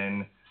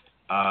Mason,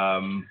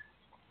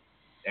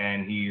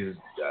 and he's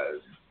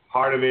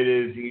part of it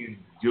is he's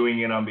doing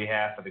it on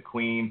behalf of the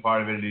Queen.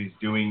 Part of it is he's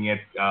doing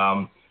it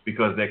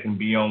because there can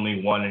be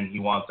only one, and he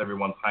wants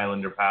everyone's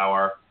Highlander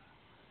power.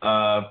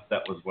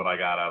 That was what I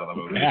got out of the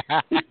movie.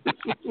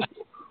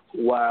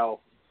 Wow.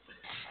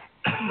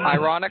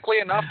 Ironically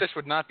enough, this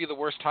would not be the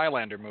worst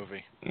Highlander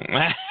movie.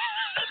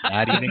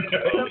 Not even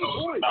there's a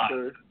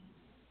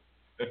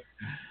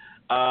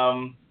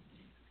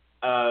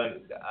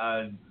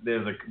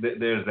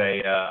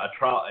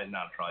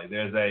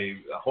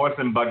horse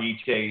and buggy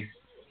chase.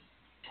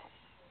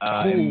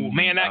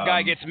 Man, that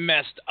guy gets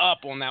messed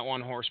up on that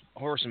one horse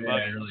and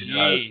buggy. It really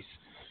Jeez.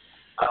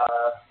 does.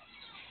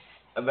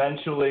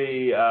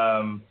 Eventually,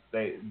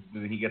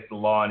 he gets the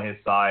law on his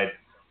side.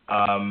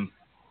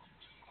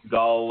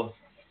 Gull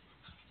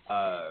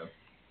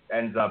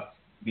ends up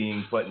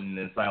being put in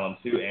an asylum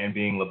too and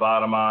being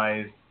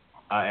lobotomized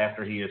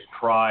after he is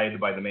tried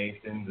by the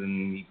Masons,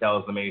 and he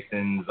tells the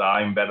Masons,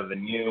 "I'm better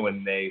than you,"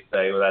 and they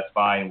say, "Well, that's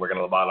fine. We're going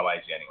to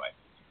lobotomize you anyway."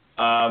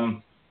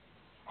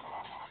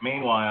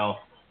 Meanwhile,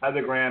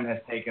 Heather Graham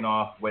has taken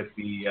off with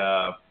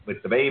the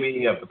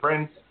baby of the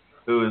prince,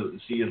 who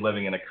she is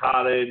living in a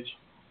cottage,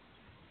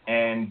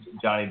 and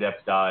Johnny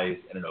Depp dies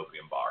in an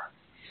opium bar.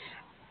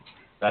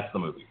 That's the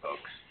movie,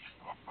 folks.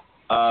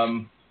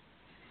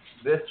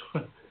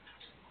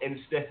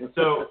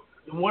 So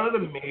one of the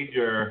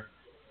major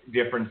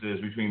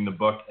differences between the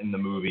book and the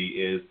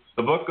movie is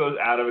the book goes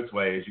out of its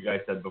way, as you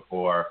guys said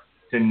before,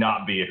 to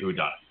not be a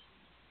whodunit.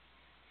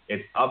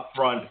 It's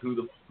upfront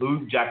who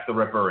Jack the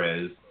Ripper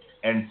is,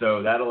 and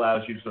so that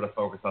allows you to sort of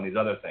focus on these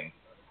other things.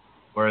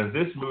 Whereas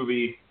this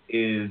movie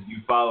is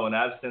you follow an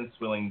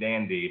absinthe-swilling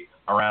dandy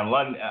around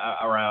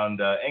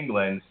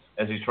England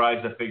as he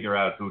tries to figure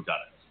out who done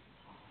it.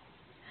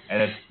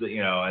 And it's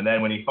and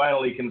then when he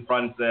finally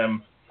confronts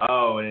them,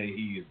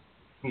 and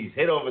he's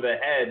hit over the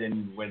head,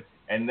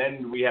 and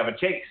then we have a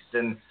chase,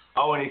 and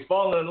he's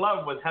fallen in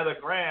love with Heather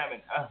Graham,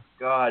 and oh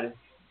God,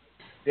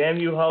 damn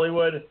you,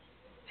 Hollywood!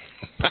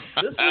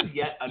 This is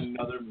yet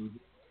another movie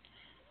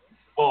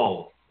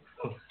full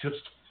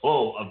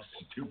of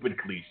stupid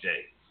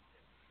cliches.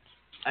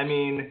 I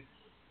mean,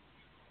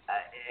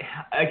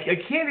 I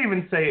can't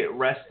even say it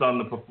rests on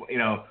the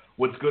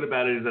what's good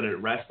about it is that it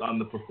rests on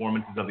the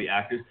performances of the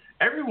actors.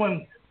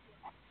 Everyone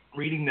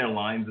reading their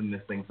lines in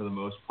this thing for the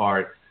most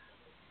part,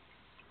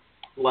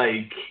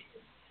 like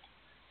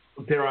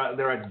they're at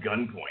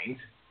gunpoint.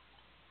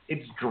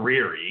 It's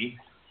dreary,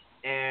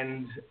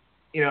 and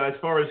as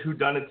far as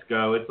whodunits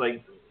go, it's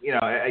like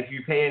if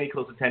you pay any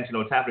close attention to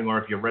what's happening, or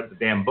if you've read the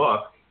damn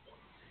book,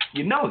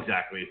 you know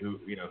exactly who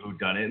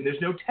done it, and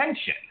there's no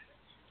tension.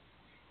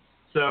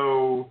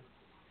 So,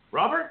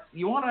 Robert, I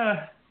don't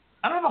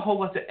have a whole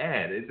lot to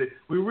add.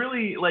 We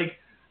really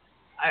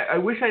I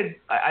wish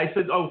I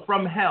said,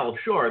 from hell,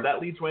 sure, that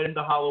leads right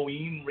into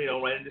Halloween,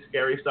 right into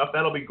scary stuff.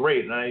 That'll be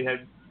great. And I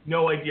had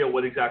no idea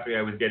what exactly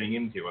I was getting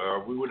into.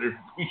 Or we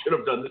should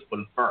have done this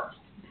one first,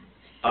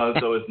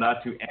 so as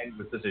not to end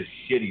with such a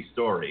shitty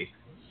story.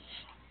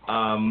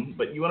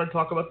 But you want to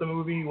talk about the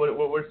movie? What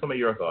were some of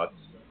your thoughts?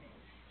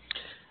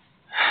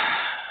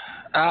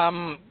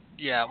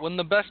 Yeah, when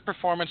the best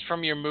performance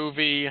from your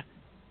movie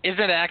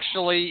isn't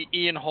actually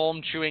Ian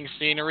Holm chewing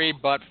scenery,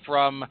 but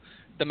from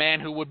the man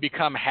who would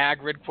become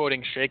Hagrid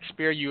quoting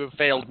Shakespeare, you have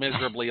failed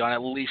miserably on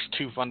at least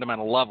two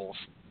fundamental levels.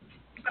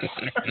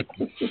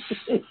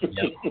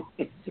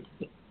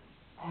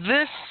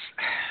 This,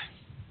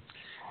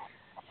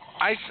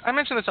 I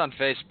mentioned this on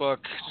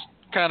Facebook, just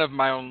kind of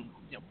my own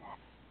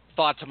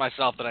thought to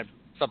myself that I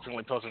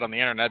subsequently posted on the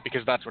internet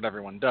because that's what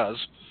everyone does.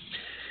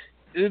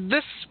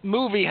 This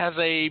movie has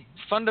a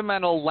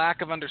fundamental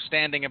lack of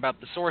understanding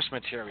about the source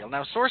material.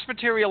 Now, source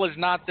material is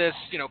not this,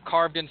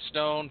 carved in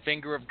stone,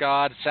 finger of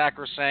God,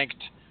 sacrosanct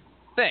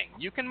thing.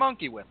 You can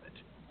monkey with it.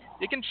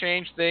 You can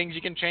change things, you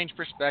can change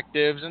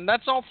perspectives, and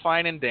that's all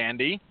fine and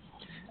dandy,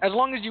 as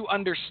long as you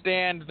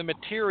understand the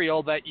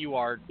material that you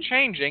are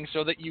changing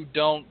so that you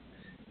don't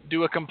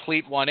do a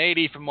complete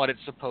 180 from what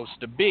it's supposed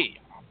to be.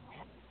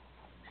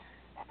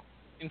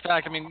 In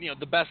fact, I mean,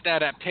 the best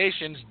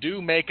adaptations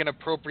do make an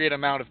appropriate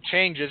amount of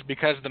changes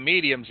because the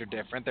mediums are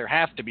different. There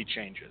have to be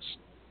changes.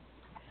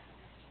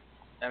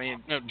 I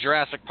mean,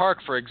 Jurassic Park,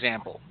 for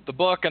example. The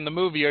book and the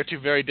movie are two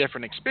very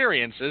different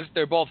experiences.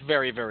 They're both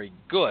very, very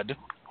good.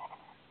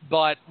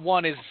 But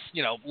one is,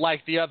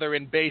 like the other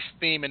in base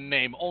theme and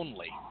name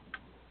only.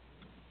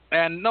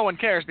 And no one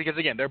cares because,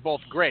 again, they're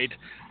both great.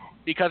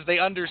 Because the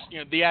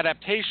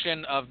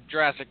adaptation of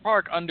Jurassic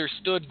Park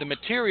understood the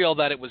material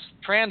that it was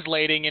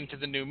translating into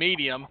the new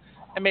medium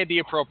and made the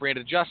appropriate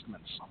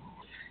adjustments.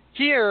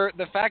 Here,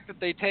 the fact that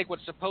they take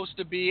what's supposed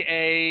to be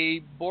a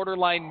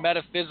borderline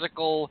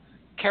metaphysical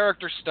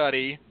character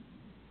study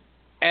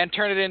and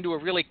turn it into a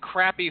really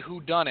crappy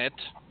whodunit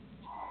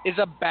is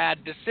a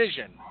bad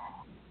decision.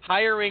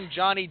 Hiring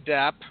Johnny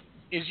Depp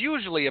is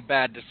usually a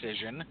bad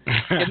decision.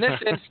 In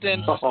this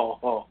instance...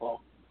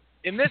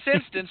 In this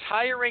instance,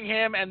 hiring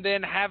him and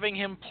then having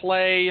him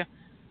play,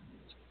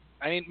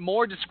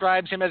 Moore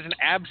describes him as an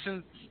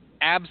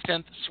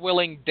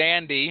absinthe-swilling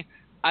dandy.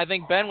 I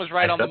think Ben was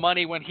right on the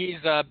money when he's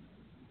an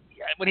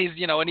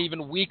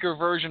even weaker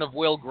version of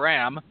Will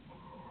Graham.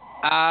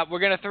 We're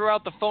going to throw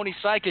out the phony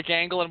psychic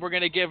angle, and we're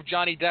going to give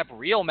Johnny Depp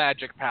real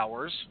magic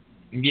powers.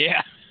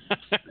 Yeah.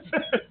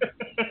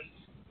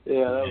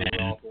 Yeah, that was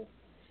awful.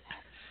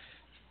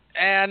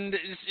 And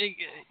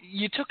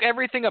you took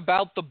everything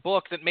about the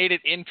book that made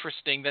it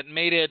interesting, that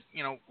made it,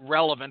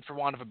 relevant, for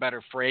want of a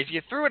better phrase.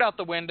 You threw it out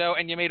the window,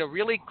 and you made a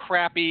really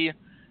crappy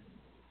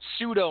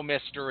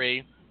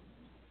pseudo-mystery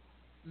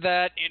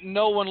that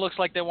no one looks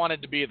like they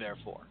wanted to be there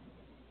for.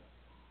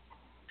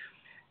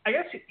 I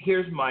guess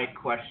here's my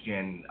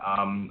question.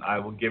 I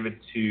will give it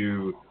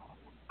to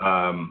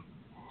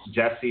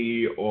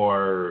Jesse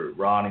or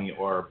Ronnie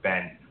or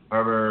Ben,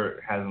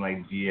 whoever has an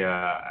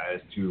idea as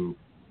to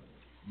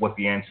what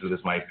the answer to this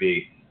might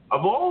be.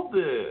 Of all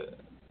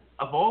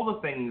the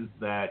things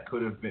that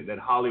could have been, that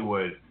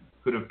Hollywood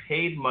could have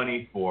paid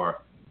money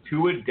for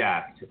to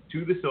adapt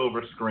to the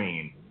silver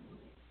screen,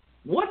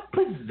 what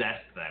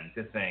possessed them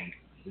to think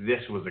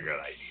this was a good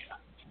idea?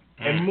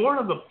 And more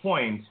to the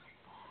point,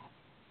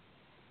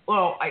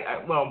 well,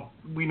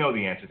 we know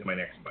the answer to my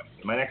next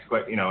question. My next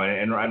question,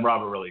 and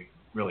Robert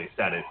really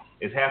said it,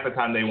 is half the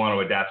time they want to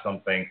adapt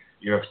something,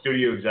 you have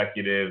studio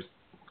executives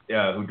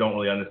who don't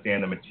really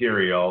understand the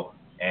material.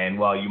 And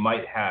while you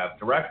might have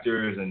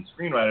directors and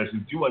screenwriters who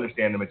do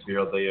understand the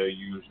material, they are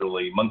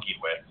usually monkeyed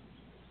with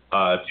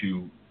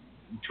to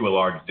a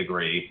large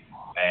degree,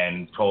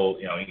 and told,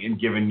 and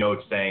given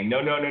notes saying,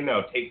 no,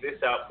 take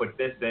this out, put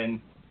this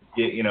in,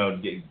 give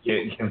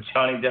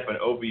Johnny Depp an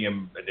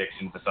opium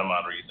addiction for some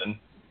odd reason,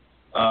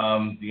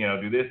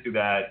 do this, do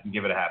that, and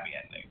give it a happy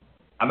ending.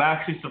 I'm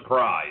actually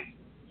surprised.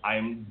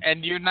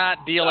 And you're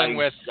not dealing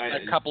with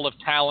a couple of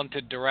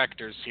talented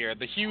directors here.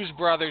 The Hughes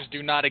brothers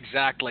do not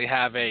exactly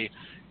have a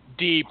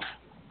deep,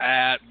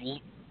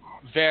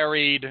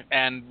 varied,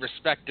 and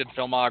respected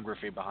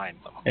filmography behind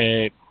them.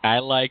 I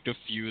liked a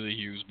few of the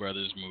Hughes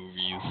brothers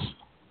movies.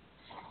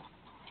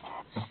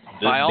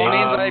 By all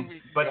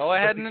means, go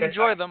ahead and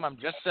enjoy them. I'm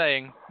just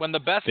saying, when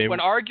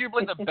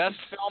arguably the best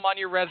film on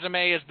your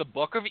resume is The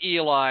Book of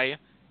Eli,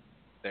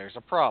 there's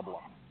a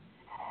problem.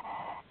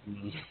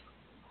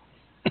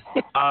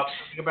 To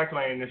go back to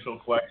my initial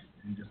question,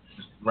 just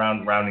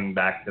rounding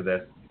back to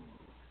this.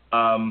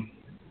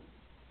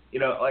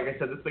 Like I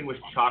said, this thing was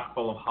chock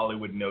full of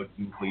Hollywood notes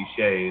and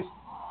cliches,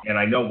 and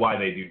I know why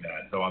they do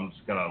that. So I'm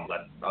just gonna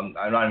I'm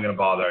not even gonna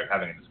bother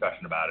having a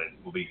discussion about it.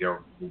 We'll be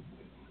here.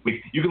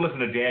 You can listen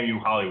to Damn You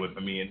Hollywood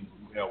for me and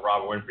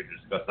Robert Winfree to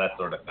discuss that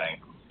sort of thing.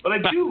 But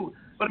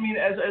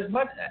as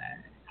much,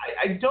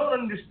 I don't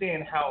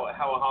understand how a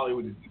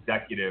Hollywood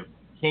executive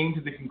came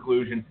to the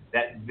conclusion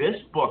that this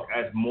book,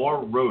 as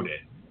Moore wrote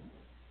it,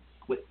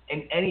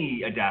 in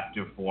any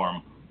adaptive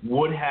form,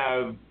 would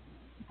have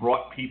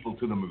brought people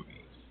to the movies.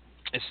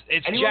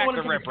 It's Jack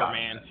the Ripper,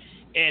 man.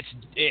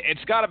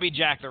 It's got to be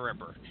Jack the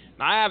Ripper.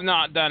 Now, I have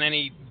not done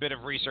any bit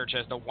of research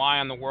as to why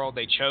in the world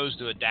they chose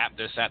to adapt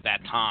this at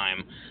that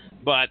time,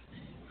 but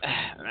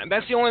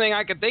that's the only thing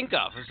I could think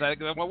of. Is that,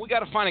 we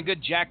got to find a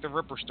good Jack the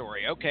Ripper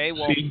story. Okay,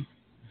 well,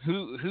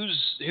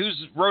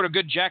 who's wrote a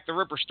good Jack the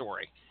Ripper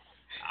story?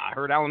 I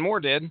heard Alan Moore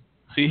did.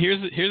 See,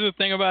 here's the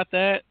thing about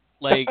that.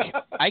 Like,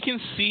 I can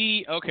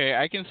see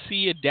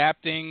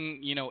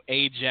adapting,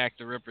 a Jack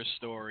the Ripper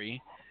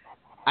story.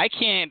 I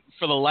can't,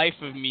 for the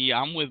life of me,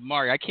 I'm with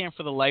Mark, I can't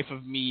for the life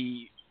of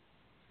me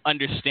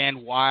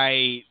understand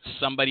why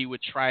somebody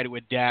would try to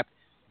adapt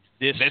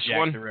this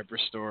Jack the Ripper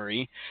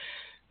story.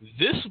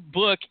 This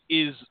book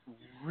is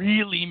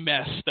really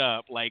messed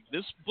up. Like,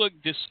 this book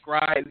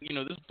describes,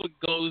 this book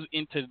goes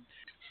into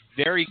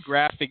very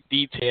graphic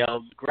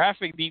detail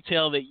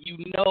that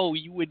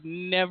you would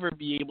never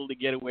be able to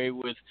get away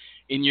with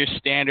in your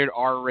standard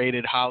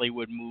R-rated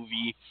Hollywood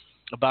movie,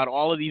 about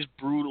all of these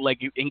brutal, like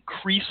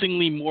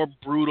increasingly more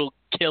brutal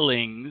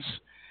killings.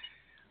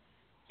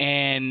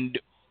 And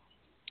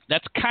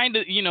that's kind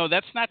of,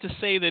 that's not to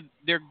say that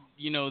they're,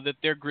 that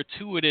they're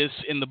gratuitous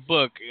in the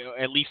book.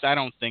 At least I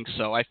don't think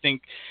so. I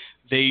think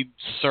they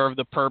serve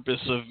the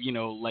purpose of,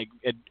 like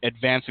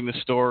advancing the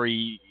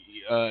story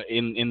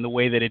in the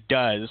way that it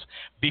does,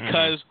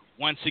 because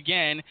once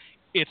again,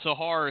 it's a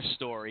horror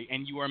story,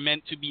 and you are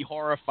meant to be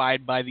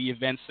horrified by the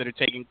events that are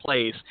taking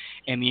place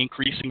and the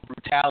increasing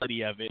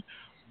brutality of it.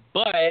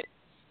 But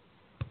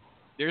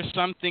there's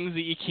some things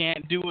that you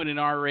can't do in an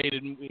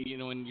R-rated, in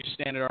your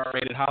standard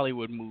R-rated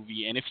Hollywood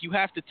movie. And if you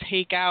have to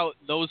take out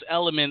those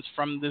elements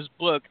from this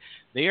book,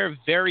 they are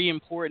very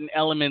important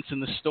elements in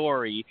the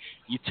story.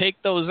 You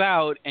take those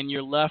out, and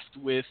you're left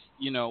with,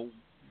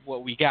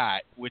 what we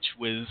got, which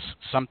was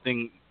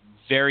something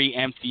very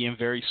empty and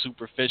very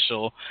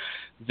superficial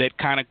that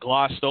kind of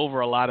glossed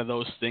over a lot of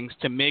those things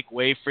to make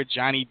way for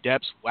Johnny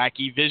Depp's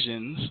wacky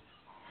visions.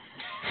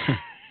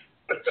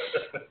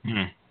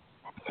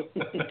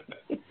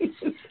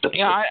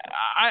 Yeah,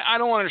 I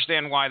don't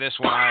understand why this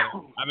one.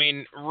 I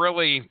mean,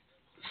 really,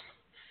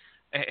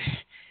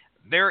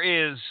 there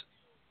is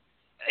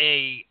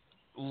a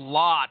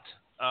lot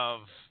of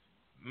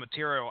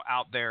material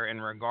out there in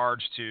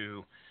regards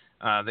to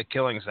the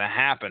killings that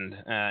happened,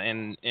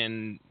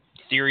 in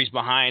theories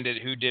behind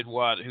it, who did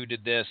what, who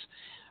did this.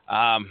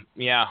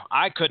 Yeah,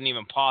 I couldn't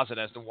even posit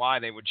as to why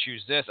they would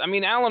choose this. I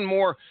mean, Alan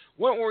Moore,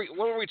 what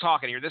were we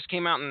talking here? This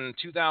came out in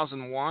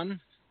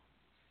 2001?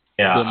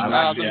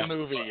 Yeah, the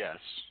movie, yes.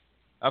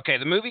 Okay,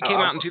 the movie came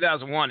out in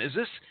 2001. Is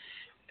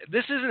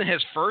this isn't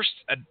his first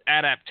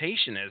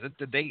adaptation, is it?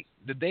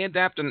 Did they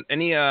adapt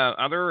any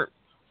other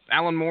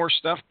Alan Moore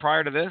stuff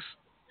prior to this?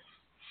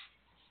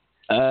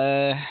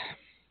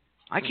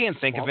 I can't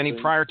think of any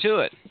prior to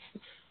it.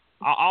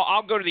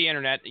 I'll go to the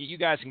internet. You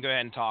guys can go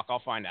ahead and talk. I'll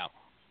find out.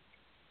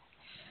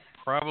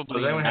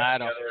 Probably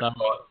not.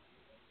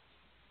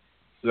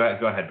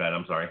 Go ahead, Ben.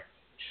 I'm sorry.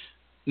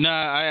 No,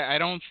 I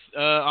don't.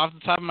 Off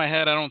the top of my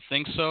head, I don't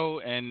think so.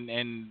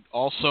 And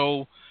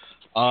also,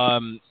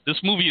 this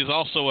movie is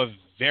also a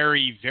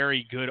very,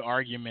 very good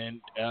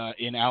argument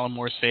in Alan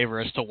Moore's favor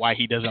as to why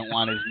he doesn't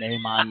want his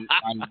name on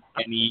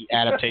any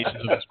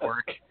adaptations of his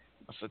work.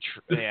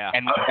 Yeah.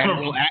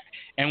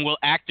 And will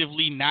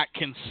actively not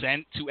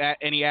consent to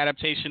any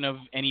adaptation of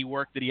any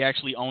work that he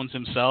actually owns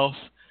himself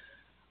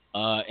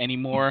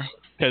anymore.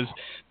 Because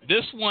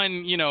this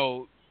one,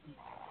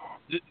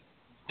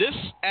 this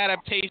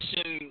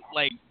adaptation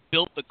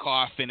built the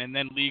coffin, and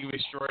then League of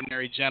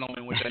Extraordinary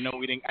Gentlemen, which I know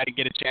I didn't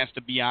get a chance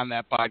to be on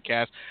that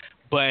podcast.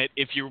 But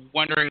if you're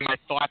wondering my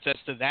thoughts as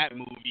to that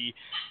movie,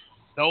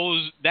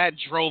 that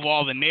drove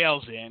all the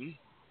nails in.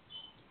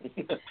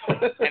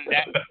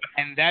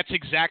 and that's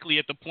exactly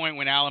at the point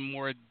when Alan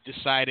Moore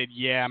decided,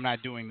 yeah, I'm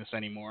not doing this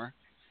anymore.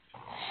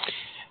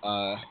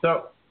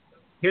 So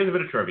here's a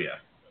bit of trivia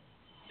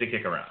to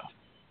kick around.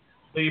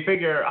 So you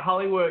figure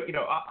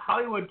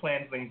Hollywood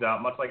plans things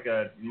out much like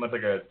a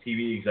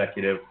TV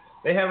executive.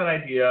 They have an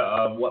idea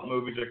of what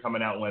movies are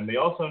coming out when. They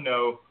also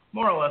know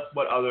more or less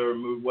what other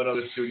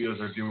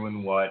studios are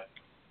doing what.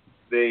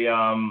 They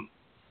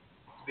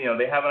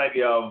they have an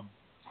idea of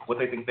what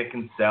they think they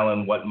can sell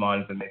in what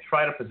month, and they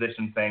try to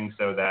position things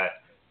so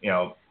that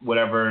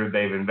whatever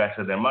they've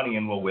invested their money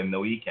in will win the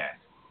weekend.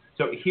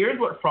 So here's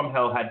what From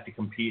Hell had to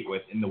compete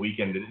with in the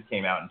weekend that it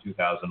came out in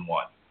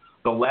 2001.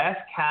 The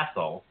Last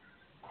Castle,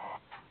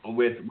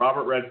 with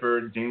Robert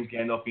Redford, James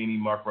Gandolfini,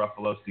 Mark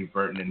Ruffalo, Steve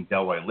Burton, and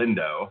Delroy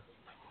Lindo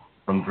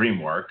from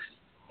DreamWorks,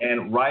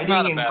 and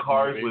Riding in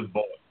Cars with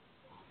Boys.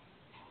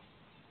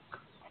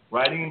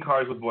 Riding in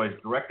Cars with Boys,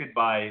 directed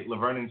by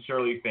Laverne and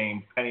Shirley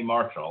fame Penny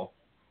Marshall,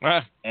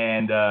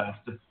 and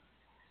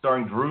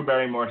starring Drew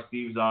Barrymore,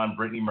 Steve Zahn,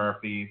 Brittany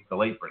Murphy, the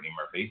late Brittany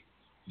Murphy,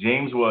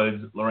 James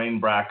Woods,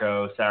 Lorraine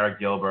Bracco, Sarah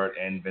Gilbert,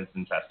 and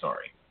Vincent Pastore.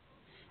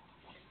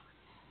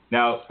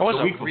 Now, it was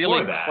the week a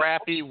really before that,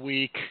 crappy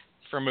week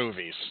for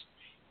movies.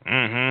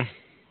 Mm-hmm.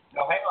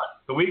 Now, hang on.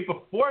 The week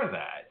before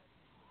that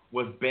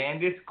was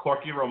Bandits,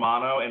 Corky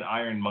Romano, and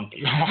Iron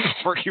Monkey.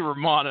 Corky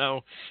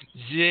Romano.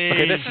 Jeez.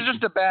 Okay, this is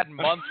just a bad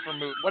month for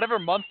movies. Whatever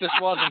month this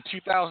was in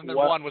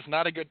 2001 was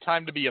not a good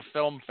time to be a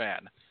film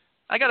fan.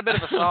 I got a bit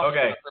of a soft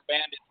spot for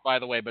Bandits, by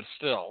the way, but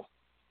still.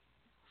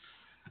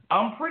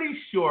 I'm pretty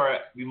sure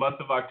the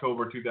month of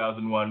October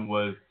 2001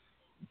 was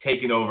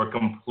taken over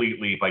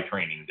completely by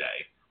Training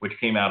Day, which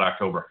came out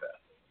October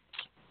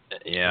 5th.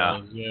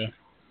 Yeah.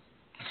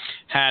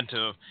 Had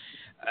to.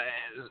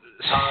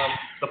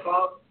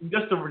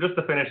 Just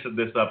to finish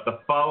this up, the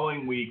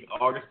following week,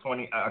 October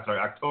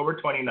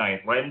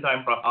 29th, right in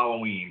time for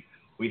Halloween,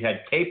 we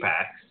had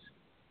K-Pax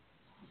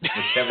with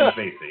Kevin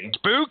Spacey.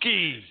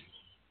 Spooky.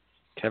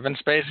 Kevin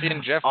Spacey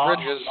and Jeff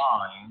Bridges.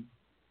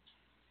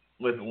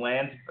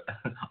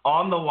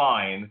 On the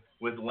line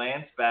with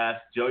Lance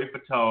Bass, Joey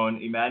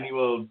Fatone,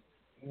 Emmanuel.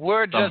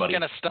 We're just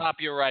gonna stop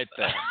you right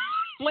there.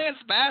 Lance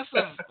Bass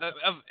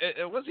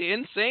was he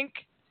in sync?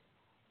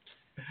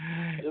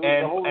 It was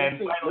the whole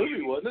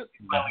movie, wasn't it?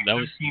 That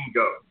was Team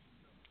Ghost,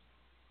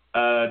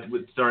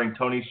 starring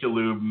Tony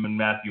Shalhoub and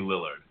Matthew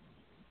Lillard.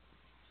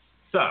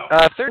 So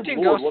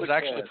 13 Ghosts is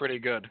actually pretty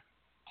good.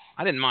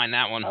 I didn't mind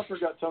that one. I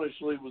forgot Tony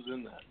Shalhoub was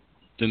in that.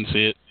 Didn't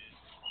see it.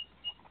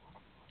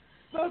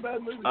 not a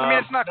bad movie. I mean,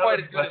 it's not quite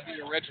as good as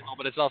the original,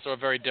 but it's also a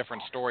very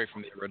different story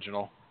from the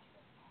original.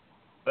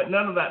 But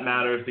none of that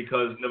matters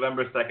because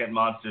November 2nd,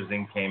 Monsters,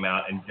 Inc. came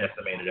out and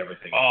decimated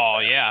everything. Oh,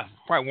 yeah.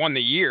 Probably won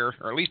the year,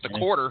 or at least a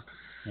quarter.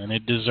 And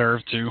it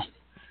deserved to.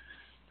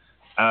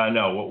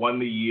 No, what won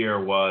the year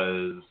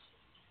was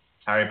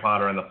Harry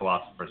Potter and the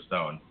Philosopher's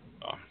Stone,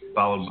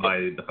 followed by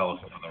The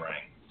Fellowship of the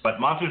Ring. But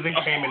Monsters,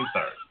 Inc. came in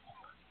third.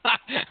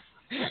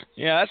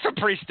 Yeah, that's a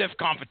pretty stiff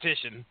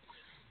competition.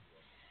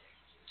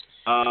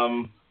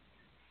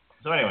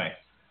 So anyway.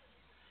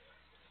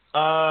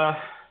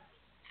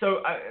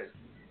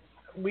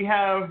 We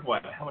have,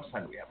 how much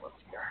time do we have left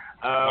here?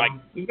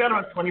 We've got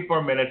about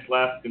 24 minutes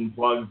left in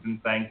plugs and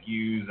thank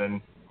yous,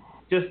 and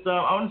just,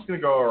 I'm just going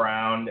to go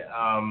around.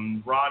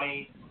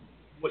 Ronnie,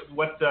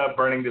 what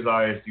burning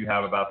desires do you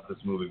have about this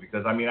movie?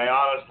 Because, I mean, I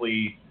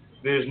honestly,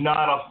 there's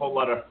not a whole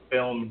lot of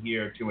film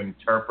here to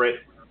interpret.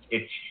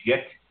 It's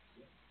shit.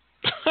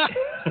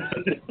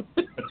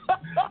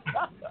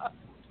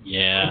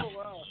 Yeah. Oh,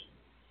 wow.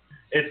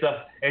 It's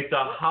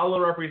a hollow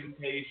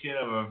representation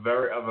of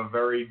a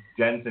very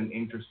dense and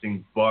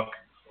interesting book.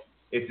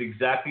 It's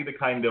exactly the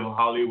kind of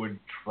Hollywood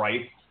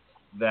tripe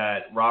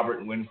that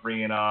Robert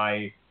Winfree and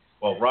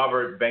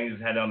Robert bangs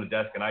his head on the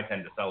desk and I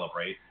tend to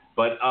celebrate.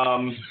 But I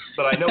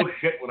know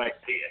shit when I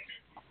see it,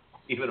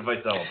 even if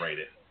I celebrate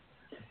it.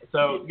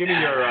 So give me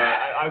your.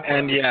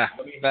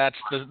 That's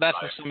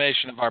the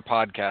summation of our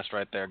podcast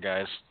right there,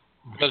 guys.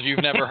 Because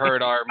you've never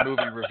heard our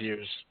movie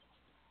reviews.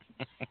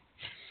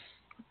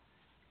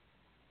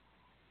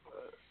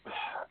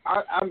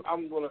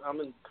 I'm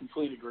in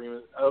complete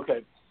agreement.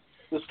 Okay,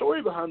 the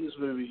story behind this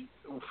movie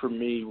for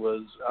me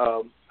was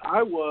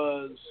I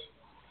was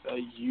a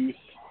youth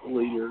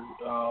leader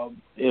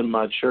in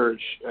my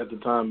church at the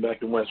time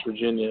back in West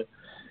Virginia,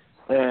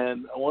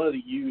 and one of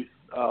the youth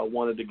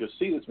wanted to go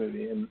see this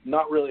movie, and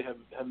not really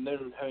having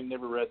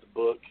never read the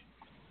book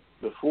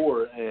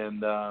before,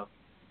 and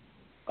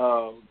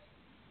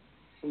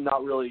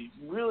not really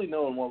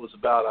knowing what it was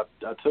about.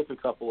 I took a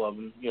couple of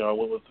them. I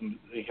went with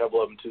a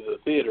couple of them to the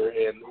theater,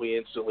 and we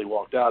instantly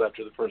walked out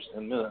after the first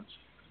 10 minutes,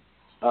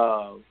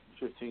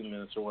 15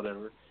 minutes or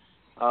whatever.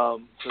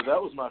 So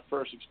that was my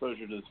first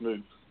exposure to this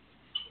movie.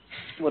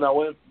 When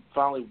I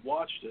finally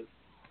watched it,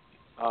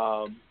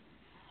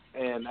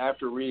 and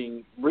after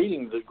reading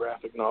the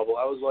graphic novel,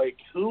 I was like,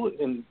 who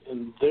in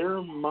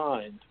their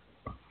mind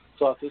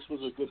thought this was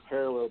a good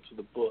parallel to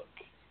the book?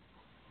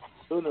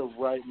 Who in their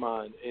right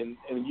mind? And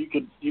you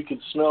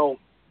could smell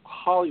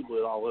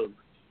Hollywood all over it,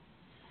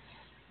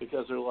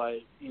 because they're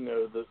like,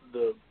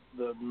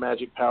 the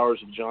magic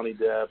powers of Johnny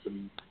Depp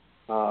and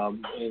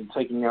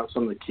taking out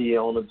some of the key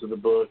elements of the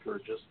book or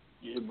just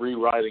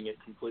rewriting it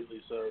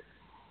completely. So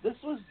this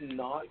was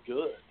not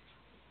good.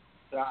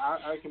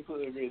 I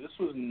completely agree. This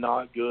was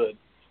not good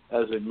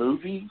as a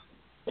movie,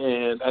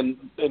 and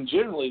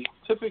generally,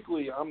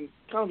 typically, I'm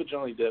kind of a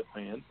Johnny Depp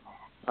fan.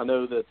 I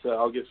know that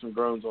I'll get some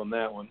groans on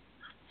that one,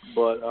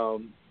 but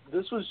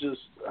this was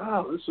just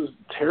this was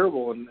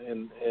terrible,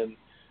 and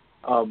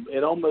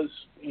it almost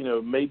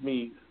made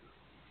me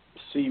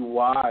see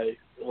why,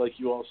 like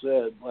you all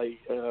said, like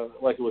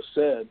it was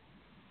said,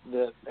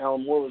 that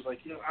Alan Moore was like,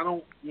 I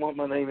don't want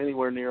my name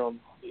anywhere near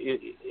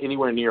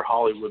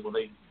Hollywood when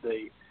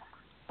they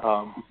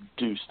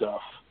do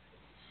stuff,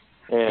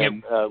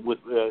 and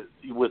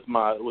with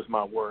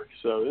my work.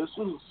 So it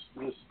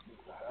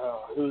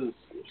was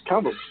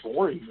kind of a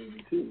boring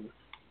movie too.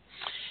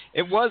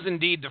 It was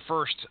indeed the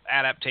first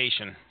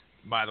adaptation,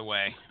 by the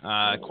way,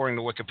 according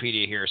to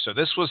Wikipedia here. So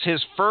this was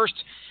his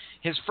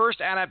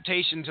first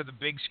adaptation to the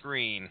big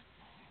screen.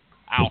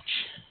 Ouch.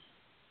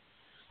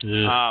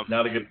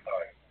 Not a good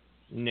start.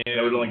 No,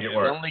 it would only get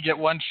worse. You only get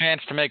one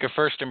chance to make a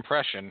first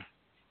impression.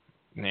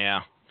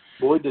 Yeah.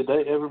 Boy, did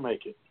they ever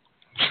make it.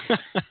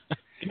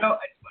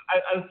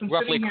 I've been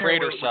Roughly sitting here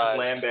crater size.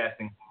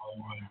 Lambasting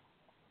Hollywood.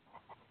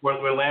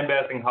 We're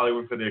lambasting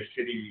Hollywood for their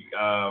shitty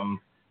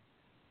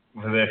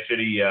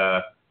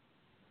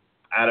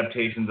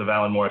adaptations of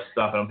Alan Moore's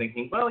stuff, and I'm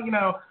thinking, well,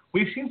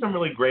 we've seen some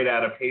really great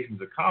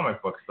adaptations of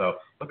comic books, though.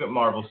 Look at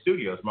Marvel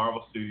Studios.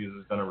 Marvel Studios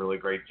has done a really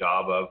great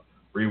job of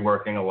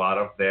reworking a lot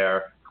of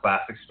their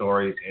classic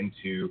stories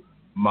into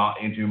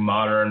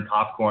modern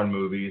popcorn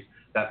movies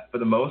that, for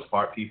the most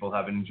part, people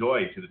have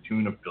enjoyed to the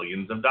tune of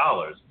billions of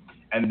dollars.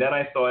 And then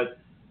I thought,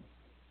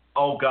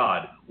 oh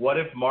God, what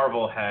if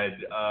Marvel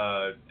had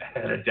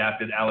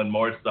adapted Alan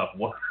Moore's stuff?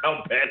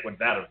 How bad would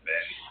that have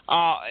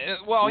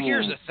been? Well,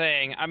 here's the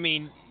thing. I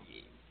mean,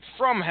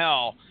 From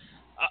Hell.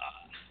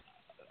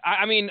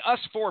 I mean, us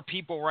four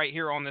people right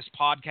here on this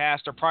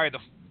podcast are probably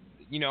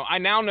I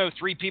now know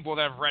 3 people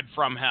that have read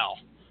From Hell.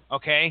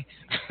 Okay,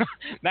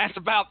 that's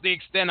about the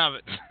extent of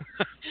it.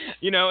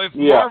 If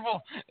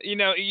Marvel,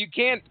 you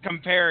can't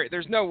compare.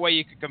 There's no way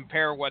you could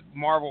compare what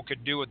Marvel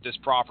could do with this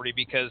property,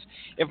 because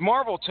if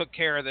Marvel took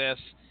care of this,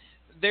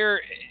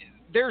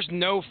 there's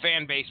no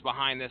fan base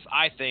behind this,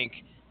 I think,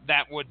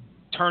 that would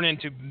turn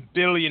into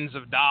billions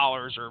of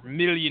dollars or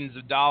millions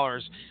of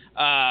dollars,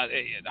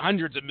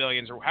 hundreds of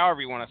millions, or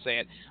however you want to say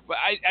it. But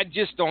I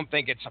just don't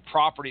think it's a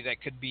property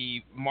that could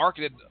be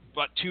marketed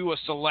but to a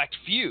select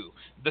few,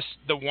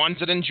 the ones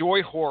that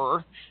enjoy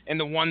horror and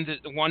the ones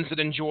that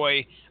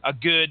enjoy a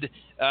good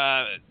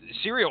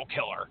serial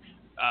killer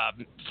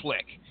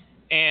flick.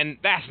 And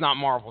that's not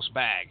Marvel's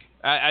bag.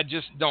 I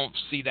just don't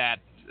see that.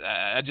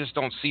 I just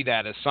don't see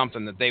that as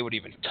something that they would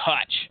even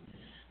touch.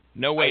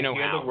 No way, no how.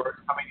 I hear the words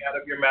coming out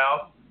of your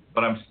mouth,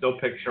 but I'm still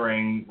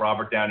picturing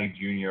Robert Downey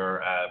Jr.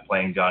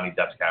 Playing Johnny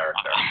Depp's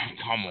character.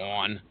 Oh, come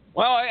on.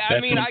 Well, I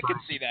mean, I could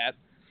see that.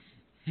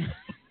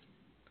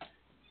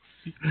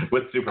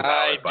 With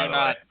superpowers, I do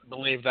not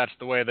believe that's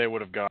the way they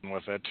would have gone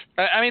with it.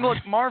 I mean, look,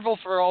 Marvel,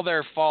 for all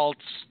their faults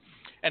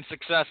and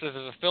successes as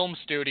a film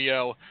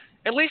studio,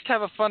 at least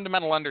have a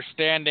fundamental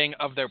understanding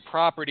of their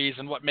properties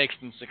and what makes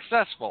them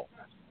successful.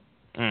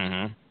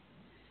 Mm-hmm.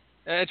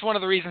 It's one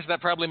of the reasons that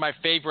probably my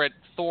favorite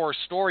Thor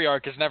story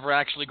arc is never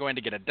actually going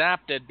to get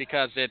adapted,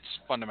 because it's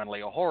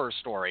fundamentally a horror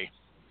story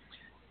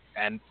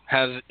and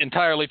has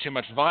entirely too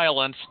much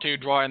violence to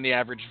draw in the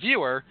average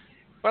viewer.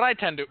 But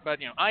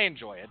I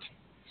enjoy it.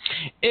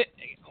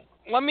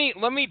 Let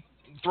me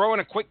throw in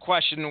a quick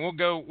question, and we'll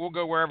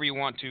go wherever you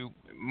want to,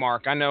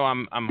 Mark. I know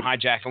I'm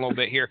hijacking a little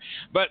bit here,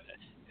 but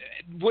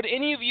would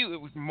any of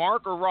you,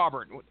 Mark or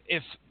Robert,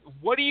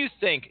 what do you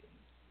think?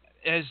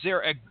 Is there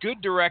a good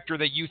director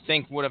that you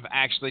think would have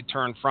actually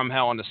turned From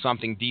Hell into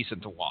something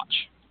decent to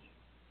watch?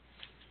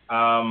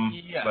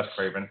 Yes. Wes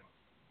Craven.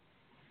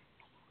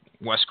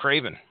 Wes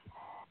Craven.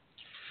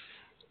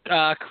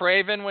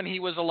 Craven, when he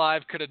was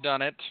alive, could have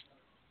done it.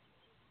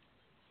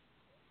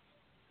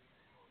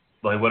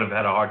 Well, he would have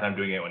had a hard time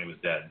doing it when he was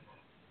dead.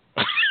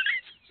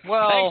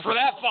 Well, thanks for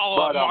that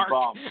follow-up,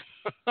 Mark.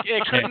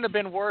 It couldn't have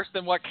been worse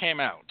than what came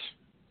out.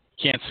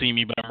 Can't see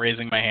me, but I'm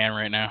raising my hand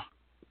right now.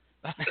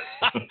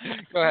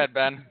 Go ahead,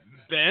 Ben.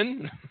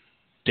 Ben?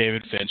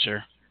 David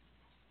Fincher.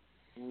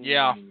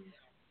 Yeah.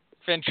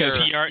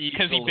 Fincher.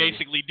 Because he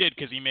basically did,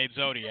 because he made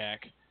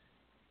Zodiac.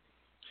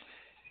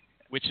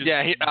 Which is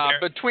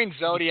between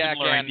Zodiac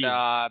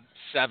and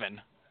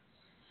Seven.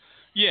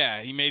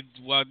 Yeah, he made,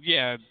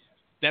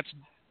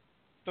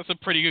 that's a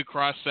pretty good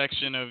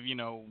cross-section of,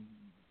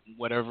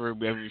 whatever,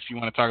 if you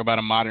want to talk about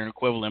a modern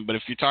equivalent. But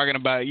if you're talking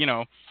about,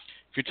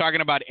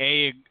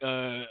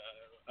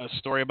 a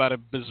story about a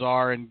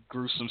bizarre and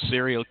gruesome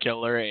serial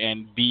killer,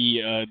 and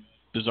B, a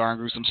bizarre and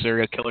gruesome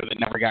serial killer that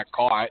never got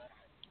caught,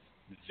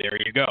 there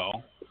you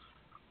go.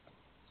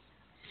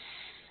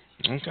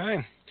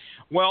 Okay.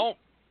 Well,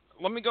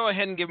 let me go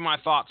ahead and give my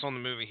thoughts on the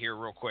movie here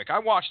real quick. I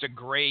watched a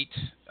great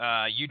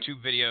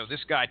YouTube video. This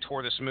guy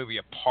tore this movie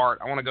apart.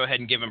 I want to go ahead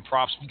and give him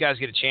props. If you guys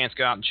get a chance,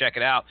 go out and check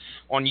it out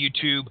on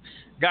YouTube.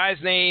 Guy's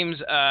name's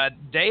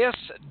Deus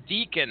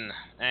Deacon,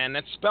 and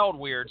it's spelled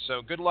weird,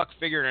 so good luck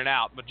figuring it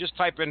out. But just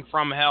type in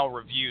From Hell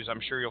reviews. I'm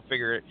sure you'll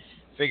figure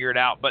it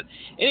out. But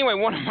anyway,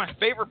 one of my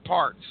favorite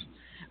parts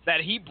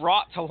that he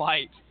brought to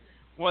light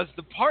was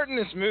the part in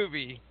this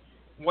movie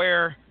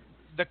where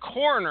the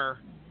coroner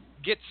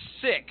gets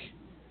sick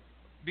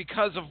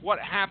because of what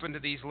happened to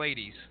these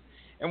ladies.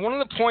 And one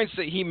of the points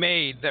that he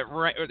made that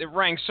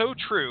rang so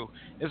true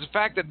is the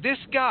fact that this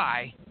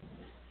guy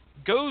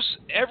goes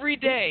every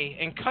day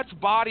and cuts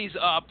bodies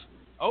up,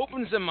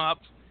 opens them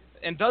up,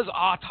 and does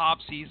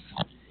autopsies.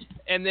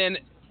 And then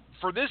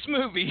for this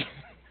movie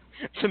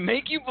to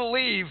make you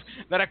believe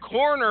that a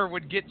coroner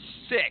would get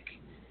sick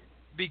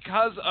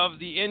because of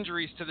the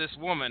injuries to this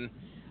woman,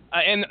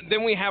 and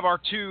then we have our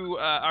two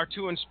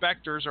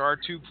inspectors, or our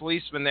two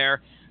policemen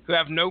there, who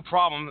have no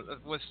problem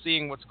with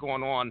seeing what's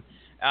going on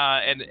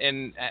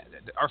and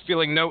are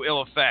feeling no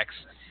ill effects.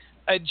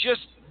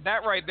 Just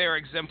that right there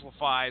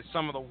exemplifies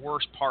some of the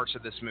worst parts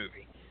of this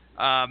movie.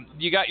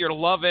 You got your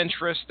love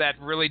interest that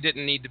really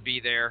didn't need to be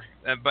there,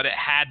 but it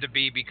had to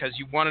be because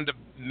you wanted to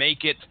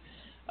make it,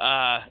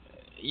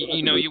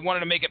 you wanted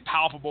to make it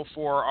palpable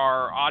for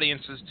our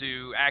audiences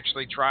to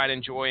actually try and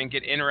enjoy and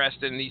get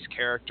interested in these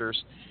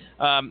characters.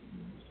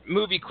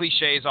 Movie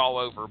cliches all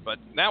over, but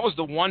that was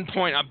the one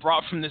point I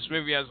brought from this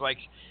movie. I was like,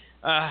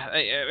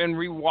 and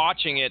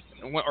rewatching it,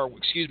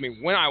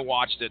 when I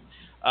watched it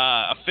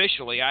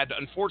officially, I'd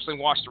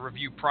unfortunately watched the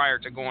review prior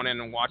to going in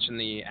and watching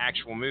the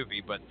actual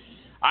movie, but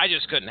I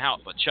just couldn't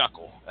help but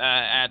chuckle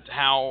at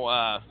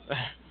how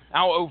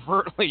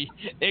overtly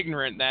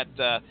ignorant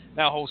that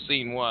whole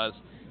scene was.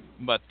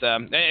 But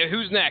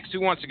who's next? Who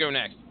wants to go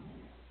next?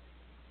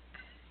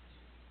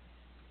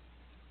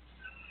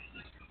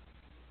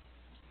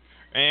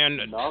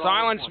 And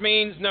silence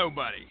means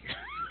nobody.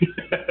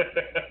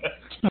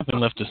 Nothing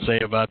left to say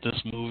about this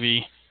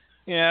movie.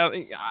 Yeah.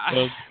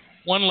 Well,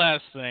 one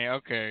last thing,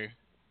 okay.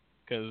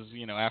 Because,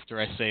 after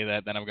I say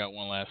that, then I've got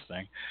one last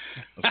thing,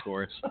 of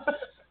course.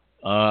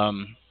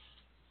 I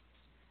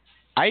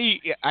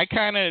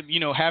kind of,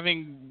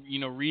 having,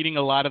 reading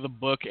a lot of the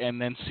book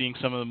and then seeing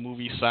some of the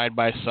movies side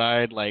by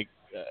side,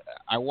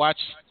 I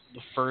watched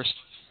the first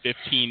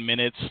 15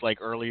 minutes,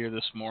 earlier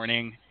this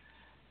morning.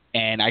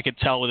 And I could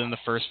tell within the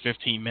first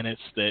 15 minutes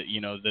that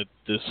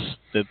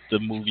that the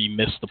movie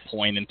missed the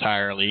point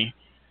entirely,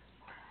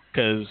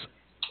 because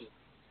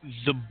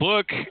the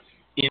book,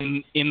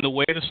 in the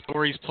way the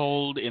story's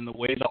told, in the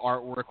way the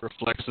artwork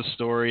reflects the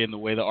story, in the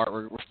way the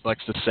artwork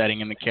reflects the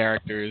setting and the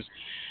characters,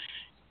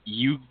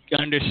 you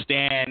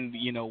understand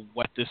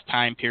what this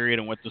time period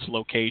and what this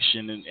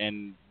location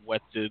and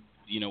what the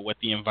what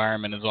the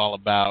environment is all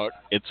about.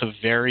 It's a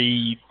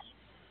very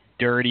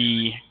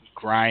dirty,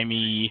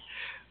 grimy,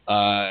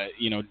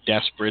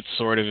 desperate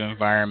sort of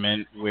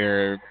environment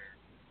where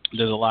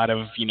there's a lot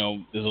of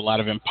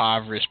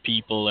impoverished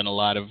people and a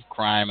lot of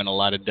crime and a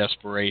lot of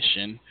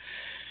desperation.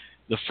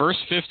 The first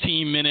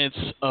 15 minutes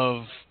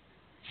of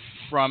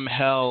From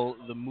Hell,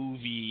 the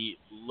movie,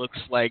 looks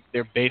like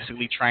they're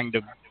basically trying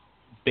to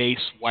base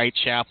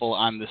Whitechapel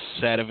on the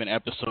set of an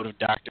episode of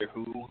Doctor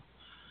Who.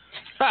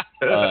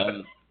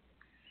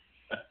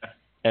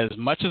 As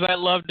much as I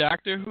love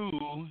Doctor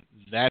Who,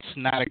 that's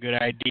not a good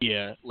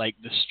idea. Like,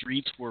 the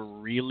streets were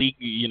really,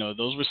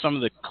 those were some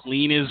of the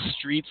cleanest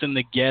streets in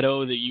the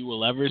ghetto that you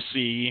will ever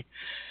see.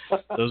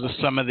 Those are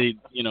some of the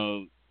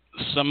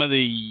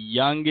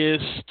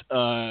youngest,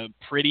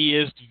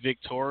 prettiest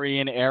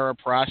Victorian era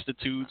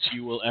prostitutes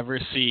you will ever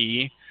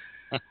see.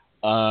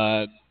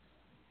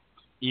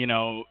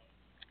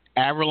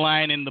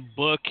 Aberline in the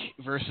book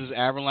versus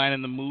Aberline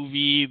in the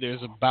movie,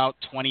 there's about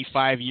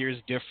 25 years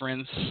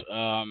difference,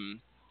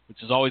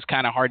 which is always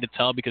kind of hard to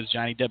tell because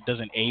Johnny Depp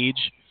doesn't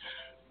age.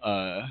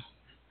 And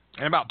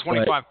about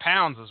 25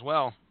 pounds as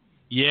well.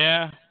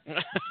 Yeah.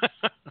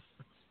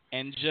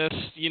 And just,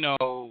 you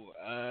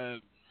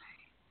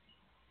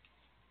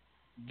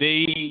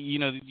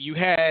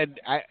had,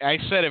 I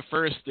said at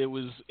first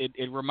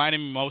it reminded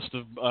me most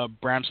of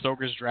Bram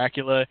Stoker's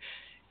Dracula,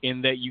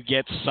 in that you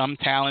get some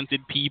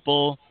talented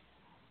people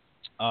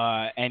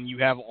and you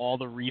have all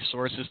the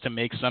resources to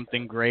make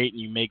something great,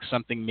 and you make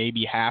something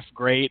maybe half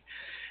great.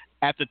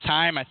 At the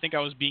time, I think I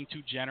was being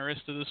too generous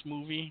to this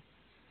movie.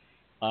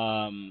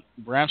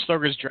 Bram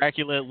Stoker's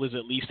Dracula was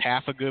at least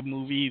half a good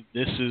movie.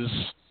 This is,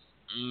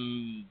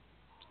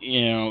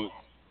 Ian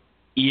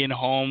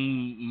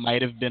Holm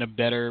might have been a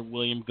better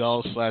William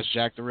Gull /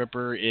 Jack the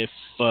Ripper if,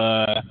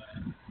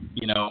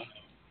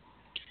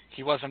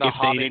 he wasn't a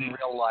hobbit in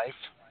real life.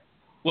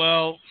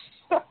 Well,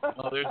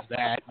 there's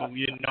that, but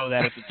we didn't know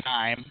that at the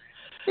time.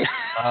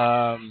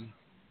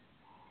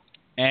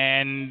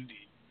 And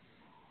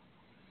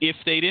if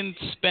they didn't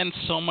spend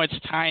so much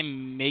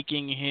time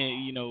making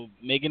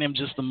him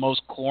just the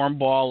most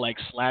cornball, like,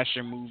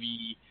 slasher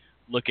movie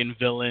looking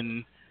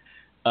villain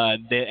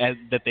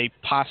that they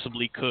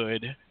possibly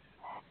could,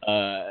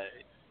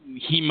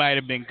 he might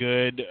have been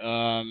good.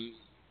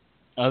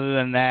 Other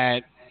than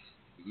that,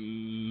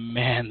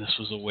 man, this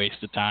was a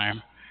waste of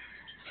time.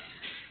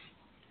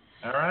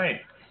 All right,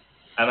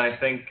 and I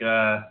think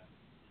let's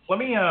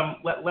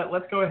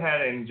go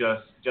ahead and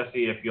just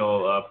Jesse, if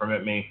you'll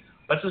permit me,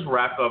 let's just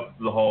wrap up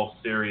the whole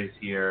series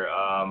here.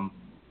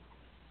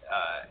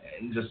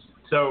 And just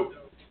so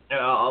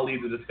I'll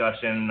leave the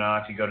discussion.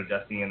 Actually, go to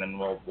Jesse, and then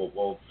we'll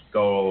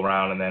go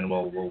around, and then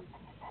we'll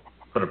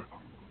put a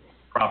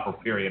proper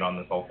period on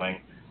this whole thing.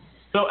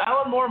 So,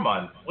 Alan Moore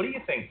month. What do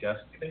you think, Jess?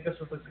 Do you think this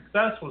was a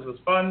success? Was this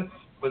fun?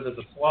 Was this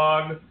a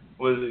slog?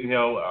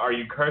 Are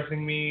you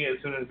cursing me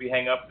as soon as we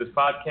hang up this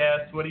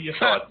podcast? What are your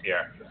thoughts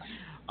here?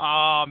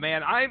 Oh,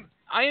 man, I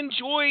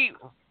enjoy,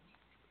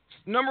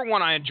 number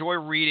one, I enjoy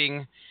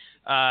reading.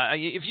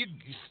 If you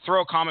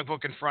throw a comic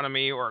book in front of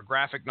me or a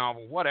graphic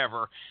novel,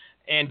 whatever,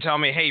 and tell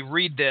me, hey,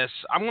 read this,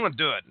 I'm going to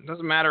do it. It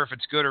doesn't matter if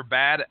it's good or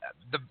bad.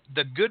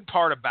 The good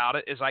part about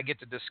it is I get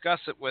to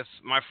discuss it with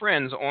my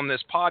friends on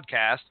this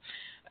podcast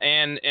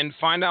and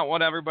find out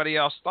what everybody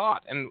else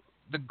thought. And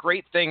the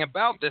great thing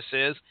about this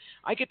is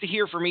I get to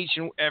hear from each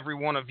and every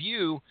one of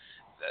you.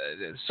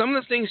 Some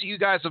of the things that you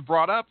guys have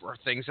brought up are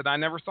things that I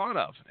never thought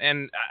of.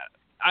 And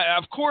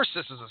of course,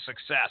 this is a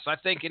success. I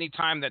think any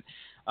time that,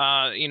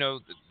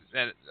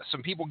 that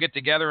some people get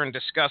together and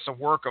discuss a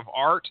work of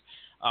art,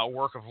 a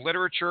work of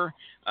literature,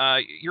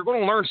 you're going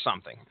to learn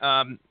something.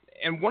 And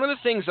one of the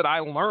things that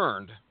I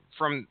learned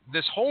from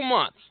this whole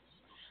month,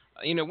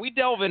 we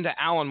delve into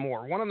Alan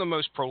Moore, one of the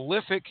most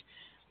prolific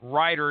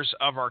writers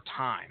of our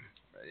time.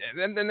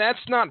 And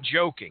that's not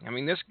joking. I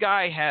mean, this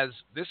guy has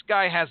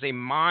a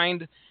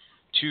mind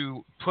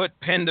to put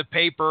pen to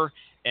paper,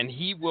 and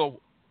he will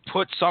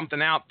put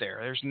something out there.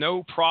 There's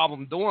no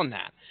problem doing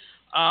that.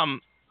 I've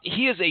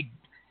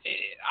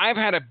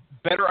had a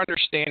better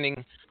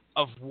understanding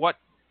of what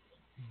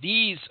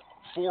these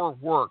four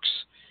works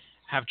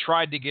have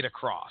tried to get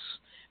across.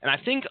 And I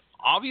think,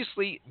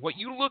 obviously, what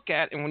you look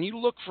at, and when you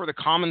look for the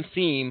common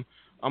theme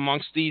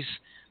amongst these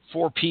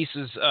four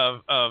pieces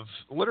of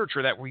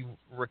literature that we've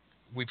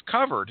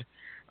covered,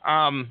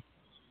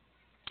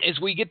 is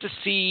we get to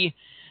see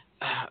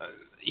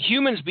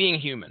humans being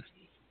human.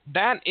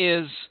 That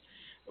is,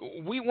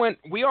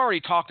 we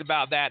already talked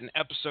about that in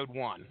episode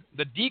 1,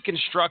 the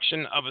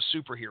deconstruction of a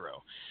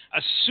superhero.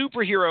 A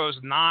superhero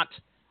is not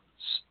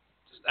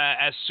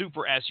as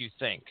super as you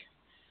think.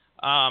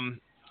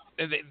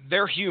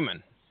 They're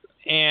human.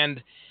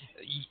 And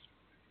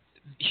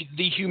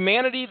the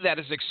humanity that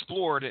is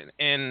explored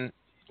in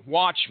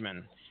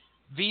Watchmen,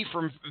 V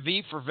for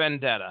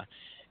Vendetta,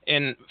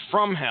 in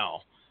From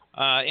Hell,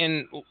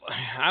 in,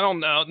 I don't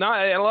know, not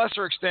at a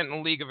lesser extent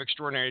in League of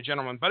Extraordinary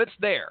Gentlemen, but it's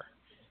there.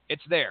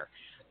 It's there.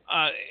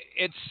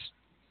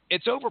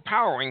 It's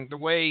overpowering the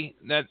way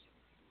that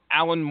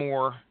Alan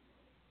Moore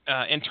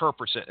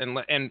interprets it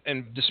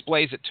and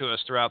displays it to us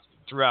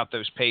throughout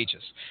those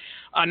pages.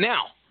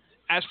 Now,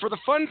 as for the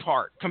fun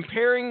part,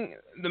 comparing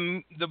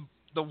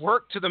the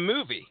work to the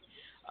movie,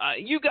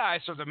 you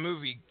guys are the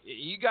movie.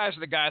 You guys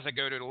are the guys I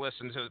go to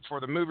listen to for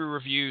the movie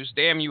reviews.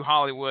 Damn you,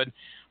 Hollywood!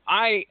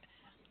 I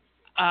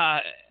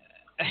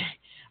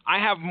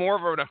have more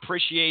of an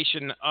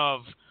appreciation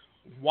of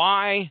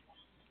why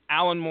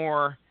Alan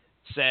Moore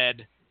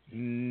said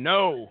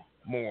no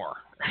more.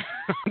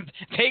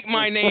 Take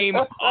my name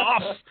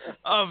off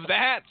of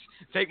that.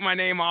 Take my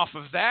name off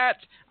of that.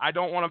 I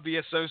don't want to be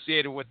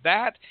associated with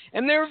that.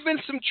 And there have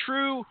been some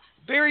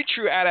very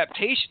true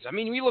adaptations. I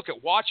mean, we look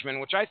at Watchmen,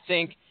 which I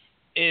think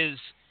is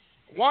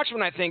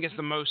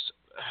the most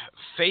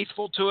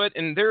faithful to it,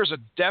 and there's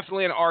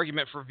definitely an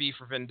argument for V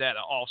for Vendetta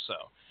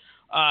also.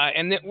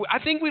 And I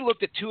think we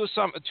looked at two of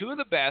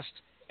the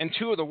best and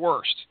two of the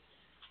worst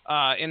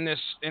in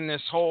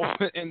this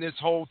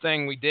whole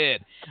thing we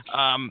did,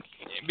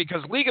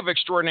 because League of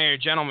Extraordinary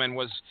Gentlemen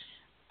was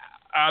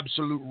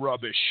absolute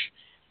rubbish,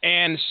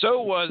 and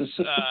so was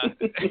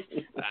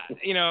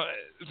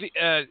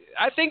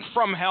I think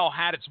From Hell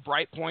had its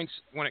bright points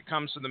when it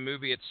comes to the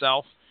movie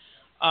itself.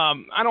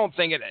 I don't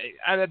think it.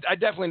 I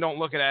definitely don't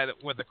look at it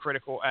with a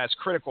critical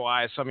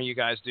eye as some of you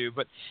guys do.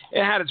 But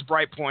it had its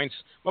bright points.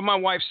 But my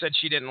wife said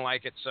she didn't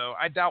like it, so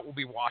I doubt we'll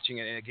be watching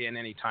it again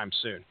anytime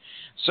soon.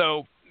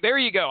 So there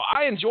you go.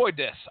 I enjoyed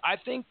this. I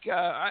think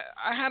I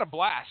had a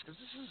blast because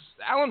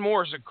Alan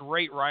Moore is a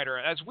great writer.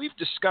 As we've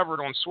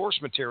discovered on source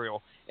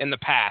material in the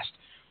past,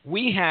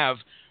 we have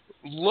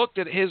looked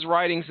at his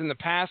writings in the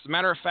past. As a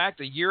matter of fact,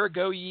 a year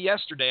ago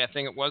yesterday, I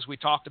think it was, we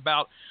talked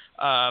about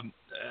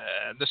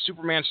the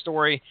Superman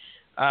story.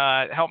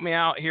 Help me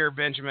out here,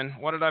 Benjamin.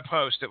 What did I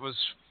post? It was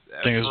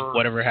I think it was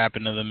Whatever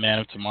Happened to the Man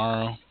of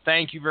Tomorrow.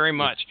 Thank you very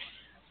much.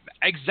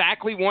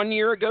 Exactly 1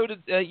 year ago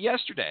to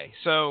yesterday.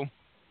 So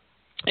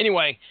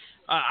anyway,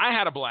 I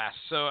had a blast.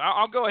 So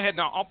I'll go ahead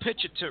and I'll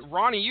pitch it to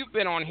Ronnie. You've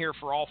been on here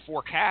for all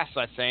four casts,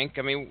 I think.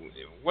 I mean,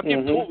 what do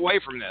you pull away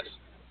from this?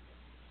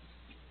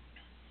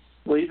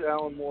 Leave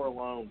Alan Moore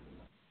alone.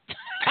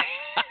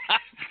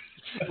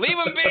 Leave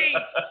him be.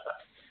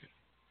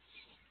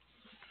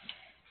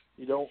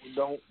 You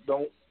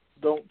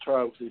don't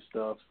try with this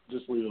stuff.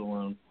 Just leave it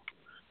alone.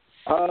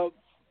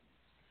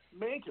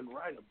 Man can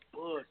write a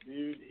book,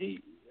 dude. He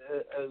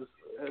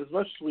as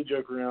much as we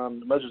joke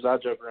around, as much as I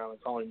joke around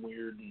and call him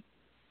weird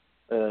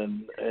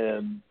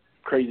and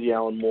crazy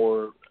Alan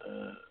Moore,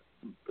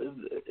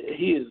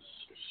 he is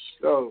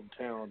so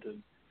talented.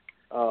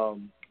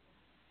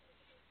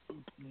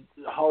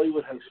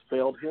 Hollywood has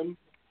failed him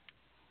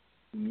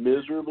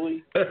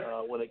miserably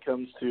when it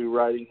comes to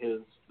writing his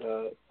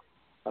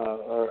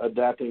or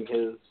adapting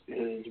his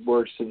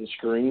works to the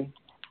screen.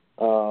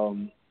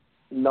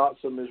 Not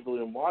so miserably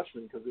in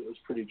Watchmen because it was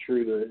pretty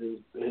true to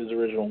his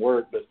original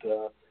work, but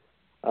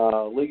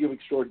League of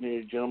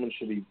Extraordinary Gentlemen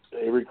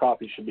every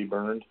copy should be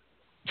burned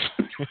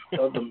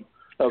of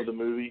the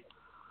movie.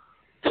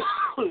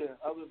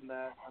 Other than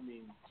that, I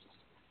mean,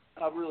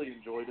 I've really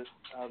enjoyed it.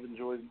 I've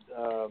enjoyed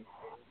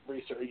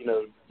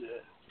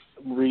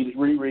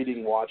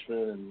rereading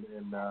Watchmen,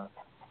 and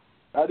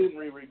I didn't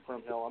reread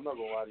From Hell. I'm not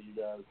gonna lie to you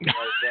guys.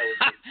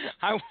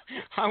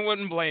 I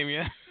wouldn't blame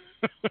you.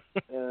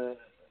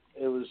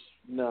 It was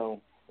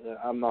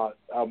I'm not.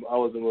 I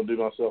wasn't gonna do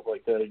myself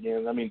like that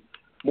again. I mean,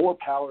 more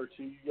power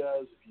to you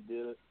guys if you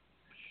did it.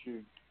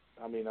 Shoot,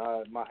 I mean,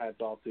 my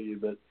hat's off to you,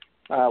 but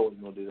I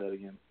wasn't gonna do that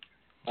again.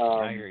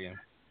 I hear you.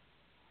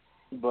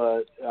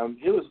 But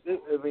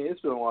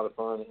it's been a lot of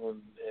fun,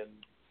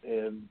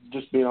 and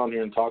just being on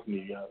here and talking to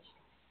you guys.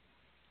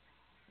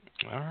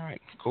 All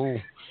right, cool.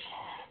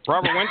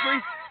 Robert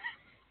Winfree?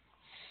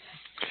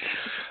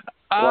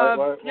 Why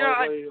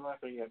are you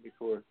laughing at me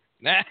for?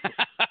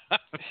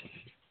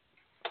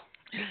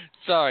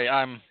 Sorry,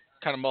 I'm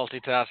kind of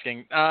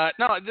multitasking.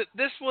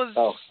 This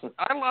was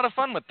I had a lot of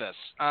fun with this.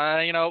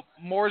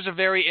 Moore's a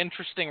very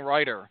interesting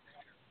writer.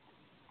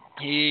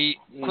 He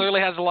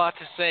clearly has a lot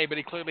to say, but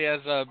he clearly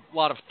has a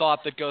lot of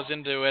thought that goes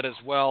into it as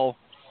well.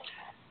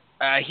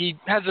 He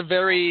has a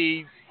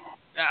very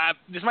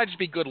this might just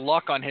be good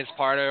luck on his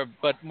part,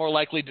 but more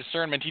likely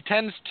discernment. He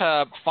tends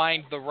to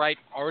find the right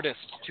artist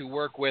to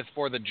work with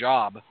for the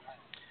job.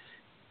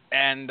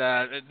 And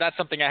that's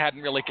something I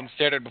hadn't really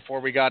considered before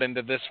we got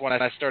into this one,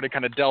 and I started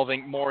kind of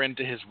delving more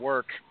into his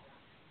work,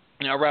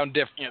 around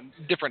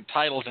different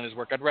titles in his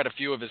work. I'd read a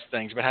few of his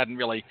things, but hadn't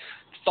really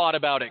thought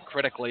about it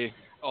critically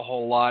a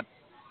whole lot.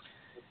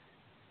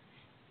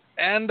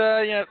 And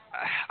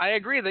I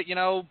agree that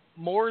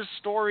Moore's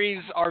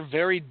stories are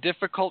very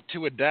difficult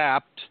to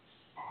adapt,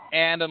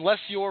 and unless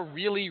you're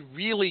really,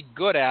 really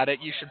good at it,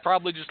 you should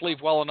probably just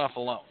leave well enough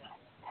alone.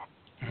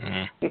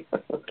 Mm-hmm.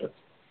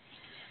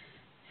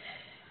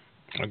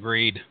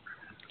 Agreed.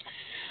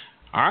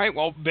 All right,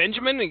 well,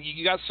 Benjamin,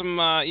 you got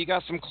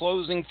some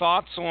closing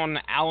thoughts on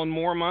Alan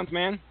Moore month,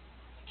 man?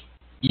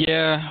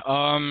 Yeah,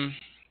 Alan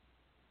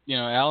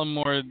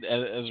Moore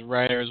as a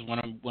writer is one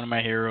of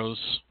my heroes,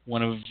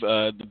 one of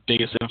the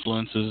biggest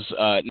influences.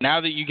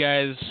 Now that you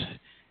guys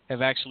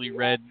have actually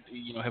read,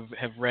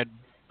 have read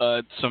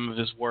some of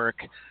his work,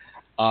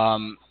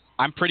 I'm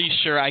pretty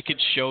sure I could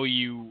show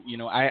you.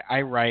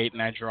 I write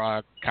and I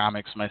draw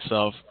comics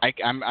myself.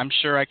 I'm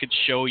sure I could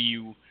show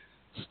you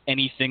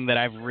anything that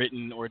I've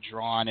written or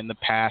drawn in the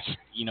past,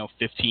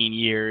 15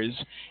 years,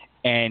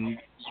 and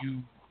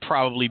you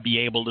probably be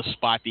able to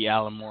spot the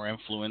Alan Moore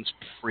influence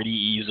pretty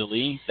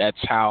easily. That's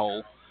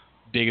how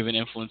big of an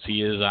influence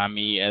he is on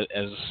me as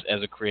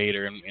a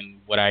creator and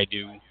what I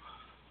do.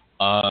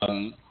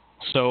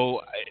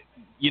 So,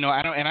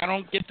 I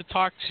don't get to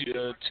talk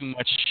too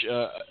much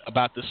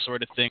about this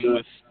sort of thing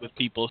with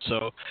people.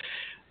 So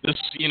this,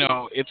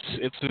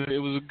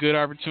 it was a good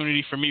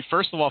opportunity for me.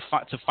 First of all,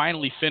 to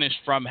finally finish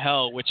From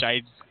Hell, which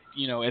I,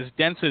 as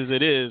dense as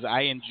it is,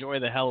 I enjoy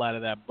the hell out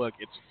of that book.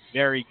 It's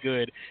very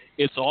good.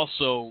 It's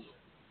also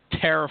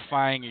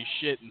terrifying as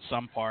shit in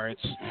some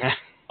parts.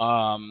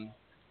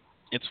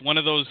 It's one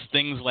of those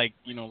things like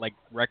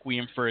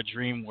Requiem for a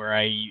Dream, where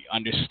I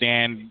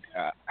understand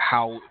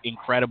how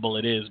incredible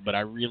it is, but I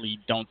really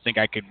don't think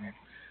I could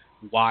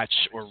watch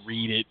or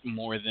read it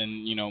more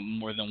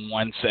than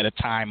once at a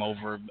time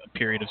over a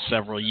period of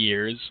several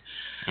years.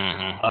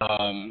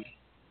 Mm-hmm.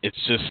 It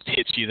just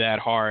hits you that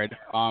hard.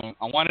 I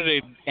wanted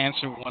to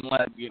answer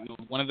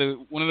one of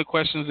the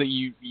questions that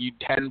you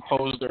hadn't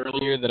posed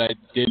earlier that I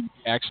did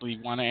actually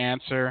want to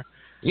answer.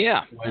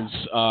 Yeah,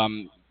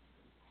 was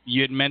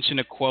you had mentioned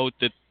a quote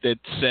that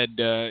said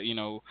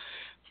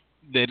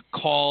that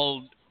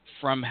called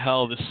From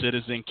Hell the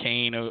Citizen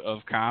Kane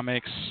of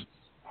comics.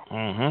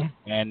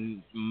 Mm-hmm.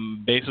 And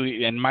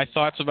basically, and my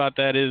thoughts about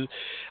that is,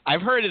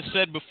 I've heard it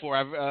said before.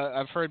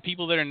 I've heard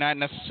people that are not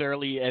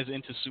necessarily as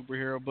into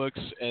superhero books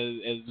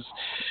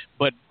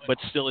but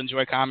still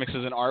enjoy comics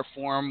as an art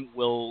form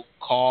will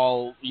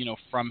call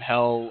From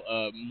Hell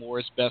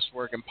Moore's best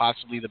work and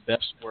possibly the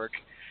best work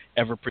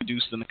ever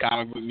produced in the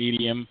comic book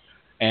medium.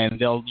 And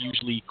they'll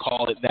usually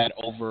call it that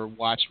over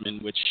Watchmen,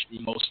 which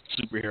most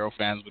superhero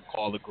fans would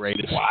call the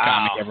greatest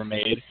comic ever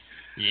made.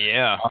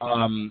 Yeah.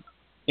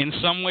 In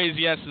some ways,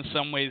 yes. In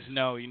some ways,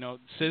 no.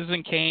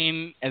 Citizen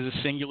Kane as a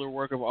singular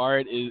work of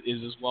art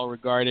is as well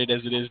regarded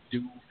as it is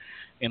due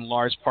in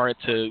large part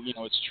to,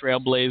 its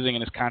trailblazing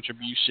and its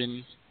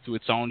contribution to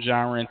its own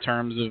genre in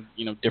terms of,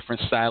 different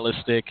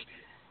stylistic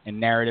and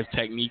narrative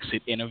techniques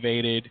it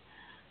innovated,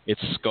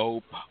 its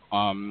scope,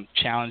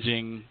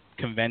 challenging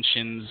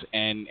conventions,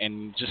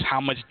 and just how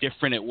much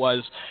different it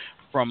was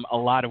from a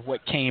lot of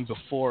what came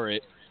before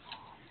it.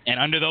 And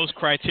under those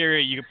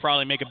criteria, you could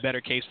probably make a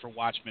better case for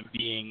Watchmen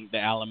being the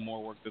Alan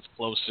Moore work that's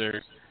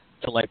closer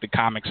to like the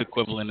comics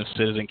equivalent of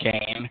Citizen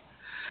Kane.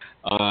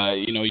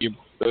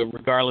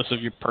 Regardless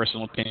of your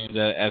personal opinions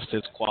as to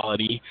its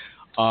quality,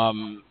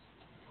 From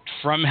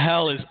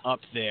Hell is up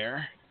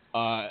there,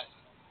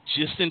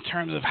 just in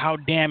terms of how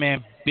damn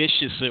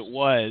ambitious it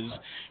was,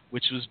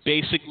 which was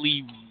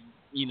basically,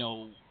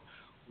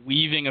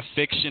 weaving a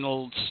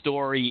fictional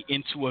story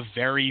into a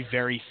very,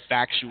 very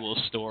factual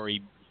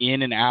story,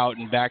 in and out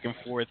and back and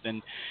forth,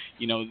 and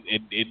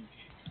it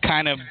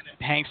kind of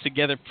hangs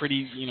together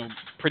pretty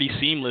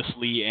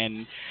seamlessly,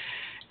 and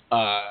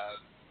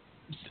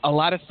a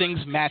lot of things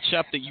match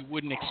up that you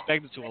wouldn't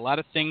expect it to. A lot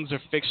of things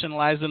are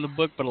fictionalized in the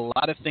book, but a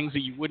lot of things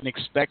that you wouldn't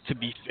expect to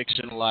be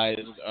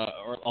fictionalized,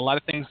 or a lot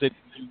of things that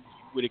you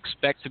would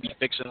expect to be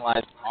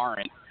fictionalized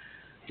aren't.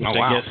 Which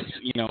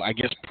I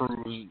guess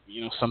proves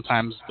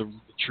sometimes the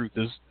truth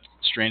is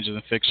stranger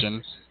than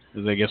fiction.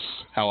 Is I guess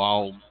how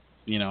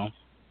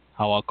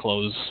I'll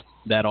close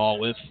that all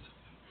with.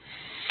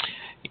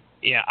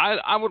 Yeah,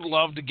 I would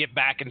love to get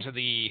back into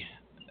the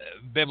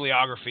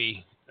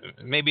bibliography.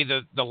 Maybe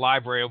the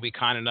library will be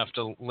kind enough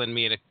to lend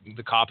me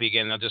the copy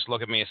again. They'll just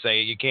look at me and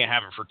say, you can't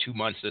have it for 2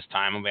 months this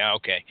time. I'll be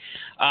okay.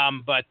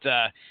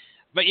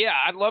 But yeah,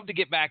 I'd love to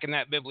get back in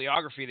that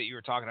bibliography that you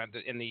were talking about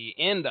in the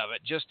end of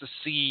it, just to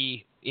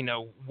see,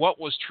 what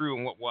was true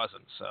and what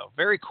wasn't. So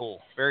very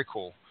cool. Very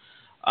cool.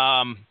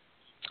 All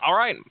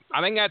right.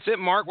 I think that's it,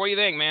 Mark. What do you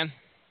think, man?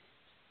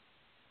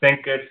 I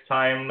think it's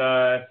time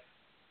to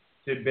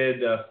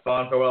bid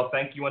fond farewell.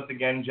 Thank you once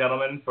again,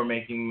 gentlemen, for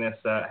making this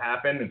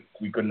happen.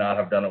 We could not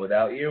have done it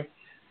without you.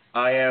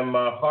 I am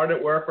hard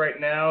at work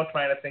right now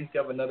trying to think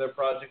of another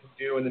project to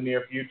do in the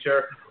near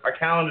future. Our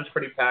calendar's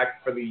pretty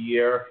packed for the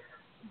year,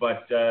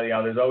 but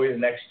there's always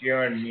next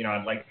year, and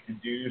I'd like to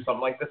do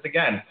something like this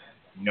again.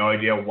 No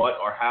idea what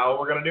or how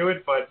we're going to do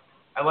it, but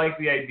I like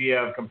the idea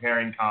of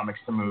comparing comics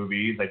to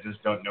movies. I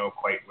just don't know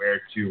quite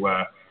where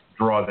to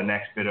draw the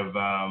next bit of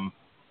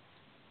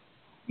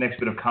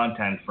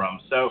content from.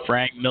 So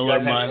Frank Miller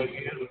month.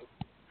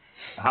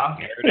 Huh?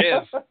 There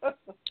it is.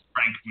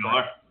 Frank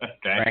Miller.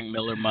 Okay. Frank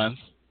Miller month.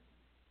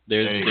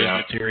 There's go.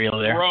 material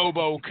there.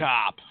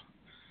 RoboCop.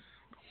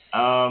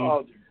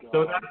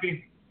 So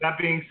that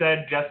being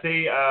said,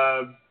 Jesse,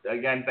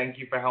 again, thank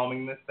you for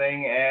helming this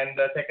thing, and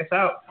take us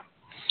out.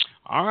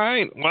 All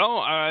right.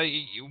 Well,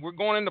 we're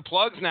going into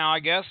plugs now, I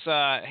guess.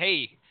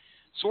 Hey,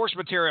 source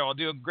material. I'll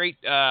do a great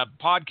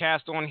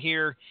podcast on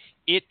here.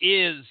 It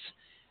is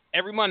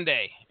every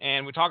Monday,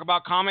 and we talk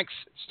about comics,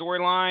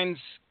 storylines,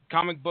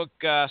 comic book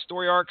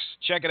story arcs.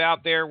 Check it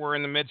out there. We're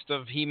in the midst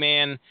of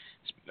He-Man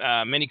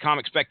Mini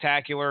Comic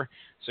Spectacular,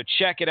 so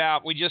check it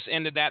out. We just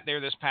ended that there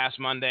this past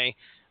Monday.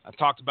 I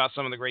talked about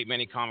some of the great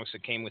mini comics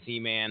that came with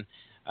He-Man,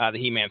 the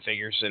He-Man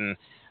figures,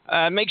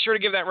 and make sure to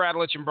give that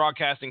Radulich and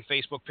Broadcasting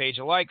Facebook page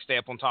a like. Stay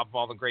up on top of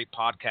all the great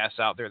podcasts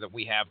out there that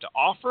we have to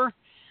offer.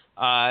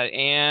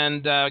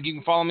 And you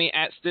can follow me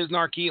at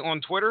Stiznarkey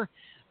on Twitter.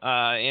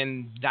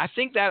 And I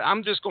think that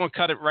I'm just going to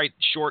cut it right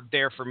short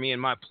there for me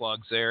and my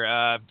plugs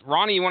there.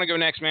 Ronnie, you want to go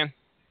next, man?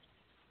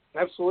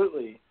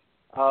 Absolutely.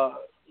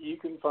 You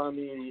can find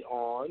me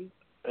on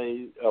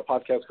a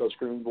podcast called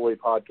Screaming Boy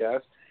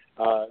Podcast.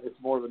 It's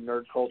more of a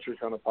nerd culture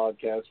kind of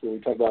podcast where we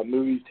talk about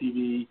movies,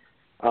 TV,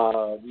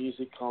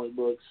 music, comic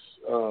books,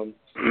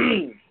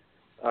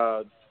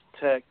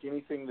 tech,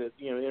 anything that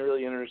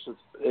really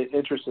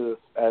interests us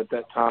at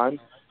that time.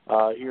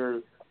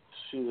 Here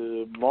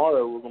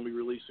tomorrow, we're going to be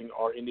releasing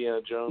our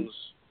Indiana Jones,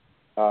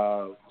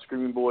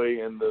 Screaming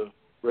Boy, and the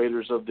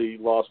Raiders of the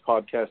Lost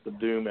Podcast of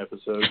Doom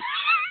episode,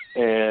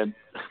 and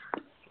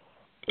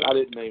I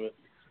didn't name it.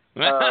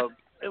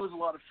 It was a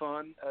lot of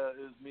fun.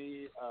 It was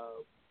me.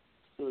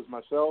 It was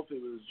myself.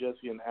 It was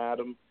Jesse and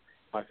Adam,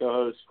 my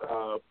co-host.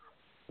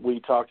 We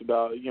talked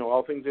about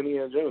all things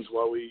Indiana Jones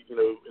while we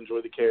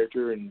enjoy the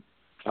character, and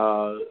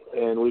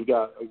we've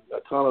got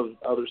a ton of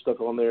other stuff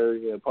on there.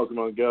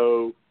 Pokemon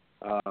Go,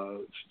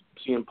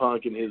 CM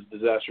Punk and his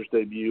disastrous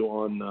debut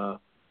on the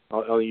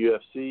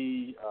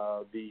UFC,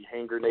 the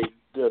hand grenade,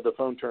 the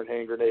phone turned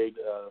hand grenade,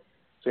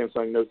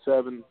 Samsung Note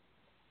 7.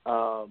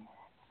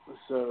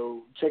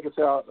 So check us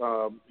out.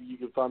 You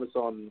can find us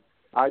on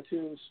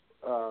iTunes,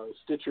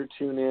 Stitcher,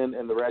 TuneIn,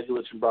 and the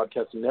Radulich and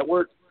Broadcasting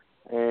Network,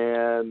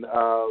 and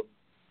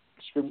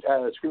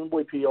Screaming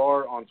Boy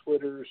PR on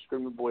Twitter,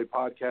 Screaming Boy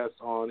Podcast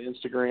on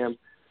Instagram,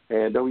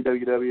 and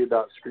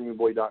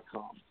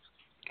www.screamingboy.com.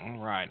 All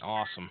right,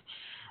 awesome.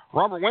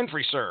 Robert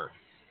Winfree, sir.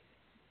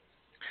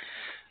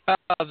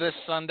 This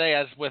Sunday,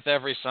 as with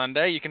every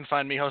Sunday, you can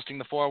find me hosting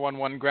the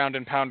 411 Ground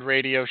and Pound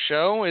radio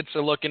show. It's a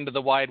look into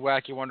the wide,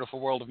 wacky, wonderful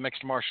world of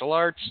mixed martial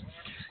arts.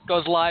 It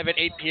goes live at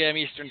 8 p.m.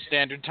 Eastern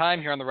Standard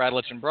Time here on the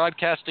Radulich and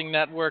Broadcasting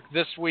Network.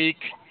 This week,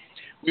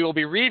 we will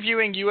be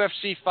reviewing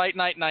UFC Fight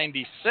Night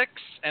 96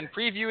 and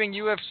previewing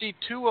UFC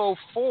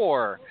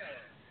 204.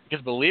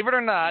 Because believe it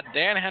or not,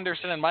 Dan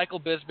Henderson and Michael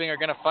Bisping are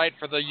going to fight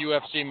for the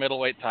UFC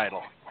middleweight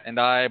title. And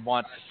I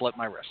want to slit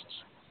my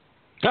wrists.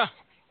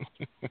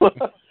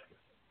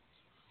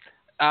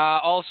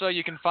 Also,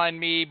 you can find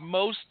me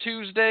most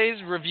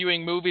Tuesdays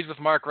reviewing movies with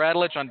Mark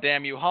Radulich on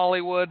Damn You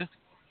Hollywood.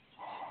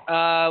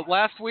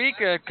 Last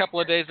week, a couple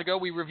of days ago,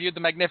 we reviewed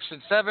the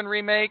Magnificent Seven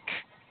remake.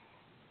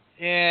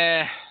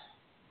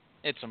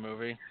 It's a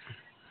movie.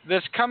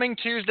 This coming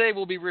Tuesday,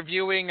 we'll be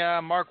reviewing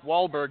Mark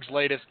Wahlberg's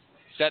latest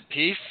set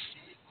piece,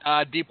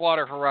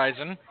 Deepwater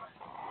Horizon.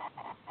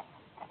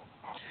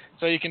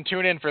 So you can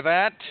tune in for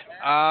that.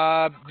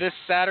 This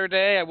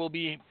Saturday, I will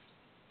be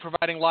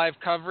providing live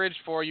coverage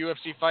for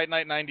UFC Fight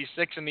Night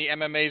 96 in the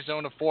MMA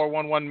zone of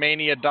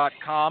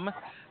 411mania.com.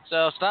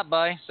 So stop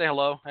by, say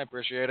hello. I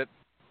appreciate it.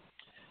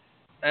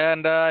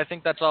 And I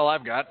think that's all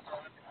I've got.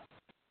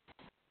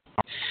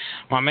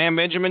 My man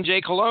Benjamin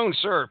J. Cologne,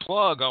 sir,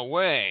 plug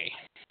away.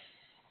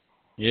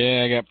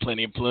 Yeah, I got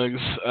plenty of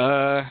plugs.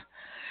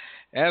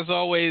 As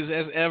always,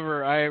 as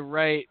ever, I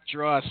write,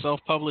 draw,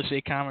 self-publish a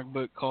comic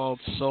book called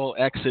Soul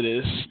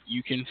Exodus.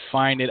 You can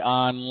find it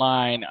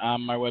online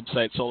on my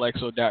website,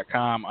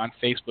 soulexo.com, on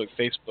Facebook,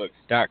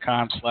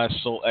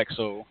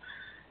 facebook.com/soulexo,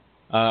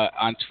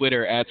 on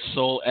Twitter at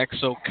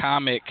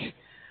soulexocomic.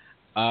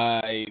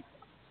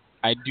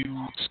 I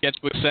do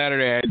Sketchbook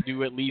Saturday. I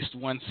do at least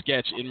one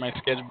sketch in my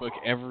sketchbook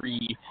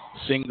every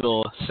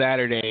single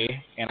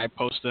Saturday, and I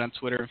post it on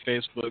Twitter and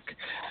Facebook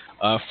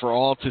for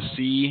all to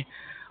see.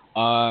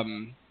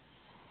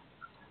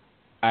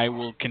 I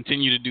will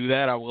continue to do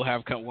that. I will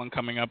have one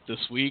coming up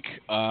this week.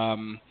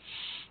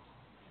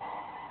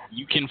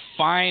 You can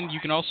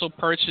also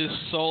purchase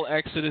Soul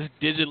Exodus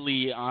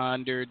digitally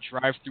under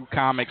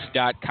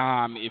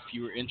drivethroughcomics.com if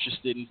you are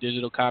interested in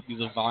digital copies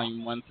of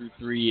Volume 1 through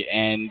 3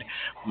 and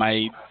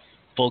my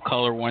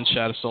full-color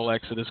one-shot of Soul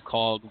Exodus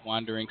called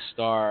Wandering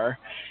Star.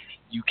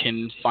 You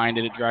can find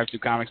it at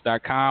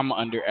drivethroughcomics.com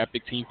under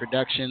Epic Team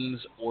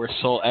Productions or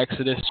Soul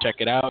Exodus. Check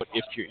it out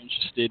if you're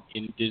interested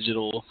in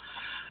digital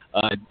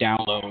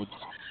downloads.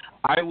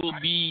 I will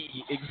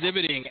be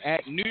exhibiting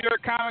at New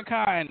York Comic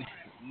Con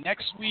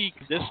next week.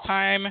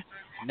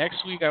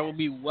 Next week I will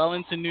be well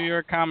into New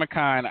York Comic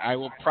Con. I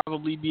will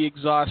probably be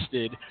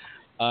exhausted.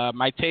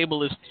 My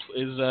table is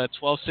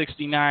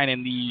 1269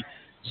 in the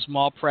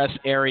small press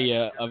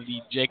area of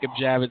the Jacob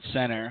Javits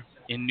Center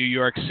in New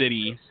York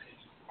City,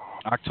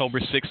 October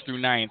 6th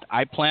through 9th.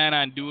 I plan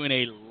on doing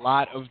a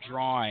lot of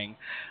drawing.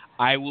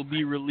 I will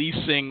be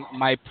releasing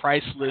my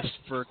price list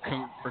for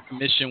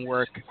commission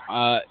work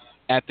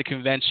at the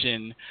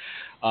convention,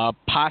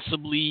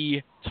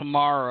 possibly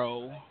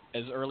tomorrow,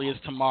 as early as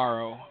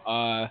tomorrow.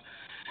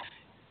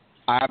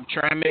 I'm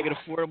trying to make it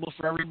affordable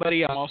for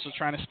everybody. I'm also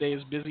trying to stay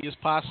as busy as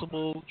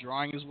possible.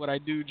 Drawing is what I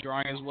do.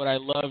 Drawing is what I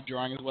love.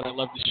 Drawing is what I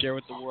love to share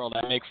with the world.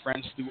 I make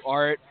friends through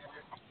art,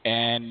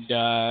 and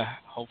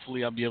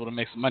hopefully I'll be able to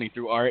make some money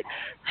through art.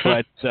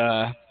 But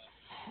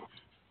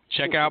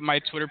check out my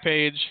Twitter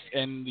page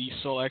and the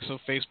Soul Exo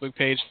Facebook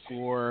page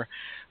for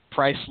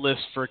price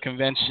lists for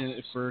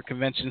convention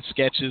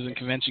sketches and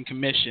convention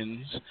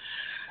commissions.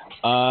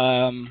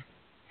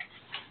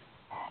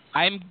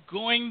 I'm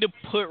going to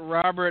put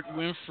Robert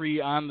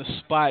Winfree on the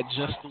spot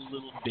just a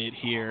little bit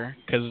here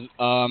because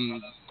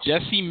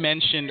Jesse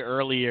mentioned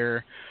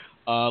earlier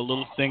a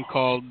little thing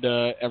called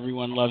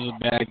Everyone Loves a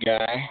Bad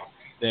Guy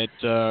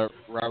that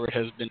Robert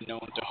has been known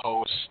to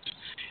host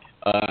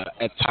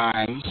at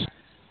times.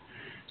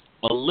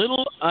 A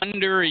little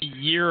under a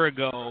year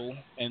ago,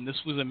 and this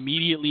was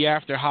immediately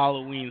after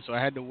Halloween, so I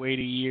had to wait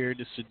a year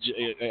to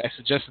I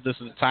suggested this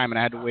at the time, and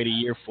I had to wait a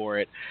year for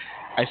it.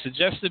 I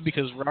suggested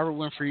because Robert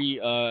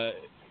Winfree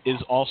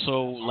is also,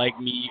 like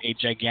me, a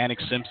gigantic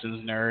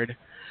Simpsons nerd.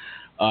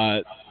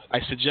 I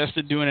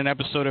suggested doing an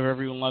episode of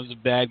Everyone Loves a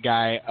Bad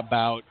Guy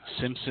about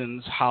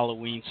Simpsons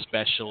Halloween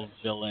special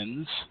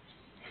villains.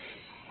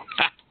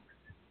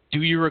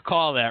 Do you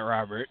recall that,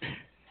 Robert?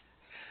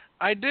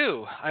 I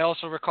do. I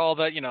also recall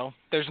that,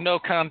 there's no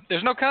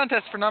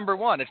contest for number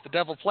one. It's the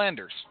Devil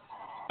Flanders.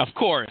 Of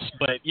course,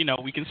 but,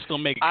 we can still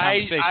make a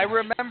conversation. I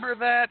remember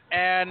that,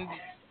 and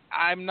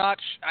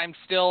I'm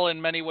still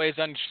in many ways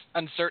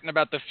uncertain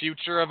about the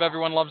future of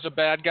Everyone Loves a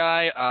Bad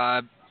Guy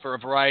for a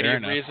variety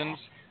of reasons.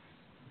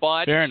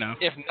 But fair enough.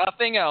 If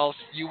nothing else,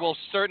 you will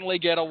certainly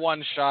get a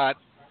one-shot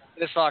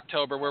this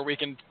October where we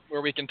can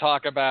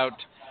talk about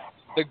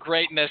the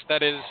greatness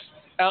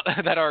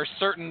that are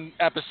certain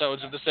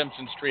episodes of The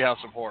Simpsons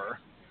Treehouse of Horror.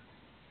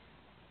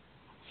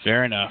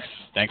 Fair enough.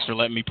 Thanks for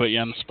letting me put you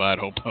on the spot.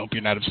 Hope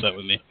you're not upset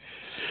with me.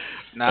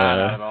 Nah,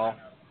 not at all.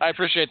 I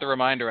appreciate the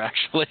reminder,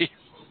 actually.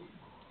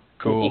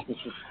 Cool.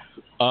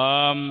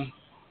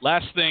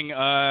 Last thing,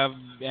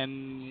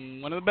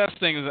 and one of the best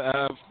things,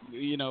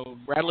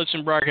 Radulich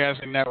and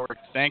Broadcasting Network,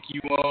 thank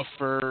you all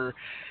for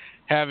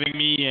having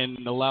me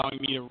and allowing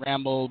me to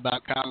ramble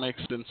about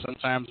comics and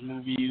sometimes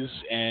movies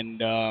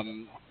and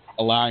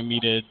allowing me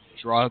to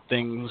draw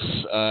things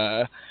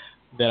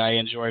that I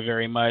enjoy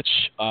very much.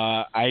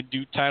 I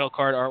do title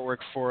card artwork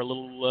for a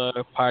little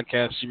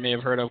podcast you may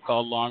have heard of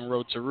called Long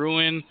Road to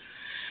Ruin.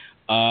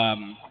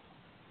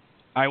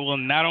 I will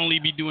not only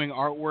be doing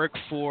artwork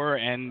for,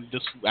 and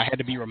I had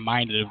to be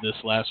reminded of this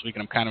last week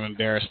and I'm kind of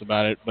embarrassed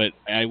about it, but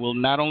I will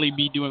not only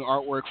be doing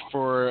artwork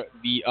for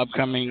the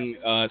upcoming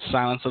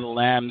Silence of the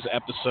Lambs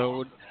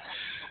episode.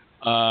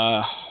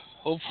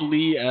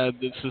 Hopefully,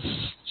 this is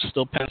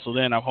still penciled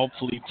in. I'm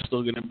hopefully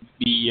still going to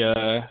be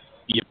a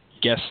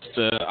guest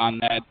on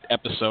that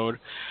episode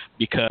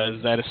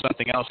because that is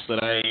something else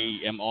that I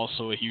am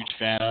also a huge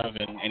fan of.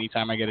 And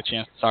anytime I get a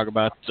chance to talk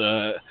about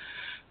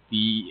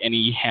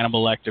any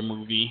Hannibal Lecter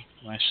movie,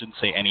 well, I shouldn't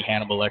say any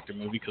Hannibal Lecter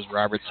movie because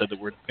Robert said that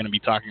we're going to be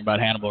talking about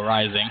Hannibal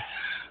Rising.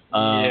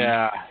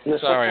 Yeah,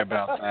 sorry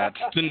about that.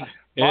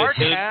 Mark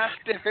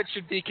asked if it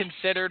should be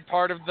considered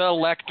part of the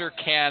Lecter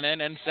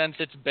canon, and since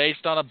it's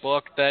based on a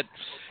book that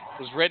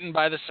was written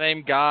by the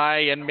same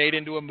guy and made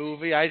into a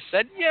movie, I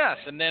said yes.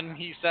 And then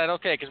he said,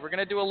 okay, because we're going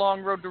to do a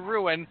Long Road to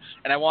Ruin,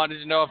 and I wanted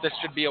to know if this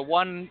should be a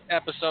one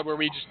episode where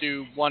we just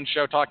do one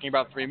show talking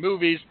about 3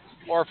 movies,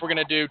 or if we're going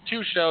to do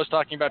 2 shows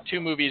talking about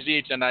 2 movies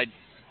each. And I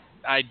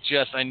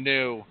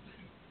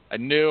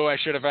knew I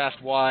should have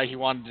asked why. He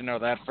wanted to know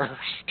that first.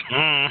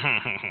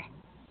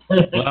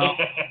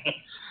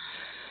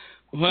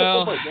 Well,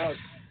 oh my God,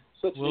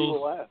 such an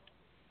evil laugh.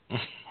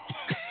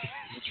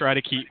 We'll try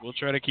to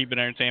keep it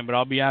entertaining, but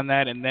I'll be on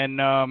that, and then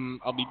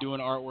I'll be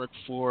doing artwork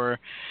for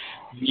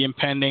the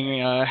impending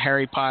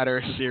Harry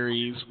Potter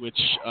series, which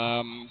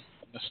I'm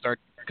gonna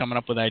start coming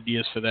up with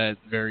ideas for that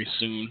very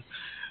soon.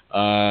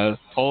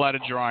 Whole lot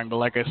of drawing, but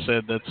like I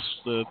said, that's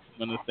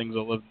one of the things I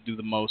love to do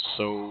the most.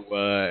 So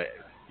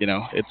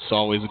it's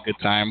always a good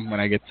time when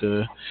I get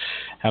to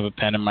have a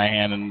pen in my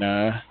hand and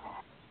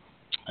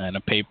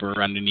a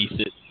paper underneath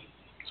it.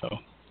 So,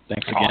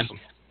 thanks again. Awesome.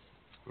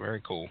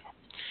 Very cool.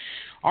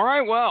 All right,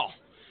 well,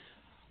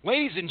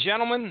 ladies and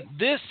gentlemen,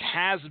 this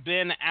has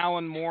been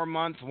Alan Moore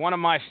Month, one of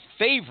my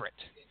favorite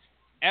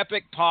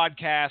epic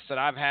podcasts that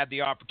I've had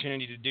the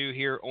opportunity to do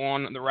here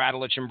on the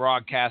Radulich and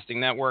Broadcasting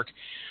Network.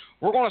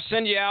 We're going to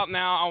send you out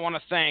now. I want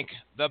to thank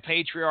the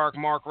patriarch,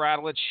 Mark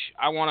Radulich.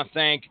 I want to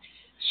thank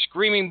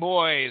Screaming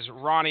Boys,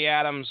 Ronnie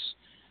Adams,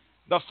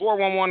 the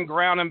 411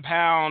 Ground and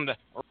Pound,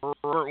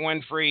 Robert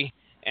Winfree,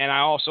 and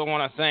I also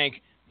want to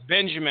thank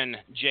Benjamin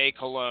J.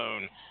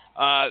 Cologne.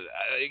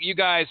 You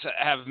guys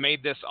have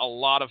made this a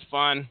lot of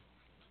fun.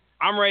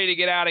 I'm ready to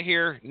get out of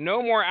here.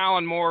 No more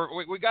Alan Moore.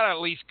 We got to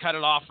at least cut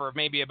it off for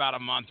maybe about a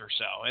month or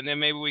so, and then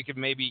maybe we could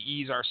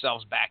ease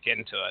ourselves back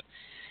into it.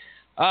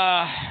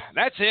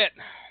 That's it.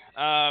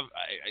 I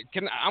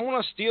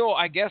want to steal,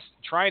 I guess,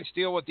 try and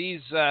steal what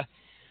these,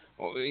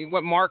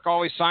 what Mark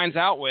always signs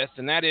out with,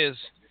 and that is,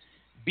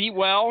 be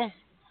well,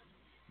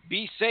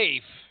 be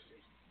safe,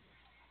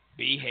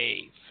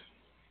 behave.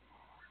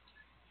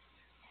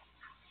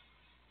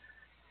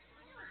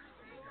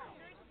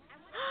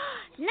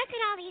 Look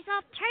at all these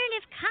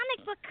alternative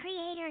comic book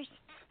creators.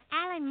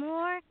 Alan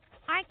Moore,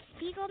 Art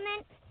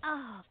Spiegelman,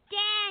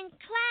 Dan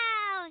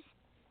Clowes.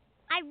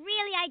 I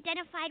really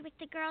identified with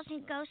the girls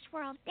in Ghost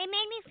World. They made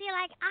me feel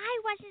like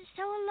I wasn't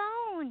so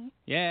alone.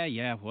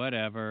 Yeah,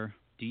 whatever.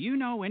 Do you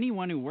know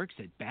anyone who works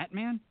at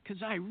Batman?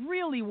 Because I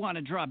really want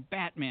to draw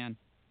Batman.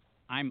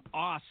 I'm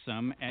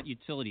awesome at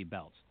utility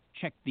belts.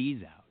 Check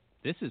these out.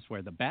 This is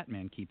where the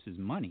Batman keeps his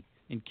money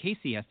in case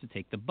he has to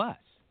take the bus.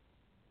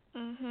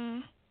 Mm-hmm.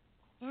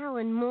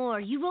 Alan Moore,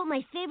 you wrote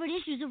my favorite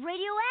issues of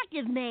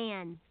Radioactive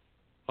Man.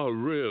 Oh,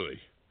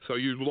 really? So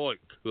you like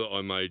that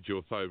I made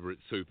your favourite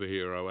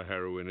superhero a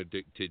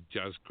heroin-addicted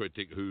jazz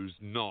critic who's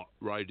not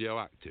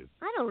radioactive?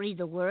 I don't read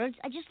the words.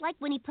 I just like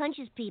when he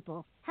punches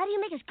people. How do you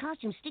make his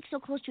costume stick so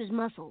close to his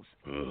muscles?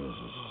 Mr.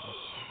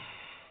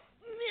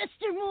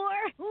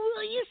 Moore,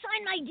 will you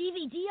sign my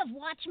DVD of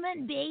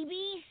Watchmen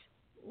Babies?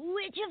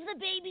 Which of the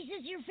babies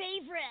is your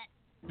favorite?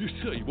 You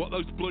see what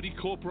those bloody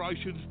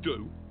corporations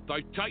do?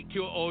 They take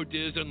your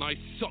ideas and they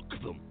suck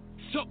them.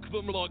 Suck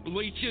them like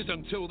leeches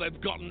until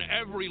they've gotten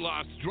every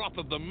last drop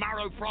of the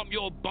marrow from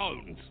your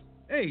bones.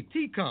 Hey,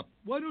 Teacup,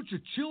 why don't you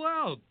chill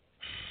out?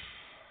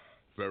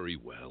 Very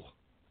well.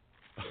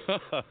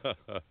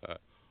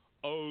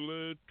 Oh,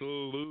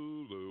 little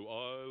Lulu,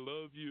 I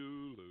love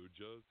you, Lou,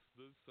 just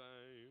the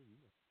same.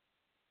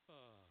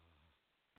 Ah.